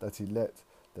pity that he let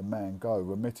the man go,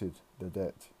 remitted the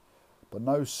debt. But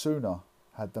no sooner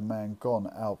had the man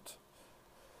gone out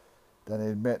than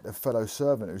he met a fellow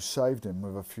servant who saved him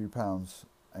with a few pounds,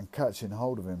 and catching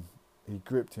hold of him, he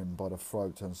gripped him by the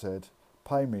throat and said,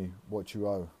 Pay me what you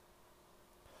owe.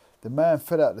 The man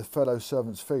fell at the fellow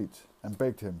servant's feet and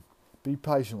begged him, Be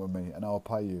patient with me and I will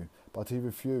pay you. But he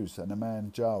refused, and the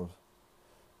man jailed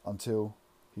until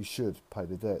he should pay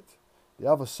the debt. The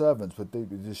other servants were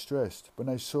deeply distressed when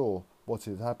they saw what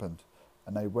had happened,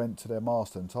 and they went to their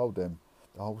master and told them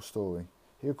the whole story.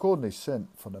 He accordingly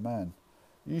sent for the man.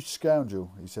 You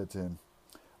scoundrel, he said to him,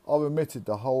 I remitted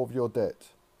the whole of your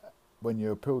debt. When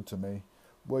you appealed to me,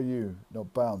 were you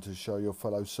not bound to show your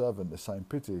fellow servant the same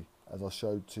pity as I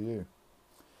showed to you?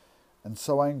 And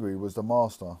so angry was the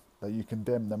master that you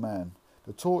condemned the man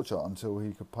to torture until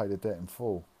he could pay the debt in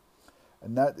full.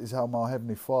 And that is how my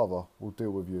heavenly Father will deal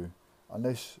with you,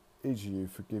 unless each of you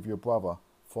forgive your brother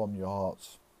from your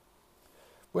hearts.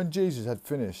 When Jesus had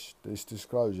finished this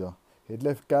disclosure, he had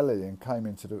left Galilee and came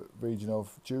into the region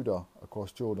of Judah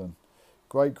across Jordan.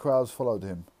 Great crowds followed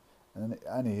him,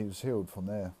 and he was healed from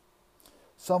there.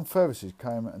 Some Pharisees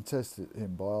came and tested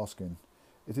him by asking,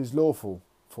 It is lawful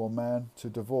for a man to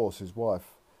divorce his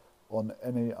wife on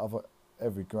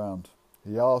every ground.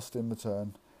 He asked in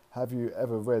return, Have you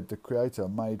ever read the Creator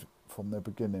made from the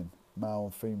beginning, male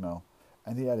and female?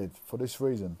 And he added, For this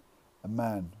reason, a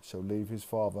man shall leave his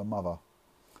father and mother,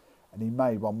 and he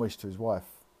made one wish to his wife,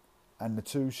 and the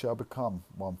two shall become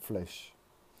one flesh.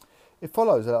 It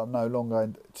follows that are no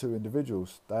longer 2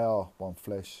 individuals, they are one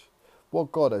flesh.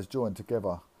 What God has joined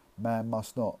together, man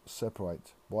must not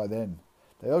separate. Why then?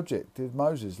 The object did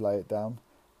Moses lay it down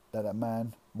that a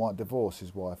man might divorce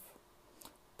his wife.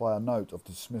 by a note of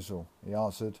dismissal. He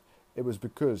answered, "It was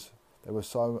because they were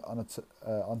so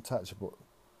untouchable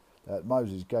that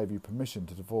Moses gave you permission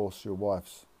to divorce your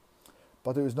wives.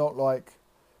 But it was not like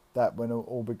that when it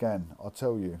all began. I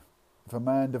tell you, if a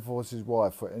man divorces his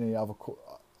wife for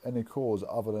any cause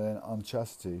other than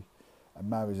unchastity and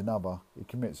marries another, he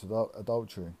commits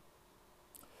adultery."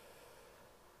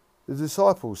 The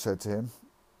disciples said to him,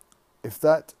 "If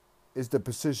that is the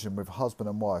position with husband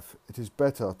and wife, it is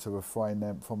better to refrain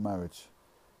them from marriage."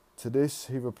 To this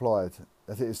he replied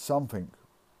that it is something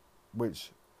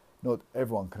which not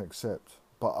everyone can accept,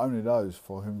 but only those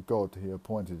for whom God he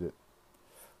appointed it.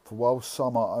 For while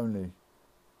some are only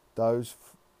those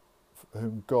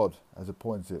whom God has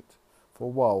appointed it, for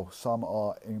while some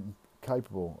are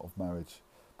incapable of marriage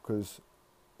because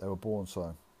they were born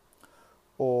so,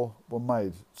 or were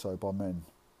made so by men.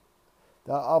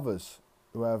 There are others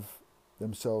who have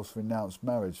themselves renounced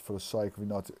marriage for the sake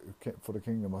of for the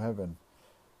kingdom of heaven,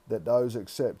 that those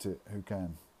accept it who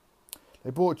can.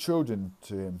 They brought children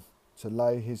to him to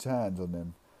lay his hands on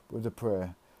them with a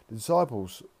prayer. The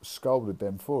disciples scolded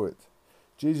them for it.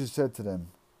 Jesus said to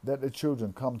them, "Let the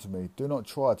children come to me. Do not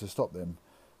try to stop them,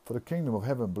 for the kingdom of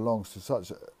heaven belongs to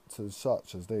such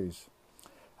as these."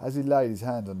 As he laid his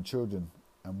hands on the children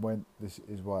and went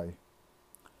his way.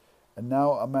 And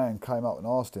now a man came up and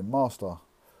asked him, "Master,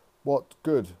 what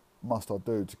good must I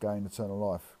do to gain eternal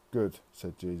life?" "Good,"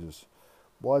 said Jesus.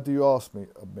 "Why do you ask me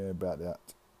about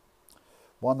that?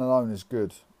 One alone is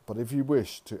good, but if you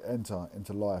wish to enter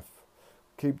into life,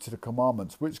 keep to the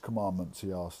commandments." "Which commandments?"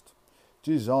 he asked.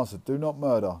 Jesus answered, "Do not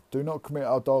murder, do not commit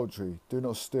adultery, do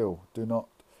not steal, do not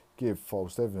give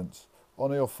false evidence,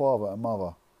 honour your father and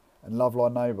mother, and love thy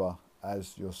neighbour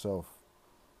as yourself."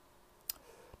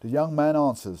 The young man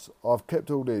answers, "I have kept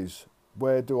all these.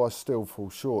 Where do I still fall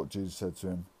short?" Jesus said to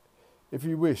him, "If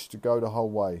you wish to go the whole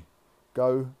way,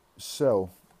 go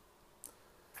sell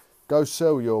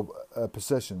your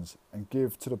possessions and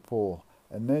give to the poor,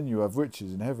 and then you have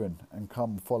riches in heaven, and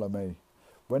come follow me."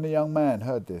 When the young man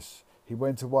heard this, he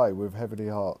went away with heavy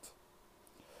heart,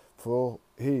 for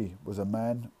he was a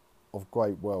man of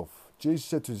great wealth. Jesus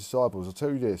said to his disciples, "I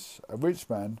tell you this, a rich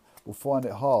man will find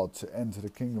it hard to enter the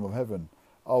kingdom of heaven.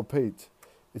 I repeat,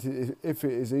 if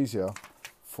it is easier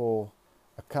for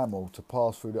a camel to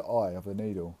pass through the eye of a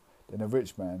needle than a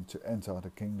rich man to enter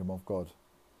the kingdom of God."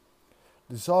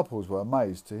 The disciples were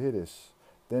amazed to hear this.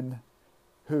 "Then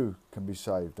who can be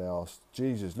saved?" they asked.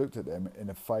 Jesus looked at them in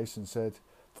the face and said,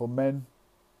 "For men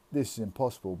this is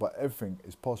impossible, but everything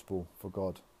is possible for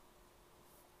God."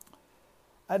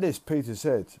 At this Peter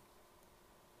said,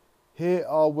 "Here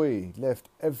are we left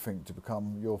everything to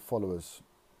become your followers.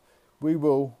 We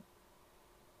will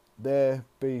there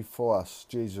be for us."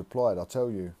 Jesus replied, "I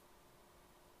tell you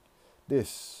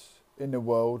this in the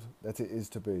world that it is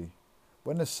to be.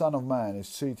 When the Son of Man is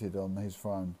seated on his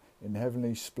throne in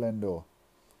heavenly splendour,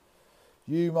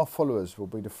 you, my followers, will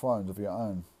be the thrones of your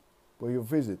own, where you'll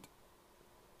visit,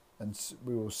 and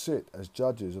we will sit as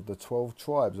judges of the 12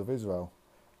 tribes of Israel.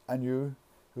 And you,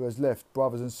 who has left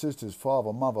brothers and sisters,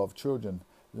 father, mother, of children,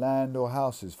 land or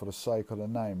houses for the sake of the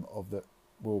name of the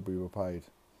will be repaid."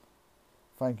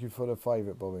 Thank you for the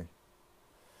favourite, Bobby.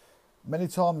 "Many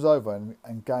times over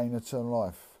and gain eternal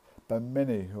life, but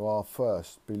many who are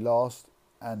first be last,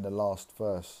 and the last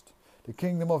first. The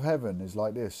kingdom of heaven is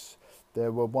like this.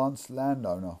 There were once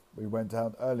landowner. We went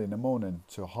out early in the morning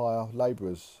to hire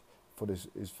labourers for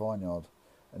his vineyard,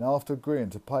 and after agreeing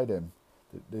to pay them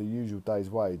the usual day's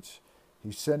wage,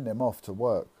 he sent them off to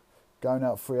work. Going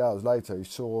out 3 hours later, he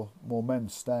saw more men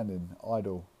standing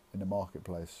idle in the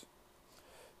marketplace.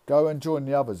 'Go and join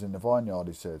the others in the vineyard,'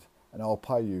 he said, 'and I'll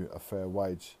pay you a fair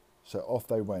wage.' So off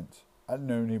they went. At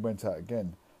noon he went out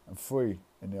again, and 3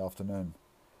 in the afternoon,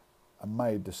 and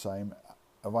made the same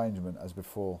arrangement as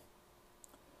before.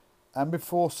 And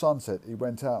before sunset he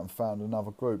went out and found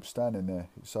another group standing there.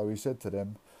 So he said to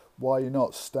them, 'Why are you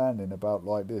not standing about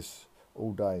like this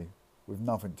all day, with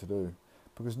nothing to do?'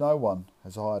 'Because no one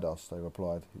has hired us,' they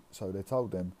replied. So they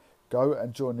told them, 'Go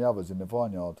and join the others in the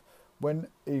vineyard.' When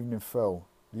evening fell,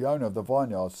 the owner of the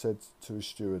vineyard said to his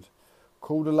steward,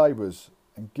 'Call the labourers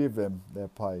and give them their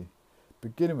pay,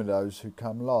 beginning with those who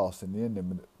come last and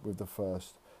ending with the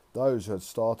first.' Those who had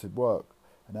started work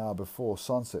an hour before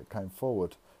sunset came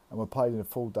forward and were paid in a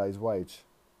full day's wage.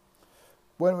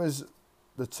 When it was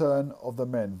the turn of the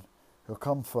men who had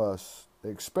come first, they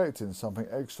expected something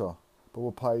extra, but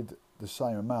were paid the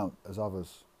same amount as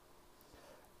others.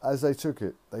 As they took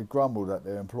it, they grumbled at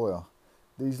their employer.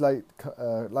 'These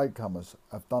latecomers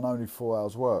have done only 4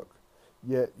 hours' work,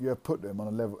 yet you have put them on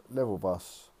a level with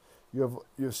us. You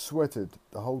have sweated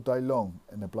the whole day long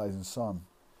in the blazing sun.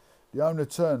 The owner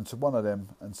turned to one of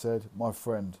them and said, "My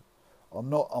friend, I'm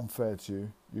not unfair to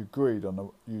you. You agreed on the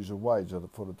usual wage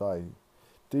for the day.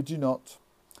 Did you not?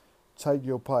 Take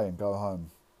your pay and go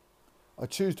home." "I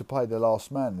choose to pay the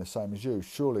last man the same as you.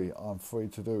 Surely I am free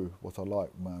to do what I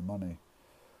like with my own money.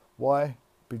 Why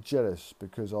be jealous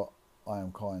because I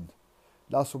am kind?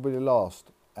 Last will be the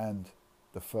last, and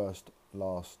the first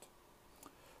last."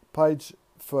 Page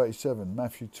 37,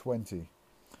 Matthew 20.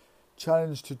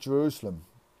 Challenge to Jerusalem.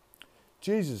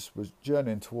 Jesus was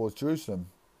journeying towards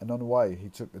Jerusalem, and on the way he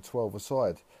took the 12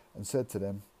 aside and said to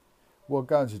them, "We are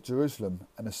going to Jerusalem,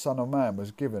 and the Son of Man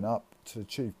was given up to the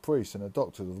chief priests and the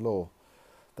doctors of the law.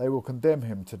 They will condemn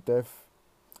him to death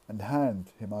and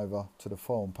hand him over to the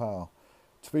foreign power,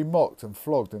 to be mocked and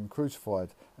flogged and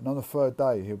crucified, and on the third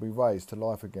day he'll be raised to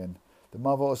life again." The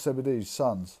mother of Zebedee's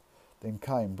sons then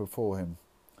came before him.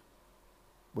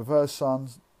 With her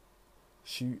sons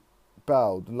she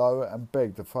bowed low and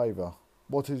begged a favour.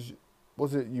 What is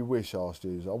it you wish?" asked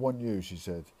Jesus. "I want you," she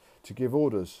said, "to give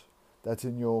orders that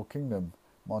in your kingdom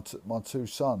my two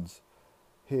sons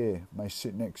here may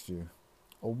sit next to you,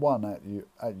 or one at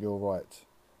your right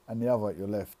and the other at your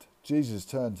left." Jesus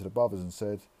turned to the brothers and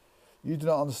said, "You do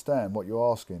not understand what you're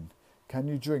asking. Can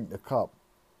you drink the cup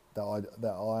that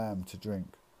I am to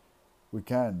drink?" "We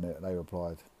can," they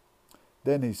replied.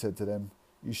 Then he said to them,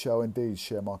 "You shall indeed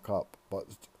share my cup, but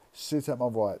sit at my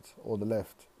right or the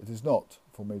left. It is not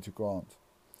for me to grant.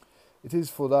 It is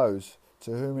for those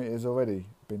to whom it has already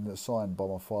been assigned by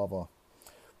my Father."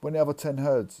 When the other 10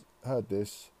 heard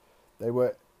this, they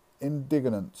were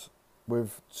indignant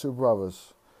with 2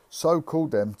 brothers. So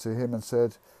called them to him and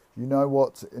said, "You know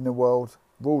what in the world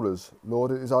rulers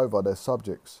lord it is over their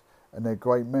subjects, and their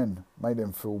great men make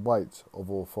them feel weight of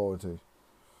authority.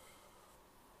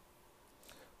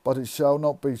 But it shall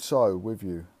not be so with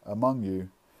you. Among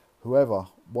you, whoever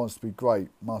wants to be great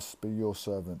must be your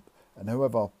servant, and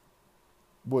whoever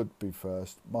would be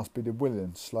first must be the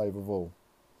willing slave of all.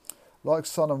 Like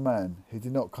Son of Man, he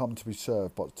did not come to be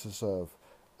served, but to serve,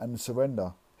 and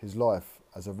surrender his life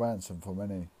as a ransom for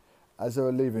many." As they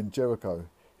were leaving Jericho,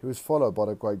 he was followed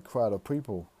by a great crowd of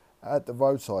people. At the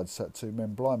roadside sat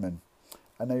 2 blind men,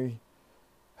 and they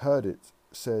heard it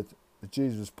said that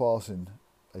Jesus was passing.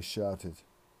 They shouted,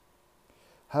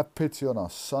 "Have pity on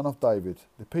us, Son of David."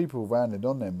 The people ran in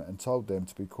on them and told them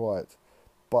to be quiet,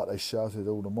 but they shouted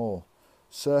all the more,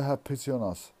 "Sir, have pity on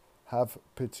us. Have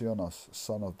pity on us,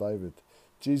 Son of David."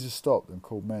 Jesus stopped and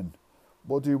called men.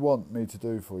 "What do you want me to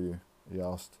do for you?" he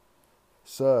asked.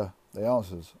 "Sir," they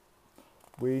answered,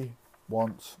 "we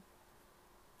want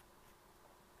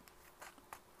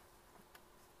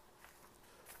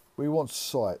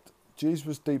sight." Jesus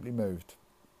was deeply moved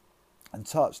and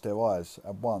touched their eyes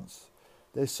at once.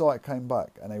 Their sight came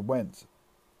back, and they went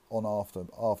on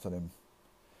after them.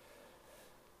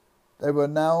 They were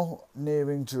now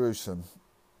nearing Jerusalem,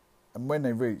 and when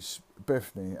they reached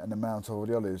Bethany and the Mount of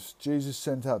the Olives, Jesus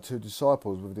sent out 2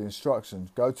 disciples with the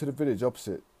instructions, "Go to the village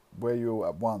opposite, where you will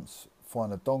at once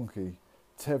find a donkey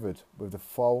tethered with the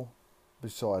foal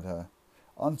beside her.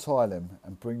 Untie them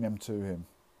and bring them to him.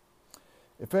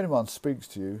 If anyone speaks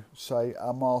to you, say,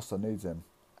 'Our master needs them,'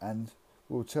 and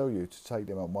will tell you to take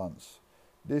them at once."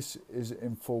 This is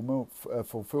in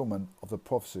fulfillment of the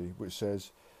prophecy which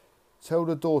says, "Tell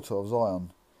the daughter of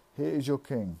Zion, here is your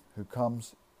king who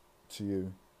comes to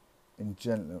you in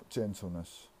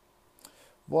gentleness,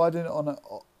 riding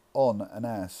on an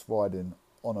ass, riding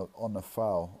on the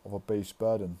foal of a beast's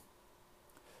burden."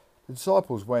 The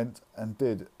disciples went and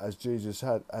did as Jesus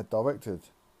had directed,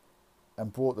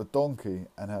 and brought the donkey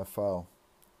and her foal.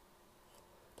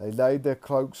 They laid their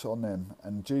cloaks on them,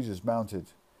 and Jesus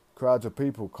mounted. Crowds of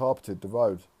people carpeted the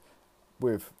road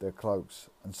with their cloaks,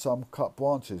 and some cut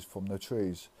branches from the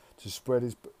trees to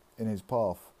spread in his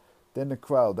path. Then the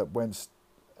crowd that went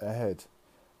ahead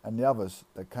and the others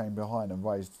that came behind and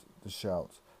raised the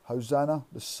shout, "Hosanna,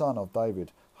 the Son of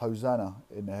David! Hosanna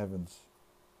in the heavens!"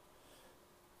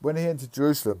 When he entered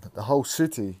Jerusalem, the whole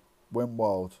city went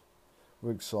wild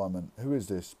with excitement. "Who is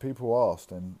this?" people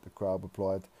asked, and the crowd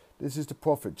replied, "This is the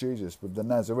prophet Jesus with the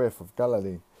Nazareth of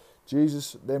Galilee."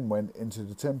 Jesus then went into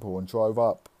the temple and drove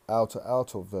out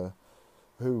of the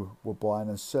who were buying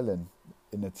and selling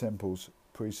in the temple's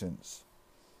precincts.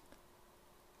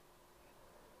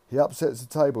 He upsets the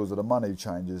tables of the money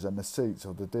changers and the seats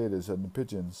of the dealers and the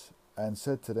pigeons, and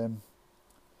said to them,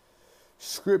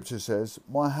 "Scripture says,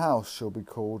 'My house shall be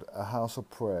called a house of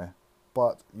prayer,'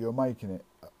 but you're making it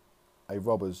a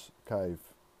robber's cave."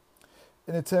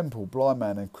 In the temple, blind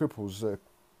men and cripples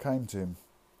came to him,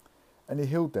 and he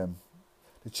healed them.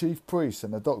 The chief priests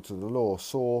and the doctors of the law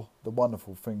saw the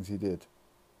wonderful things he did,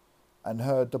 and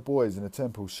heard the boys in the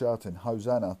temple shouting,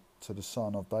 "Hosanna to the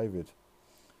Son of David."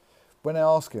 When they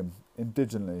asked him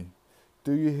indignantly,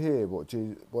 "Do you hear what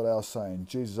they are saying?"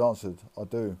 Jesus answered, "I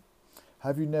do.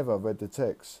 Have you never read the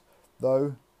text?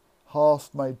 Though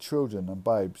hast made children and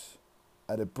babes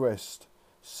at the breast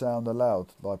sound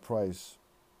aloud thy praise."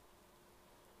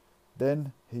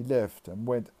 Then he left and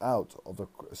went out of the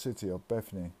city of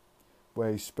Bethany,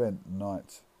 where he spent the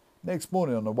night. Next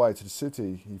morning on the way to the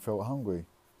city he felt hungry,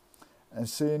 and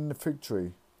seeing the fig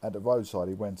tree at the roadside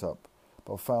he went up,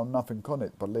 but found nothing on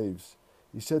it but leaves.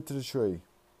 He said to the tree,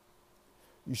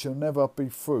 "You shall never be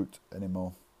fruit any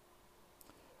more."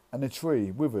 And the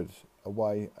tree withered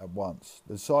away at once.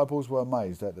 The disciples were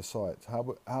amazed at the sight.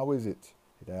 How is it,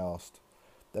 they asked,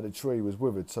 that the tree was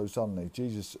withered so suddenly?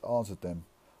 Jesus answered them,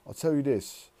 "I tell you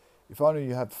this, if only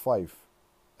you have faith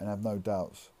and have no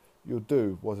doubts, you'll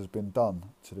do what has been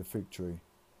done to the fig tree.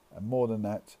 And more than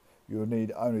that, you will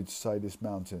need only to say this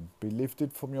mountain, 'Be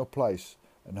lifted from your place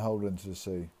and hurled into the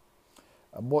sea.'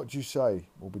 And what you say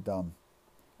will be done.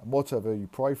 And whatever you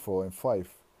pray for in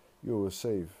faith, you will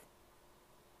receive."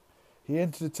 He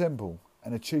entered the temple,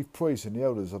 and the chief priests and the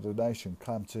elders of the nation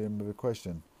came to him with a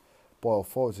question. "By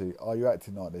authority are you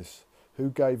acting like this? Who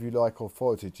gave you like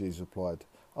authority?" Jesus replied.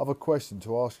 "I have a question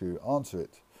to ask you. Answer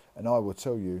it, and I will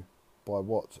tell you by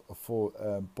what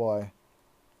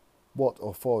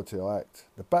authority I act.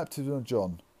 The baptism of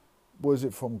John, was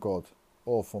it from God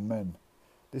or from men?"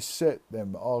 This set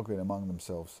them arguing among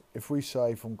themselves. "If we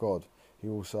say from God," he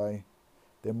will say,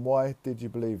 "then why did you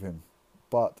believe him?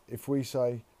 But if we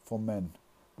say from men,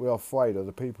 we are afraid of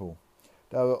the people.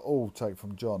 They will all take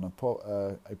from John a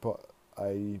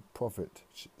prophet."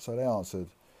 So they answered,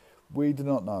 "We do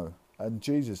not know." And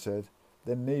Jesus said,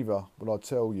 "Then neither will I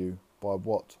tell you by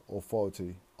what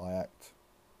authority I act."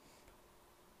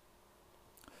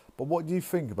 But what do you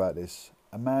think about this?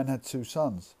 A man had 2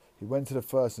 sons. He went to the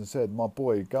first and said, "My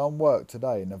boy, go and work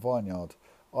today in the vineyard."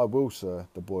 "I will, sir,"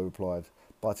 the boy replied,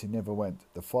 but he never went.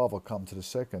 The father came to the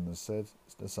second and said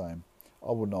the same.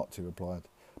 "I will not," he replied.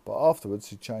 But afterwards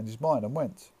he changed his mind and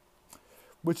went.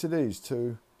 Which of these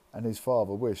 2 and his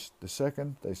father wished? "The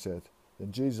second," they said.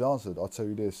 Then Jesus answered, "I tell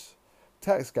you this,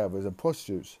 tax gatherers and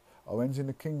prostitutes are entering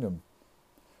the kingdom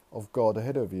of God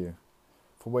ahead of you.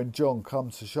 For when John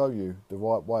comes to show you the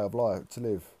right way of life to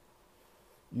live,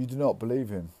 you do not believe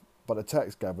him, but the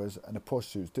tax gatherers and the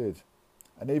prostitutes did.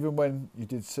 And even when you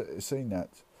did see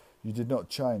that, you did not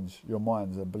change your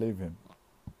minds and believe him."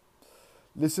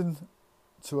 Listen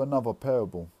to another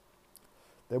parable.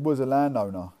 There was a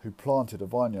landowner who planted a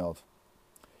vineyard.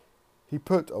 He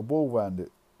put a wall round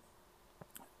it,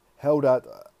 held out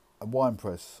a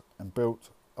winepress, and built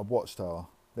a watchtower.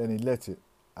 Then he let it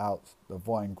out the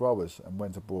vine growers and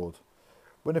went abroad.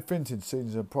 When the finishing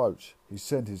season approached, he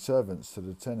sent his servants to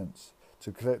the tenants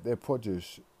to collect their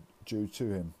produce due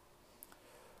to him.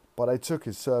 But they took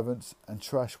his servants and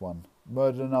trashed one,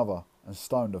 murdered another, and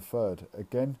stoned a third.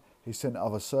 Again he sent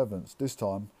other servants, this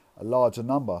time a larger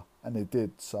number, and they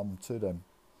did some to them.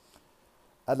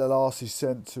 At the last he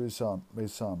sent to his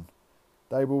son.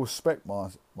 "They will respect my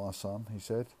son," he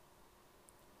said.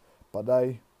 But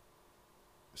they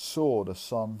saw the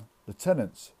son. The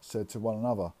tenants said to one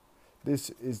another,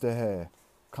 "This is the heir.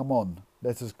 Come on,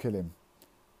 let us kill him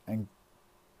and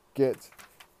get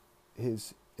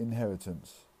his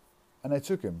inheritance." And they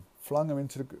took him, flung him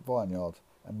into the vineyard,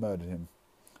 and murdered him.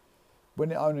 When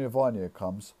the owner of the vineyard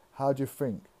comes, how do you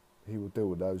think he will deal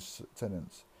with those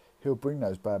tenants? He'll bring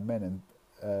those bad men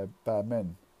to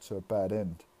a bad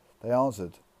end. They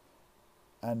answered,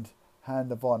 and hand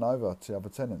the vine over to the other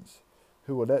tenants,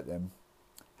 who will let them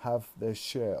have their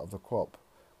share of the crop.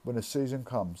 When the season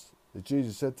comes,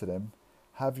 Jesus said to them,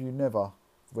 "Have you never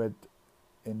read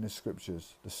in the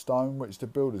scriptures, the stone which the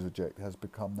builders reject has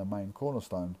become the main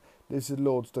cornerstone? This is the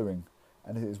Lord's doing,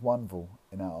 and it is wonderful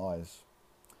in our eyes.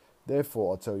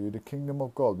 Therefore I tell you, the kingdom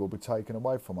of God will be taken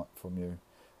away from you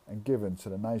and given to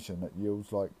the nation that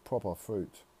yields like proper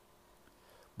fruit."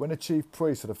 When the chief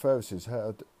priests of the Pharisees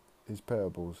heard his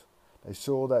parables, they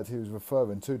saw that he was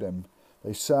referring to them.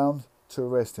 They sought to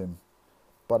arrest him,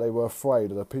 but they were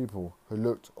afraid of the people, who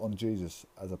looked on Jesus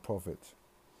as a prophet.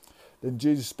 Then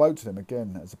Jesus spoke to them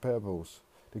again as the parables.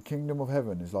 "The kingdom of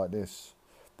heaven is like this.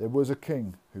 There was a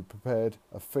king who prepared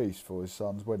a feast for his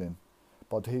son's wedding,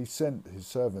 but he sent his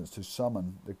servants to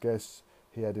summon the guests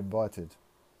he had invited.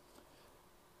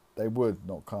 They would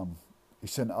not come. He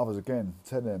sent others again,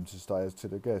 telling them to stay as to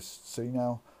the guests. 'See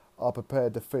now, I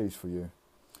prepared the feast for you.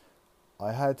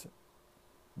 I had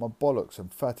my bullocks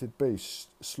and fatted beasts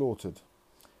slaughtered.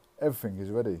 Everything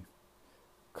is ready.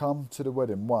 Come to the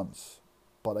wedding once.'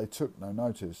 But they took no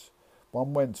notice.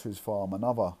 One went to his farm,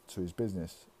 another to his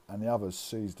business, and the others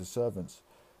seized the servants,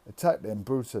 attacked them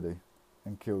brutally,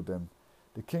 and killed them.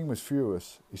 The king was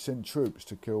furious. He sent troops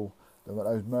to kill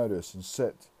those murderers and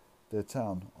set their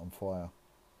town on fire.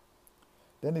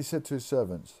 Then he said to his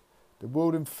servants, "The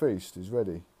Wilden feast is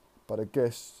ready, but the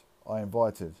guests I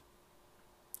invited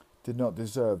did not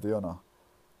deserve the honour.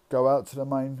 Go out to the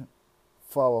main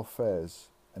thoroughfares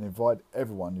and invite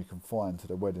everyone you can find to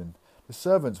the wedding." The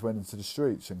servants went into the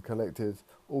streets and collected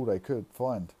all they could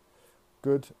find,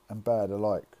 good and bad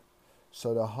alike.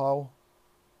 So the hall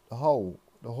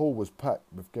was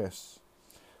packed with guests.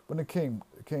 When the king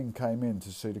came in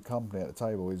to see the company at the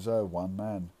table, he observed one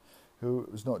man who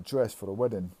was not dressed for the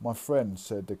wedding. "My friend,"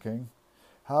 said the king,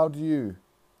 "how do you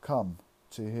come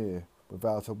to here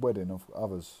without a wedding of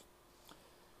others?"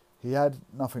 He had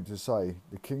nothing to say.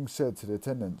 The king said to the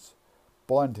attendants,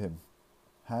 "Bind him,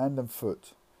 hand and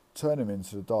foot, turn him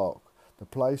into the dark, the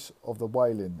place of the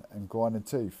wailing and grinding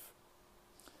teeth.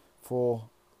 For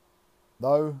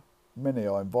though many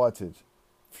are invited,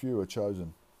 few are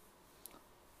chosen."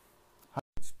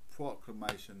 It's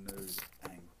proclamation news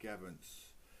and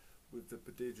Gavance with the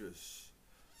prodigious,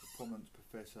 the prominent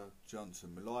Professor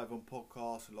Johnson. We're live on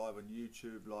podcast, live on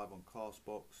YouTube, live on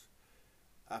Castbox,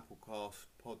 Applecast,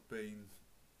 Podbean,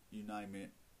 you name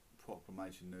it.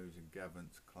 Proclamation news and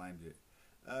Gavance claims it.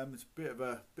 It's a bit of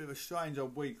a strange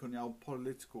old week on the old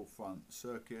political front.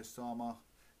 Sir Keir Starmer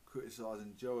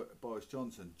criticising Boris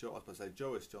Johnson.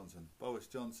 Boris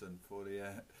Johnson for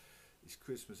his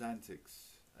Christmas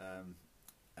antics.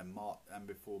 And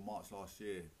before March last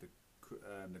year,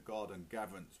 the garden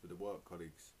Gavance with the work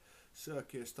colleagues. Sir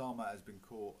Keir Starmer has been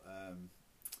caught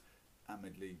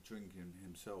amidly drinking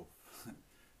himself.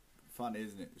 Funny,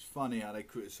 isn't it? It's funny how they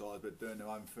criticise but doing their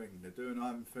own thing. They're doing their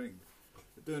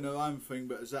own thing,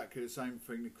 but exactly the same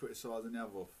thing they're criticising the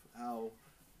other off. How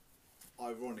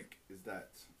ironic is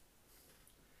that?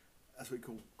 That's what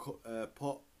we call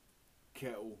pot,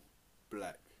 kettle,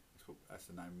 black. That's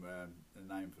the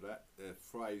name for that, the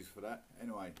phrase for that.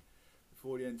 Anyway,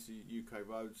 before you enter UK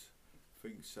roads,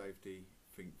 think safety,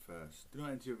 think first. Do not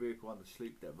enter your vehicle under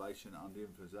sleep deprivation, under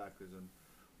influence of alcohol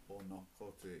or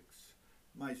narcotics.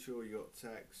 Make sure you got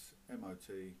tax,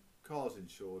 MOT, cars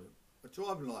insured, a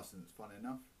driving licence. Funny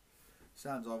enough,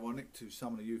 sounds ironic to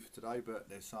some of the youth today, but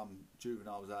there's some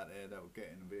juveniles out there that will get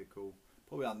in a vehicle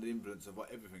probably under the influence of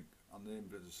everything, under the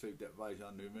influence of sleep deprivation,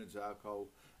 under the influence of alcohol,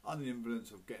 under the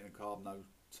influence of getting a car with no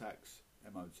tax,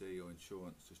 MOT or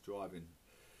insurance, just driving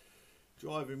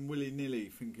willy-nilly,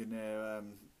 thinking they're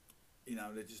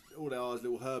they're just all they are is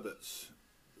little Herberts,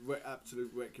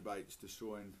 absolute reprobates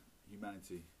destroying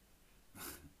humanity.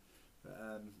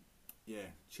 But,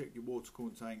 check your water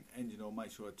coolant tank, engine oil,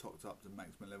 make sure it's topped up to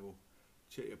maximum level.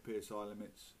 Check your PSI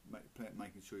limits,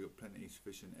 making sure you've got plenty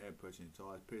sufficient air pressure in your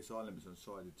tyres. PSI limits on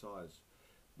sided tyres,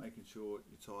 making sure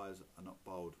your tyres are not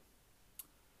bowled.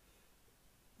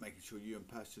 Making sure you and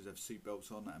passengers have seat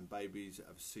belts on and babies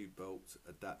have seat belt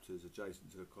adapters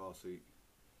adjacent to the car seat.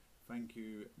 Thank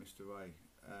you, Mr. Ray.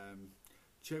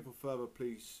 Check for further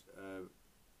police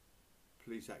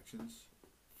actions.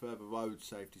 Further road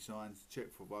safety signs.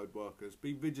 Check for road workers.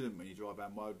 Be vigilant when you drive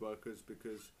around road workers,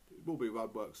 because it will be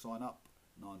road work sign up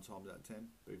 9 times out of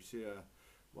 10. But if you see a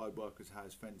road workers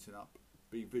has fencing up,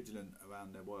 be vigilant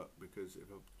around their work, because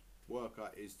if a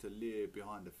worker is to leer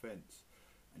behind a fence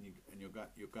and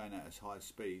you're going at as high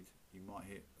speed, you might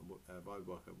hit a road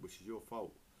worker, which is your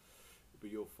fault. It'll be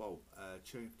your fault.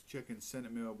 Check in centre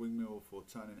mirror, wing mirror for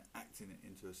acting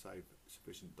into a safe,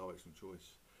 sufficient directional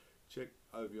choice. Check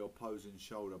over your opposing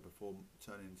shoulder before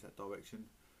turning into that direction,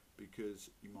 because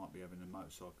you might be having a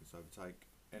motorcyclist overtake.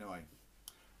 Anyway,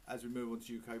 as we move on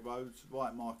to UK roads,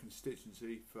 right mark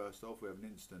constituency. First off, we have an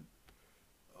incident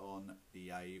on the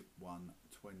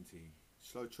A120.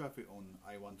 Slow traffic on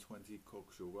A120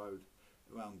 Coggeshall Road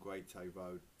around Great Tay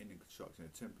Road in the construction.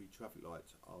 Temporary traffic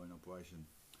lights are in operation.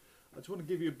 I just want to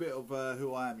give you a bit of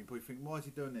who I am. You probably think, why is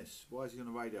he doing this? Why is he on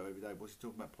the radio every day? What's he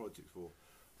talking about politics for?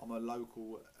 I'm a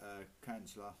local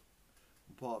councillor.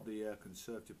 I'm part of the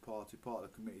Conservative Party, part of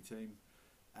the committee team,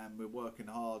 and we're working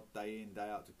hard day in, day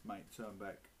out to make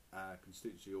Turnback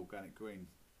constituency organic green.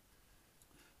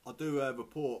 I do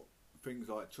report things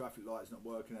like traffic lights not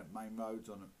working at main roads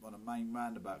on a main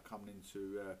roundabout coming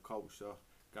into Colchester,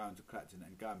 going to Clacton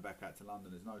and going back out to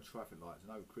London. There's no traffic lights,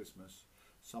 no Christmas.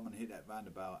 Someone hit that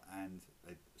roundabout and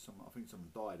I think someone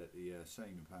died at the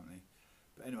scene apparently.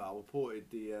 But anyway, I reported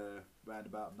the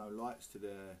roundabout no lights to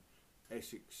the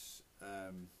Essex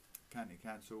County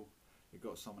Council. They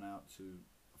got someone out to,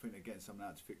 I think they're getting someone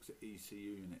out to fix the ECU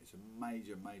unit. It's a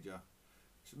major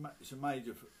it's a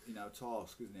major,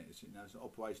 task, isn't it? It's, it's an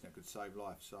operation that could save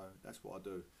life. So that's what I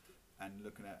do. And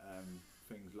looking at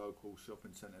things, local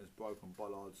shopping centres, broken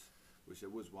bollards, which there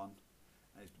was one,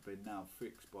 and it's been now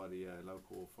fixed by the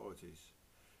local authorities,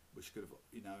 which could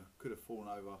have fallen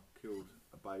over, killed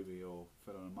a baby, or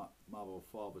fell on a mother or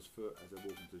father's foot as they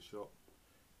walked into the shop.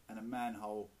 And a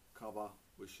manhole cover,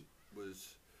 which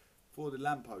was for the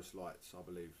lamppost lights, I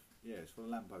believe. Yeah, it's for the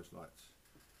lamppost lights.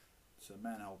 It's a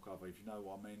manhole cover, if you know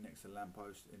what I mean, next to the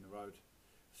lamppost in the road.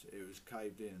 So it was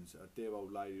caved in, so a dear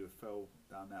old lady who fell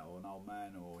down that, or an old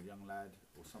man, or a young lad,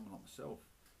 or someone like myself,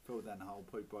 fell down the hole,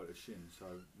 probably broke a shin.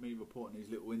 So me reporting these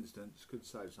little incidents could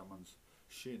save someone's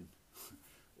shin,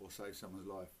 or save someone's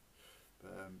life.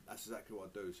 But that's exactly what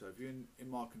I do. So if you're in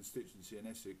my constituency in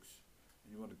Essex,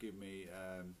 and you want to give me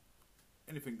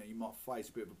anything that you might face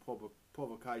a bit of a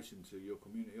provocation to your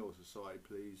community or society,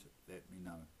 please let me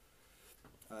know.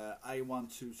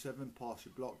 A127,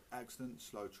 partially blocked, accident,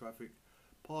 slow traffic.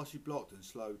 Partially blocked and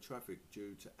slow traffic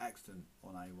due to accident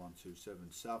on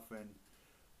A127 Southend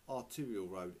Arterial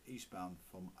Road eastbound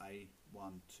from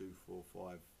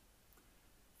A1245.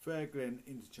 Fairglen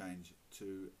interchange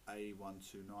to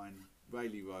A129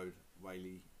 Rayleigh Road,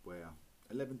 Rayleigh Ware.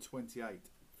 11:28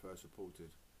 first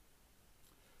reported.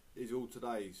 These are all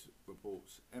today's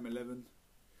reports. M11,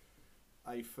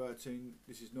 A13,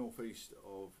 this is northeast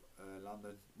of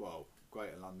London, well,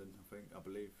 Greater London, I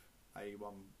believe.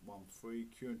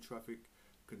 A113, queue and traffic,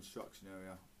 construction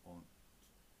area on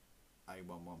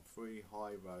A113,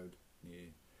 High Road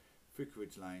near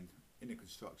Vicarage Lane, in the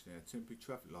construction area. Temporary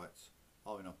traffic lights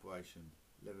are in operation.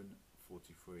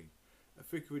 11:43. A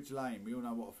Vicarage Lane, we all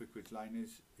know what a Vicarage Lane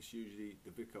is. It's usually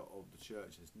the vicar of the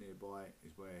church that's nearby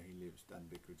is where he lives, Dan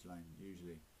Vicarage Lane,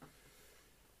 usually.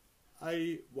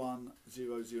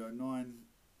 A1009,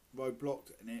 road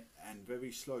blocked and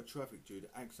very slow traffic due to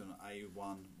accident on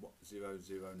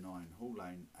A1009, Hall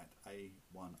Lane at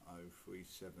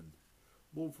A1037.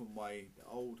 Waltham Way, the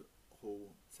Old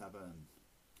Hall Tavern.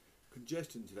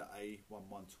 Congestion to the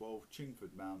A1112,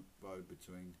 Chingford Mount Road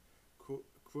between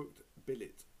Crooked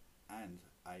Billet and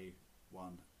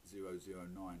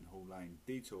A1009, Hall Lane.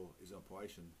 Detour is in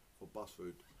operation for bus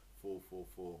route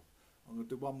 444. I'm going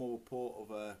to do one more report of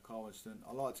a car incident.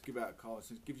 I like to give out a car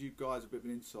incident. It gives you guys a bit of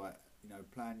an insight.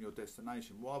 Plan your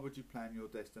destination. Why would you plan your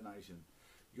destination?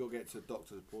 You got to get to a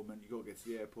doctor's appointment. You got to get to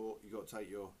the airport. You got to take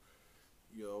your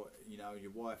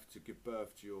wife to give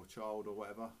birth to your child or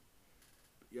whatever.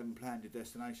 You haven't planned your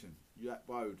destination. That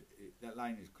road, that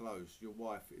lane is closed. Your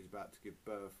wife is about to give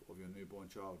birth of your newborn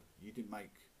child. You didn't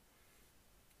make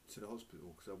to the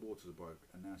hospital because her waters broke,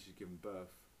 and now she's giving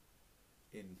birth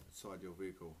inside your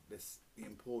vehicle. That's the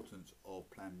importance of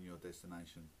planning your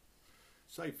destination.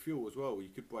 Save fuel as well. You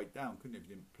could break down, couldn't you, if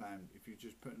you didn't plan? If you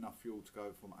just put enough fuel to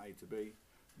go from A to B,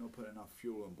 not put enough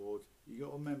fuel on board. You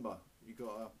got to remember, you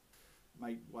got to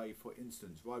make way for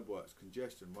incidents, roadworks,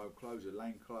 congestion, road closure,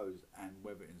 lane closed, and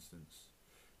weather incidents.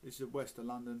 This is west of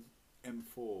London,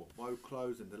 M4, road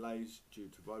closed and delays due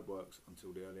to roadworks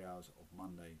until the early hours of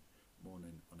Monday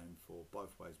morning on M4,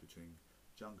 both ways between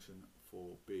Junction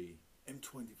 4B,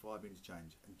 M25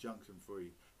 interchange, and Junction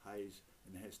 3, Hayes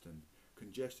and Heston.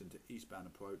 Congestion to eastbound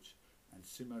approach and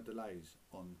similar delays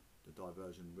on the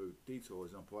diversion route. Detour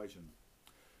is in operation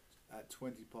at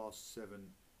 7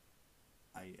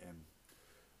 a.m.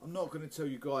 I'm not going to tell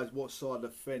you guys what side of the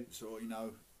fence, or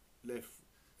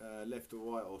left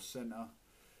or right or centre,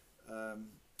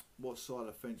 what side of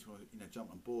the fence you want to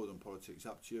jump on board on politics.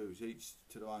 Up to you. It's each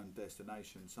to their own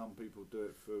destination. Some people do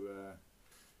it through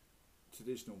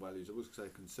traditional values. I was going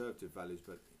to say conservative values,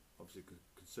 but obviously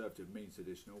conservative means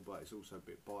traditional, but it's also a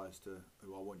bit biased to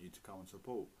who I want you to come and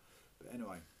support. But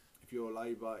anyway, if you're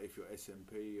Labour, if you're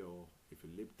SNP, or if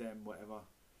you're Lib Dem, whatever,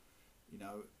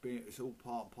 it's all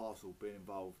part and parcel being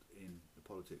involved in the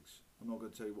politics. I'm not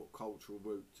going to tell you what cultural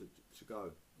route to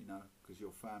go, because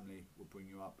your family will bring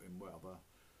you up in whatever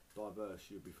diverse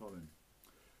you'll be following.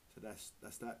 So that's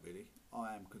that really.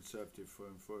 I am conservative through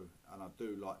and through, and I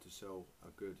do like to sell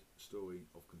a good story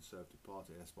of Conservative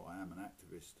Party. That's what I am, an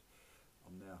activist.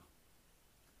 I'm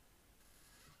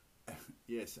there.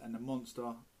 Yes, and the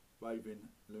monster raving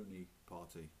loony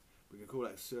party. We can call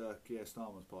that Sir Keir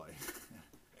Starmer's party.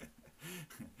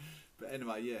 But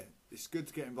anyway, yeah, it's good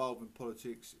to get involved in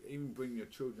politics. Even bring your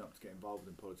children up to get involved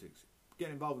in politics.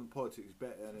 Getting involved in politics is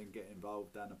better than getting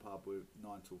involved down the pub with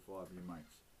 9 till 5 with your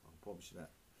mates. I can promise you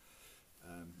that.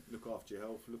 Look after your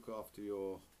health. Look after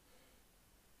your,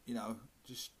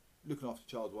 just looking after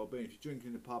your child's well-being. If you're drinking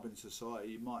in the pub in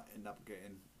society, you might end up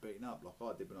getting beaten up like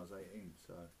I did when I was 18.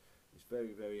 So it's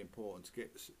very, very important to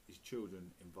get his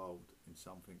children involved in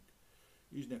something,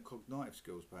 using their cognitive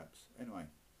skills perhaps. Anyway,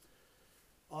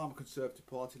 I'm a Conservative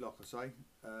Party, like I say,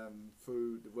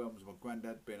 through the realms of my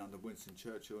granddad being under Winston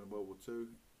Churchill in World War II,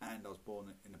 and I was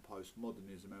born in the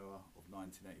post-modernism era of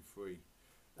 1983.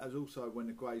 That was also when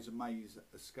the Great Maze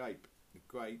Escape, the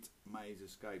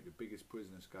biggest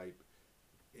prison escape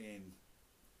in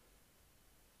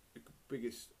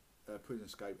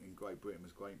Great Britain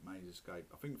was Great Maze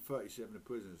Escape. I think 37 of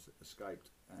prisoners escaped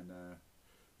and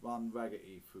run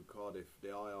raggedy through Cardiff.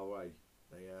 The IRA,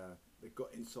 they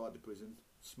got inside the prison,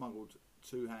 smuggled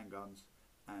 2 handguns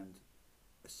and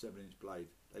a 7-inch blade.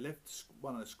 They left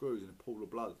one of the screws in a pool of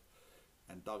blood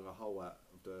and dug a hole out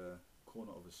of the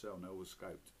corner of a cell, and they all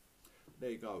escaped.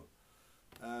 There you go.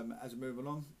 As we move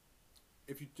along,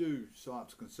 if you do sign up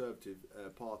to Conservative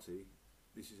Party,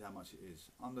 this is how much it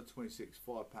is. Under 26,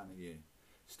 £5 a year.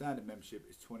 Standard membership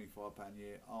is £25 a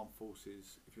year. Armed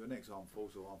Forces, if you're an ex-armed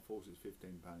force or armed forces,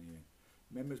 £15 a year.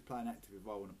 Members play an active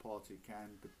role in the party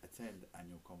can attend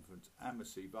annual conference and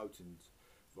receive voting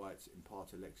rights in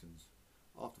party elections.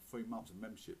 After 3 months of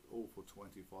membership, all for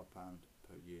 £25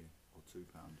 per year or £2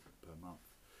 per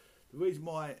month. The reason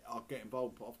why I get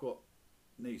involved, I've got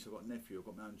niece, I've got nephew, I've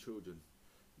got my own children.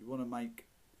 You want to make,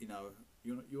 you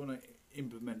want to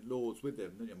implement laws with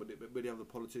them, don't you? With the other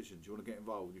politicians, you want to get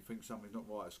involved. You think something's not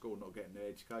right at school, not getting the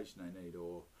education they need,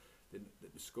 or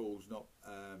the school's not,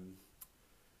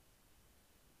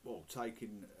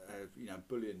 taking,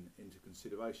 bullying into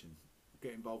consideration.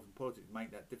 Get involved in politics,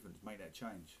 make that difference, make that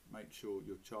change. Make sure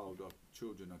your child or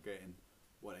children are getting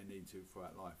what they need to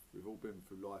throughout life. We've all been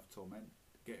through life torment.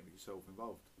 Get yourself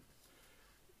involved.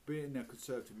 Being a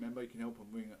Conservative member, you can help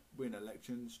them win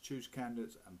elections, choose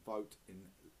candidates and vote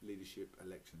in leadership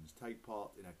elections. Take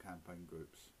part in our campaign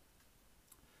groups.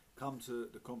 Come to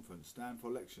the conference, stand for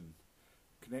election,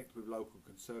 connect with local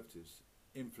Conservatives,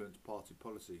 influence party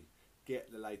policy,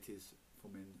 get the latest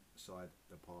from inside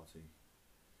the party.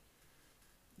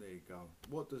 There you go.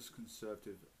 What does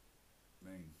Conservative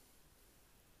mean?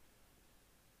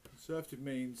 Conservative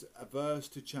means averse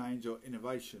to change or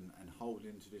innovation and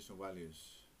holding traditional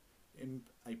values. In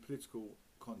a political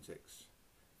context,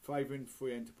 favouring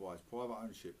free enterprise, private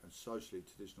ownership and socially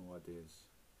traditional ideas.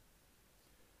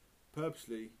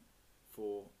 Purposely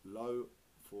for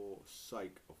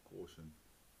sake of caution.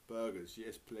 Burgers,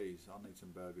 yes please, I need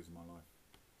some burgers in my life.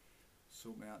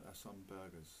 Sort me out some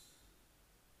burgers.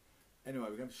 Anyway,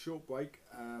 we're going to have a short break.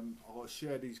 I'll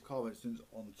share these car incidents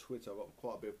on Twitter. I've got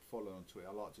quite a bit of following on Twitter.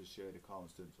 I like to share the car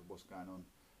incidents of what's going on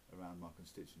around my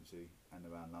constituency and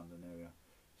around London area.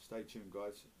 Stay tuned,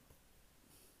 guys.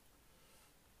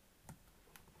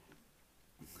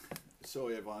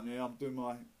 Sorry everyone, yeah, I'm doing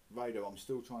my radio. I'm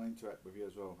still trying to interact with you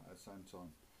as well at the same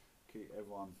time. Keep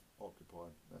everyone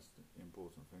occupied. That's the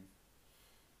important thing.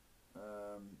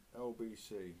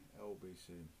 LBC.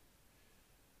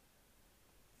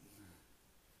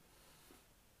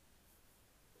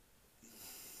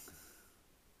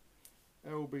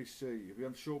 If we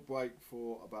have a short break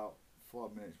for about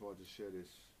 5 minutes while I just share this.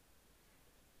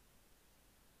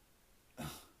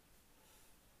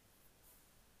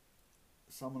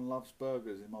 Someone loves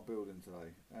burgers in my building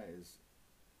today. That is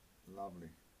lovely.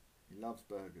 He loves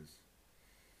burgers.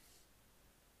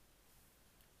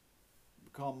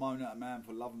 We can't moan at a man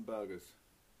for loving burgers.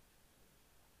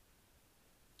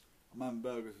 I'm having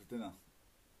burgers for dinner.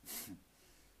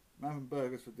 I'm having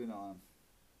burgers for dinner, I am.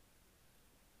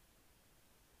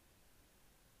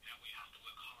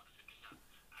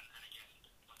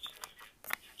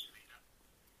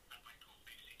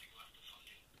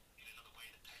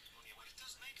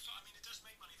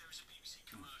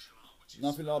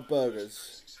 Nothing like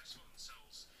burgers.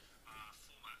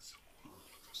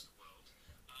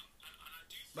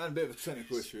 Man, a bit of a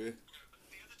technical issue here.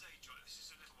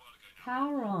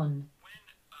 Power on.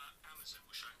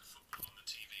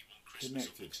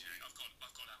 Connected.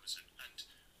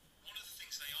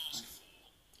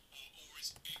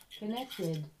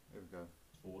 Connected. There we go.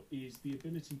 Or is the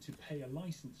ability to pay a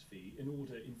license fee in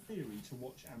order, in theory, to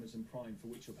watch Amazon Prime, for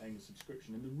which you're paying a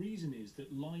subscription. And the reason is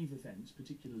that live events,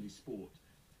 particularly sport,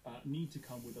 need to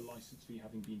come with a license fee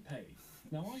having been paid.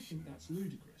 Now, I think that's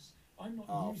ludicrous. I'm not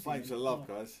using thanks a lot,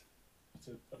 guys.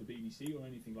 Of the BBC or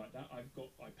anything like that.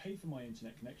 I pay for my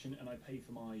internet connection and I pay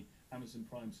for my Amazon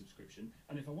Prime subscription.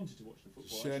 And if I wanted to watch the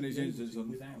football, sharing these instances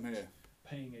without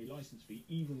paying a license fee,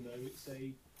 even though it's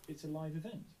a live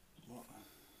event. What?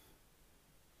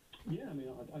 Yeah, I mean,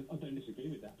 I don't disagree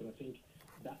with that, but I think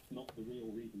that's not the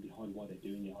real reason behind why they're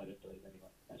doing it. I don't believe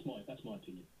anyway. That's my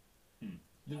opinion.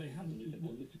 Do they have?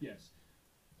 Yes.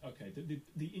 Okay,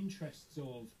 the interests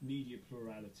of media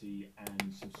plurality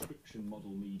and subscription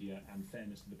model media and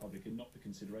fairness to the public are not the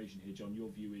consideration here, John. Your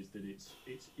view is that it's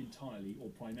entirely or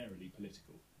primarily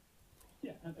political.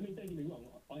 Yeah, I mean, don't get me wrong.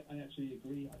 I actually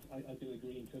agree. I do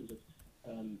agree in terms of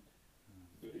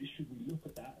should we look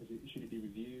at that? Should it be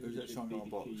reviewed? Who's that Should showing on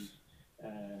box?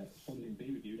 Funding be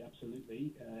reviewed?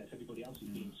 Absolutely. If everybody else is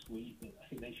being squeezed, I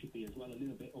think they should be as well, a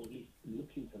little bit, or at least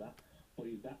look into that. But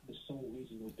is that the sole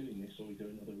reason we're doing this, or is there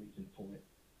another reason for it?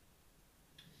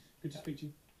 Good to speak to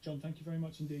you, John. Thank you very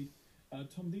much indeed.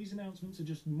 Tom, these announcements are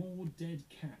just more dead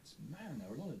cats. Man, there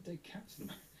are a lot of dead cats at the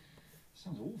moment.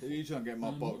 Sounds awful. You try and get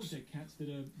my More box. dead cats that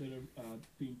are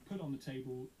being put on the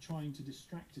table, trying to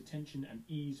distract attention and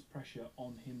ease pressure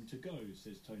on him to go,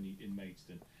 says Tony in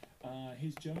Maidstone.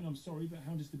 Here's Joan. I'm sorry, but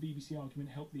how does the BBC argument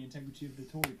help the integrity of the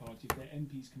Tory party if their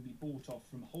MPs can be bought off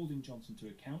from holding Johnson to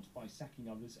account by sacking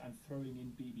others and throwing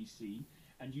in BBC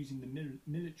and using the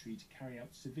military to carry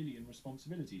out civilian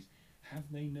responsibilities? Have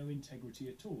they no integrity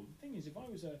at all? The thing is, if I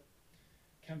was a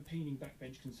campaigning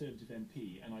backbench Conservative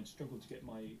MP and I'd struggled to get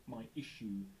my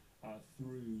issue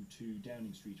through to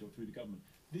Downing Street or through the government,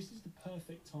 this is the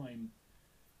perfect time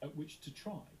at which to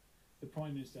try. The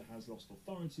Prime Minister has lost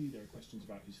authority, there are questions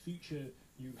about his future.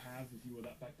 You have, if you were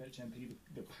that backbench MP,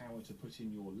 the power to put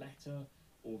in your letter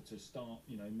or to start,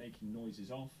 making noises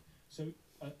off. So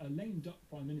a lame duck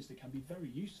Prime Minister can be very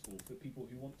useful for people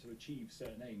who want to achieve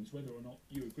certain aims. Whether or not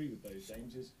you agree with those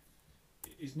aims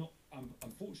is not,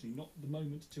 unfortunately, not the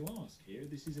moment to ask here.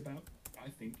 This is about, I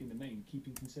think, in the main,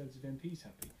 keeping Conservative MPs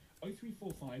happy.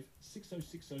 0345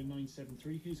 6060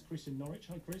 973. Here's Chris in Norwich.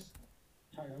 Hi, Chris.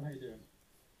 Hi, how you doing?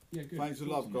 Yeah, good. Thanks for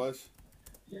love, guys.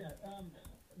 Yeah,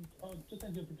 I was just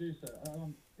saying to the producer, I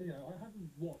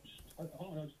haven't watched, I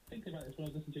was thinking about this when I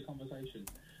was listening to your conversation.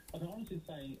 I can honestly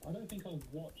say, I don't think I've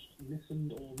watched,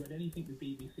 listened, or read anything the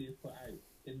BBC has put out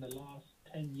in the last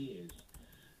 10 years.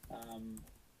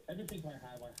 Everything I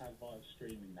have via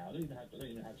streaming now. I don't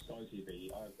even have Sky TV.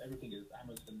 Everything is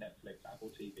Amazon, Netflix,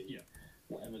 Apple TV,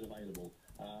 whatever's available.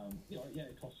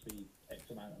 It costs me X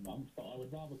amount a month, but I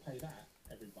would rather pay that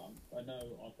every month. I know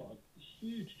I've got a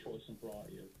huge choice and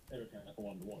variety of everything I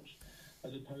want to watch,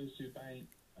 as opposed to paying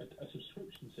a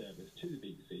subscription service to the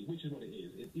BBC, which is what it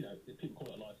is. People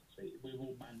call it a license fee. We're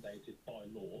all mandated by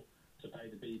law to pay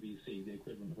the BBC the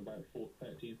equivalent of about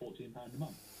 £13, £14 a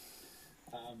month.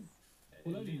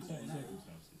 Well, only in certain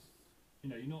circumstances.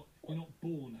 You're not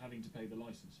born having to pay the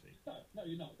licence fee. No,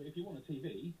 you're not. But if you want a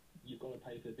TV, you've got to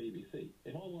pay for the BBC.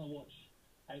 If I want to watch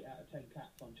 8 out of 10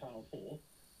 Cats on Channel 4,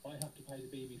 I have to pay the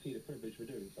BBC the privilege for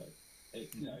doing so.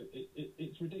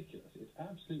 It's ridiculous. It's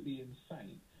absolutely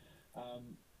insane.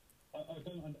 I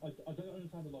don't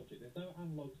understand the logic. There's no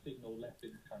analog signal left in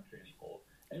this country anymore.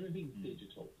 Everything's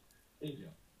digital. If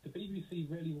the BBC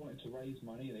really wanted to raise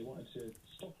money and they wanted to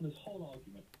stop this whole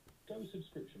argument, go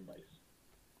subscription based.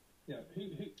 Who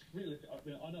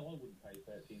realistically? I know I wouldn't pay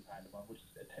 £13 a month, which is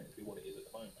technically what it is at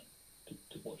the moment,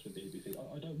 to watch the BBC.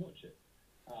 I don't watch it.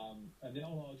 And the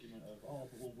whole argument of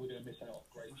we're going to miss out on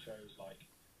great shows like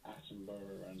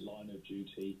Attenborough and Line of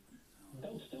Duty,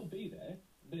 they'll still be there.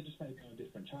 They're just maybe on a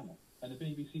different channel, and the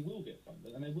BBC will get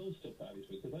funded, and they will still put out these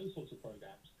weeks. So those sorts of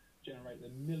programs generate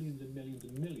them millions and millions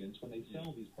and millions when they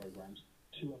sell these programs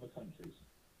to other countries.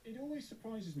 It always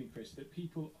surprises me, Chris, that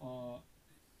people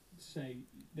say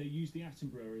they use the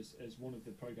Attenborough as one of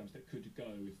the programs that could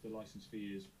go if the licence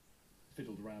fee is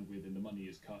fiddled around with and the money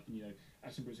is cut. And,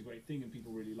 Attenborough's a great thing and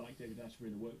people really like David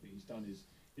Attenborough, and the work that he's done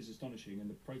is astonishing, and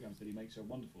the programmes that he makes are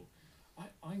wonderful.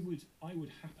 I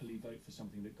would happily vote for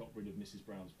something that got rid of Mrs.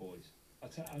 Brown's Boys.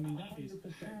 That is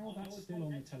 100%. how that's still on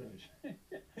the television.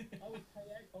 I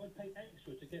would pay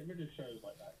extra to get rid of shows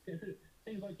like that. Get rid of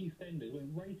things like EastEnders, when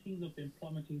ratings have been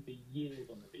plummeting for years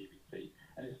on the BBC,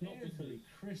 and it's not because Every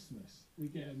Christmas we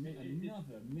get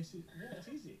another Mrs.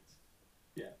 What is it?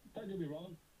 Yeah, don't get me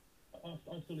wrong.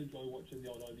 I still enjoy watching the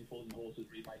old Only Fools and Horses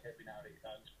remake every now and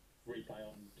again, replay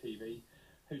on TV.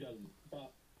 Who doesn't?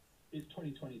 But it's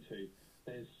 2022.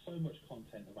 There's so much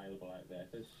content available out there.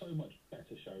 There's so much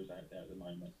better shows out there at the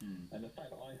moment. And the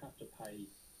fact that I have to pay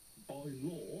by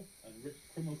law and risk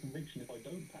criminal conviction if I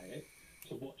don't pay it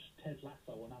to watch Ted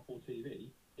Lasso on Apple TV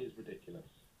is ridiculous.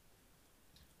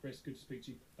 Chris, good to speak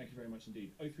to you. Thank you very much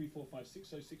indeed. 0345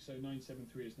 6060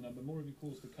 973 is the number. More of your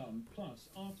calls to come. Plus,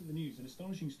 after the news, an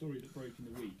astonishing story that broke in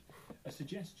the week. A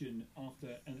suggestion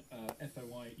after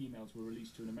FOI emails were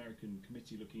released to an American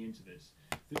committee looking into this,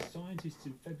 that scientists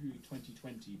in February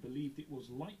 2020 believed it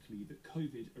was likely that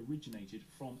COVID originated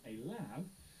from a lab,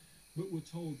 but were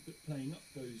told that playing up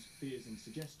those fears and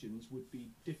suggestions would be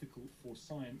difficult for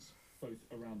science both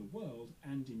around the world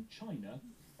and in China,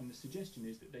 and the suggestion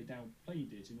is that they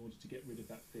downplayed it in order to get rid of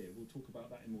that fear. We'll talk about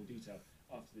that in more detail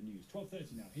after the news.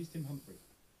 12:30 now. Here's Tim Humphrey.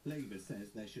 Labour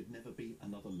says there should never be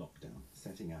another lockdown,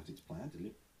 setting out its plan to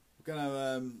live. We're going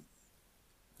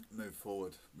to move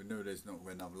forward. We knew there's not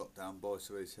going to be another lockdown. Boris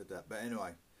already said that. But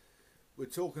anyway, we're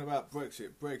talking about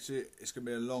Brexit. Brexit is going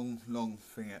to be a long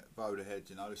thing at road ahead.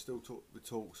 You know, there's still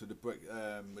talks of the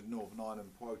with Northern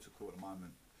Ireland Protocol at the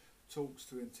moment. Talks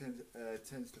to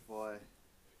intensify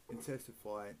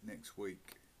next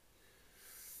week.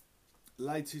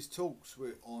 Latest talks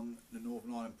on the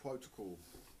Northern Ireland Protocol,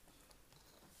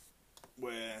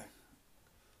 where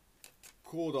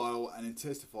cordial and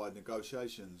intensified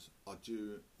negotiations are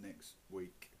due next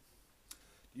week.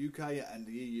 The UK and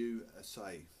the EU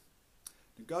say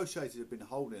negotiators have been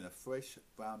holding a fresh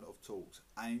round of talks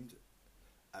aimed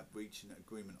at reaching an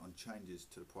agreement on changes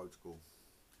to the protocol.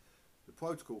 The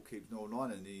protocol keeps Northern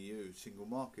Ireland and the EU single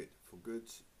market for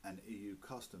goods, and EU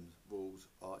customs rules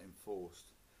are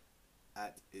enforced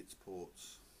at its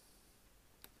ports.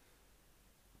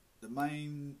 That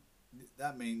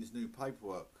means new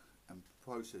paperwork and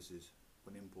processes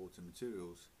when importing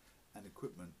materials and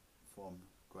equipment from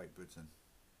Great Britain.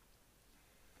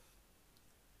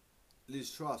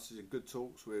 Liz Truss is in good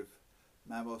talks with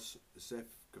Maros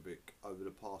Sefcovic over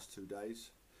the past 2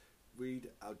 days. Read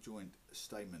our joint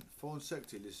statement. Foreign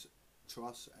Secretary Liz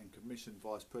Truss and Commission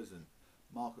Vice President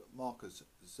Markus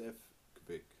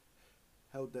Sefcovic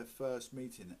held their first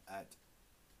meeting at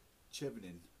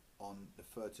Chevening on the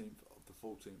 13th of the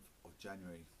 14th of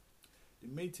January. The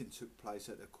meeting took place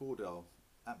at a cordial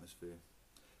atmosphere.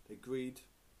 They agreed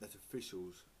that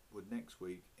officials would next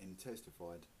week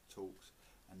intensified talks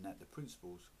and that the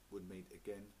principals would meet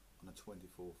again on the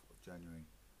 24th of January.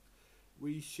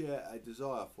 We share a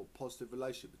desire for positive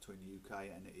relationship between the UK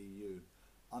and the EU,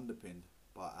 underpinned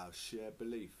by our shared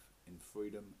belief in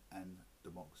freedom and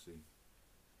democracy.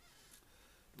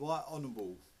 Right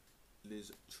Honourable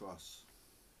Liz Truss.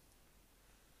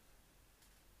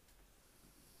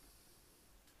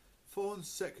 Foreign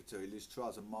Secretary Liz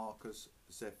Truss and Markus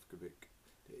Sefcovic,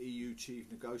 the EU chief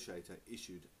negotiator,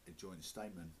 issued a joint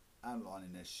statement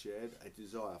outlining their shared a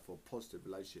desire for a positive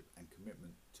relationship and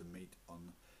commitment to meet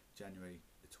on January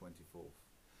the 24th.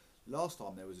 Last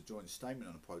time there was a joint statement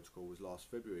on the protocol was last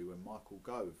February when Michael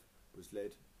Gove was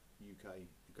lead UK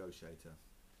negotiator.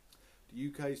 The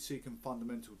UK is seeking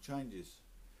fundamental changes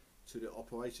to the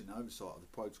operation and oversight of the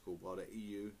protocol, while the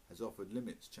EU has offered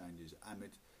limits changes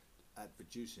amid at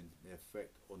reducing the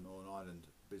effect on Northern Ireland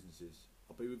businesses.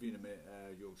 I'll be with you in a minute,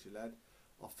 Yorkshire lad.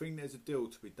 I think there's a deal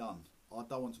to be done. I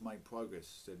don't want to make progress,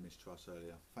 said Miss Truss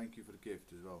earlier. Thank you for the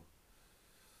gift as well.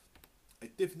 A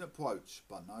different approach,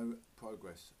 but no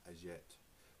progress as yet.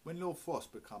 When Lord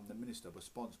Frost became the minister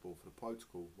responsible for the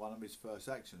protocol, one of his first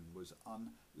actions was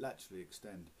unilaterally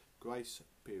extend grace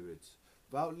periods,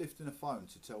 without lifting a phone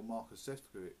to tell Markus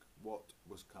Sefcovic what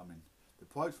was coming. The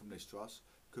approach from Liz Truss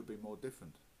could be more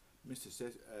different. Mr.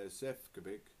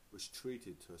 Sefcovic was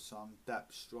treated to a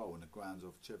sun-dapped stroll in the grounds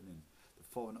of Chevening, the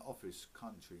Foreign Office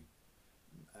country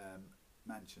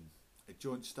mansion. A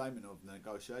joint statement of the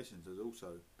negotiations has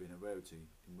also been a rarity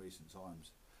in recent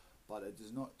times, but it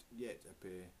does not yet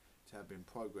appear to have been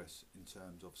progress in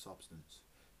terms of substance.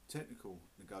 Technical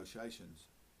negotiations,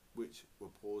 which were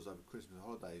paused over Christmas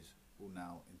holidays, will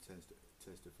now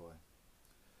intensify.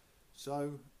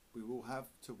 So we will have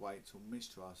to wait till Miss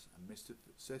Truss and Mr.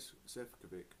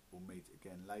 Sefcovic will meet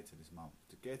again later this month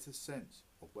to get a sense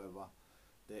of whether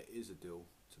there is a deal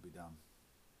to be done.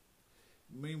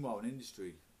 Meanwhile, an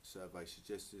industry survey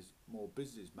suggested more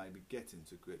businesses may be getting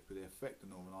to grips with the effect of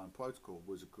the Northern Ireland Protocol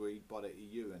was agreed by the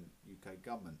EU and UK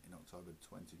government in October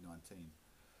 2019.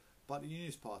 But the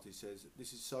Unionist Party says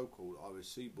this is so-called Irish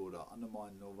Sea border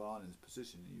undermined Northern Ireland's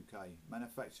position in the UK.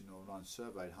 Manufacturing Northern Ireland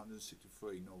surveyed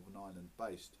 163 Northern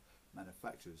Ireland-based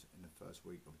manufacturers in the first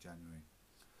week of January.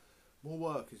 More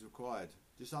work is required.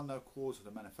 Just under a quarter of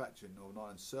the manufacturing Northern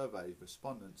Ireland survey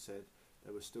respondents said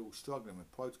they were still struggling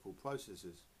with protocol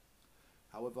processes.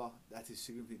 However, that is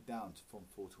significantly down from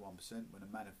 41% when the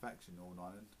manufacturing Northern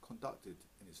Ireland conducted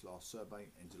in its last survey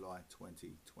in July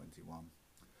 2021.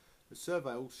 The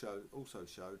survey also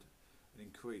showed an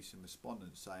increase in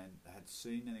respondents saying they had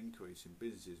seen an increase in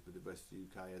businesses with the rest of the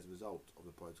UK as a result of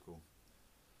the protocol.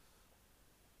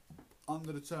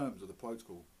 Under the terms of the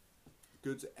protocol,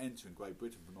 goods entering Great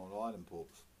Britain from Northern Ireland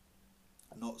ports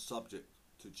are not subject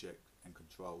to check and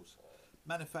controls.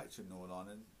 Manufacturing Northern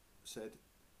Ireland said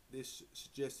this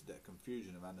suggested that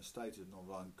confusion around the status of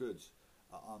Northern Ireland goods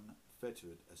are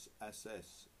unfettered as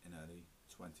SS in early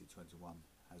 2021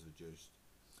 has reduced.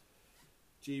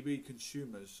 GB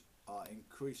consumers are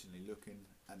increasingly looking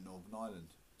at Northern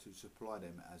Ireland to supply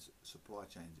them as supply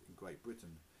chains in Great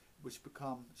Britain, which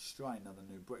become strained under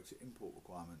new Brexit import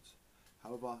requirements.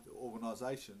 However, the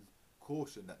organisation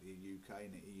cautioned that the UK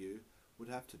and the EU would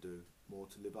have to do more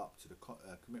to live up to the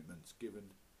commitments given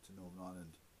to Northern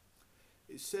Ireland.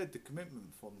 It said the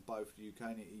commitment from both the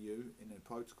UK and the EU in the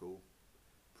protocol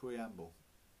preamble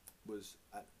was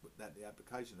that the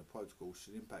application of the protocol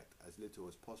should impact as little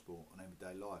as possible on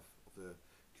everyday life of the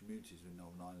communities in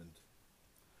Northern Ireland.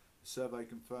 The survey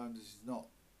confirms this is not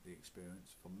the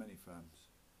experience for many firms,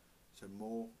 so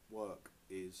more work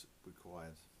is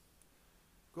required.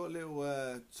 Got a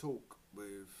little talk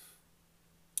with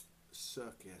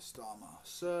Sir Keir Starmer.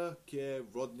 Sir Keir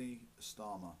Rodney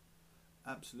Starmer.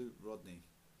 Absolute Rodney.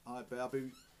 I'll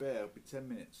be 10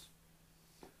 minutes.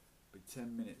 Be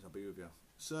 10 minutes, I'll be with you.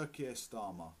 Sir Keir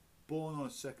Starmer, born on the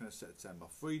 2nd of September,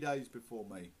 3 days before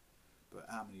me, but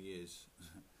how many years?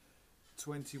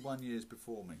 21 years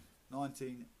before me.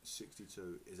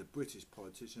 1962, is a British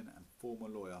politician and former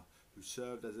lawyer who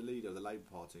served as a leader of the Labour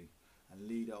Party and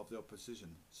leader of the opposition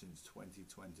since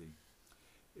 2020.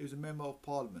 He was a member of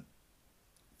Parliament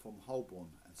from Holborn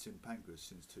and St Pancras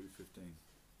since 2015.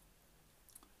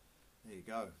 There you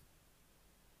go.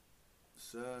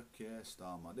 Sir Keir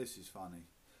Starmer. This is funny.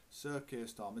 Sir Keir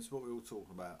Starmer, this is what we're all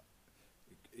talking about.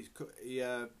 He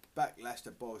backlashed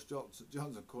at Boris Johnson,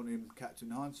 calling him Captain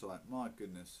Hindsight. My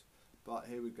goodness. But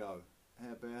here we go.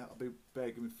 Hey,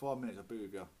 Bear, give me 5 minutes, I'll be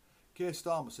with you. Keir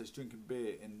Starmer says drinking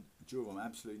beer in Durham,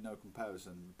 absolutely no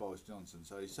comparison with Boris Johnson.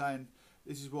 So he's saying,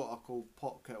 this is what I call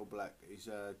pot kettle black. He's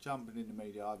jumping in the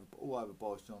media all over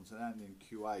Boris Johnson and in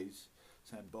QAs,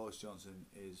 saying Boris Johnson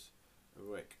is a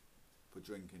wreck for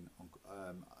drinking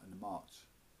in the March.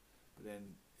 But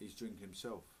then he's drinking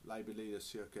himself. Labour leader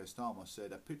Sir Keir Starmer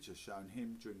said a picture showing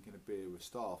him drinking a beer with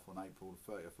staff on April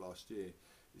 30th last year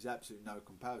is absolutely no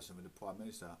comparison with the Prime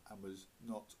Minister and was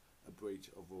not a breach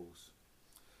of rules.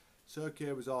 Sir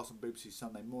Keir was asked on BBC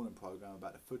Sunday morning programme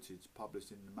about the footage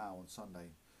published in the Mail on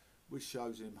Sunday, which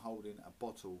shows him holding a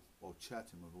bottle or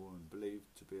chatting with a woman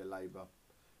believed to be a Labour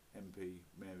MP,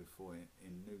 Mary Foy,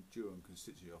 in New Durham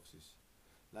constituency offices.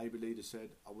 Labour leader said,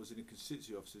 I was in the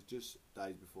constituency offices just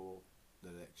days before the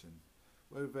election.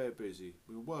 We were very busy.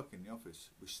 We were working in the office.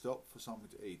 We stopped for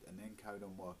something to eat and then carried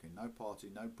on working. No party,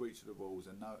 no breach of the rules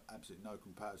and absolutely no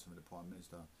comparison with the Prime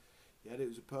Minister. Yet it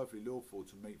was perfectly lawful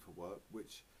to meet for work,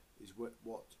 which is what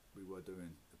we were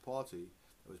doing. The party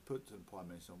that was put to the Prime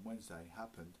Minister on Wednesday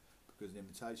happened because an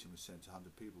invitation was sent to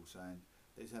 100 people saying,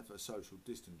 let's have a social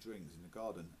distant drinks in the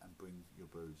garden and bring your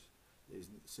booze. There is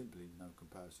simply no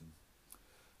comparison.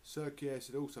 Sir Keir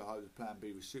said also hopes the Plan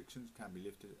B restrictions can be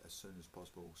lifted as soon as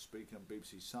possible. Speaking on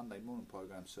BBC's Sunday morning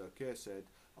programme, Sir Keir said,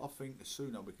 I think the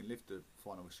sooner we can lift the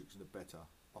final restrictions the better.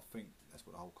 I think that's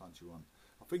what the whole country wants.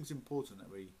 I think it's important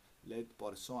that we led by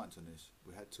the science on this.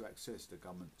 We had to access the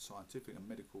government scientific and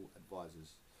medical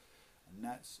advisors, and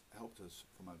that's helped us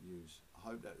from our views. I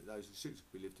hope that those restrictions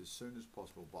can be lifted as soon as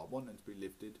possible, but I want them to be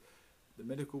lifted. The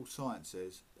medical science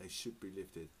says they should be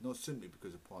lifted, not simply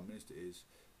because the Prime Minister is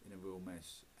in a real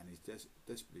mess and he's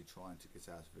desperately trying to get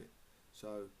out of it.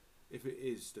 So if it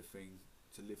is the thing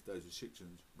to lift those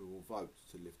restrictions, we will vote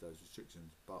to lift those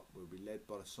restrictions, but we'll be led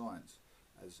by the science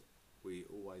as we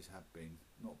always have been,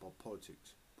 not by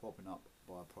politics propping up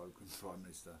by a broken Prime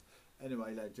Minister.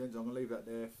 Anyway, ladies and gents, I'm going to leave that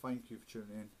there. Thank you for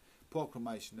tuning in.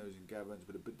 Proclamation news and gatherings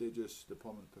with a prodigious, the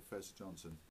prominent Professor Johnson.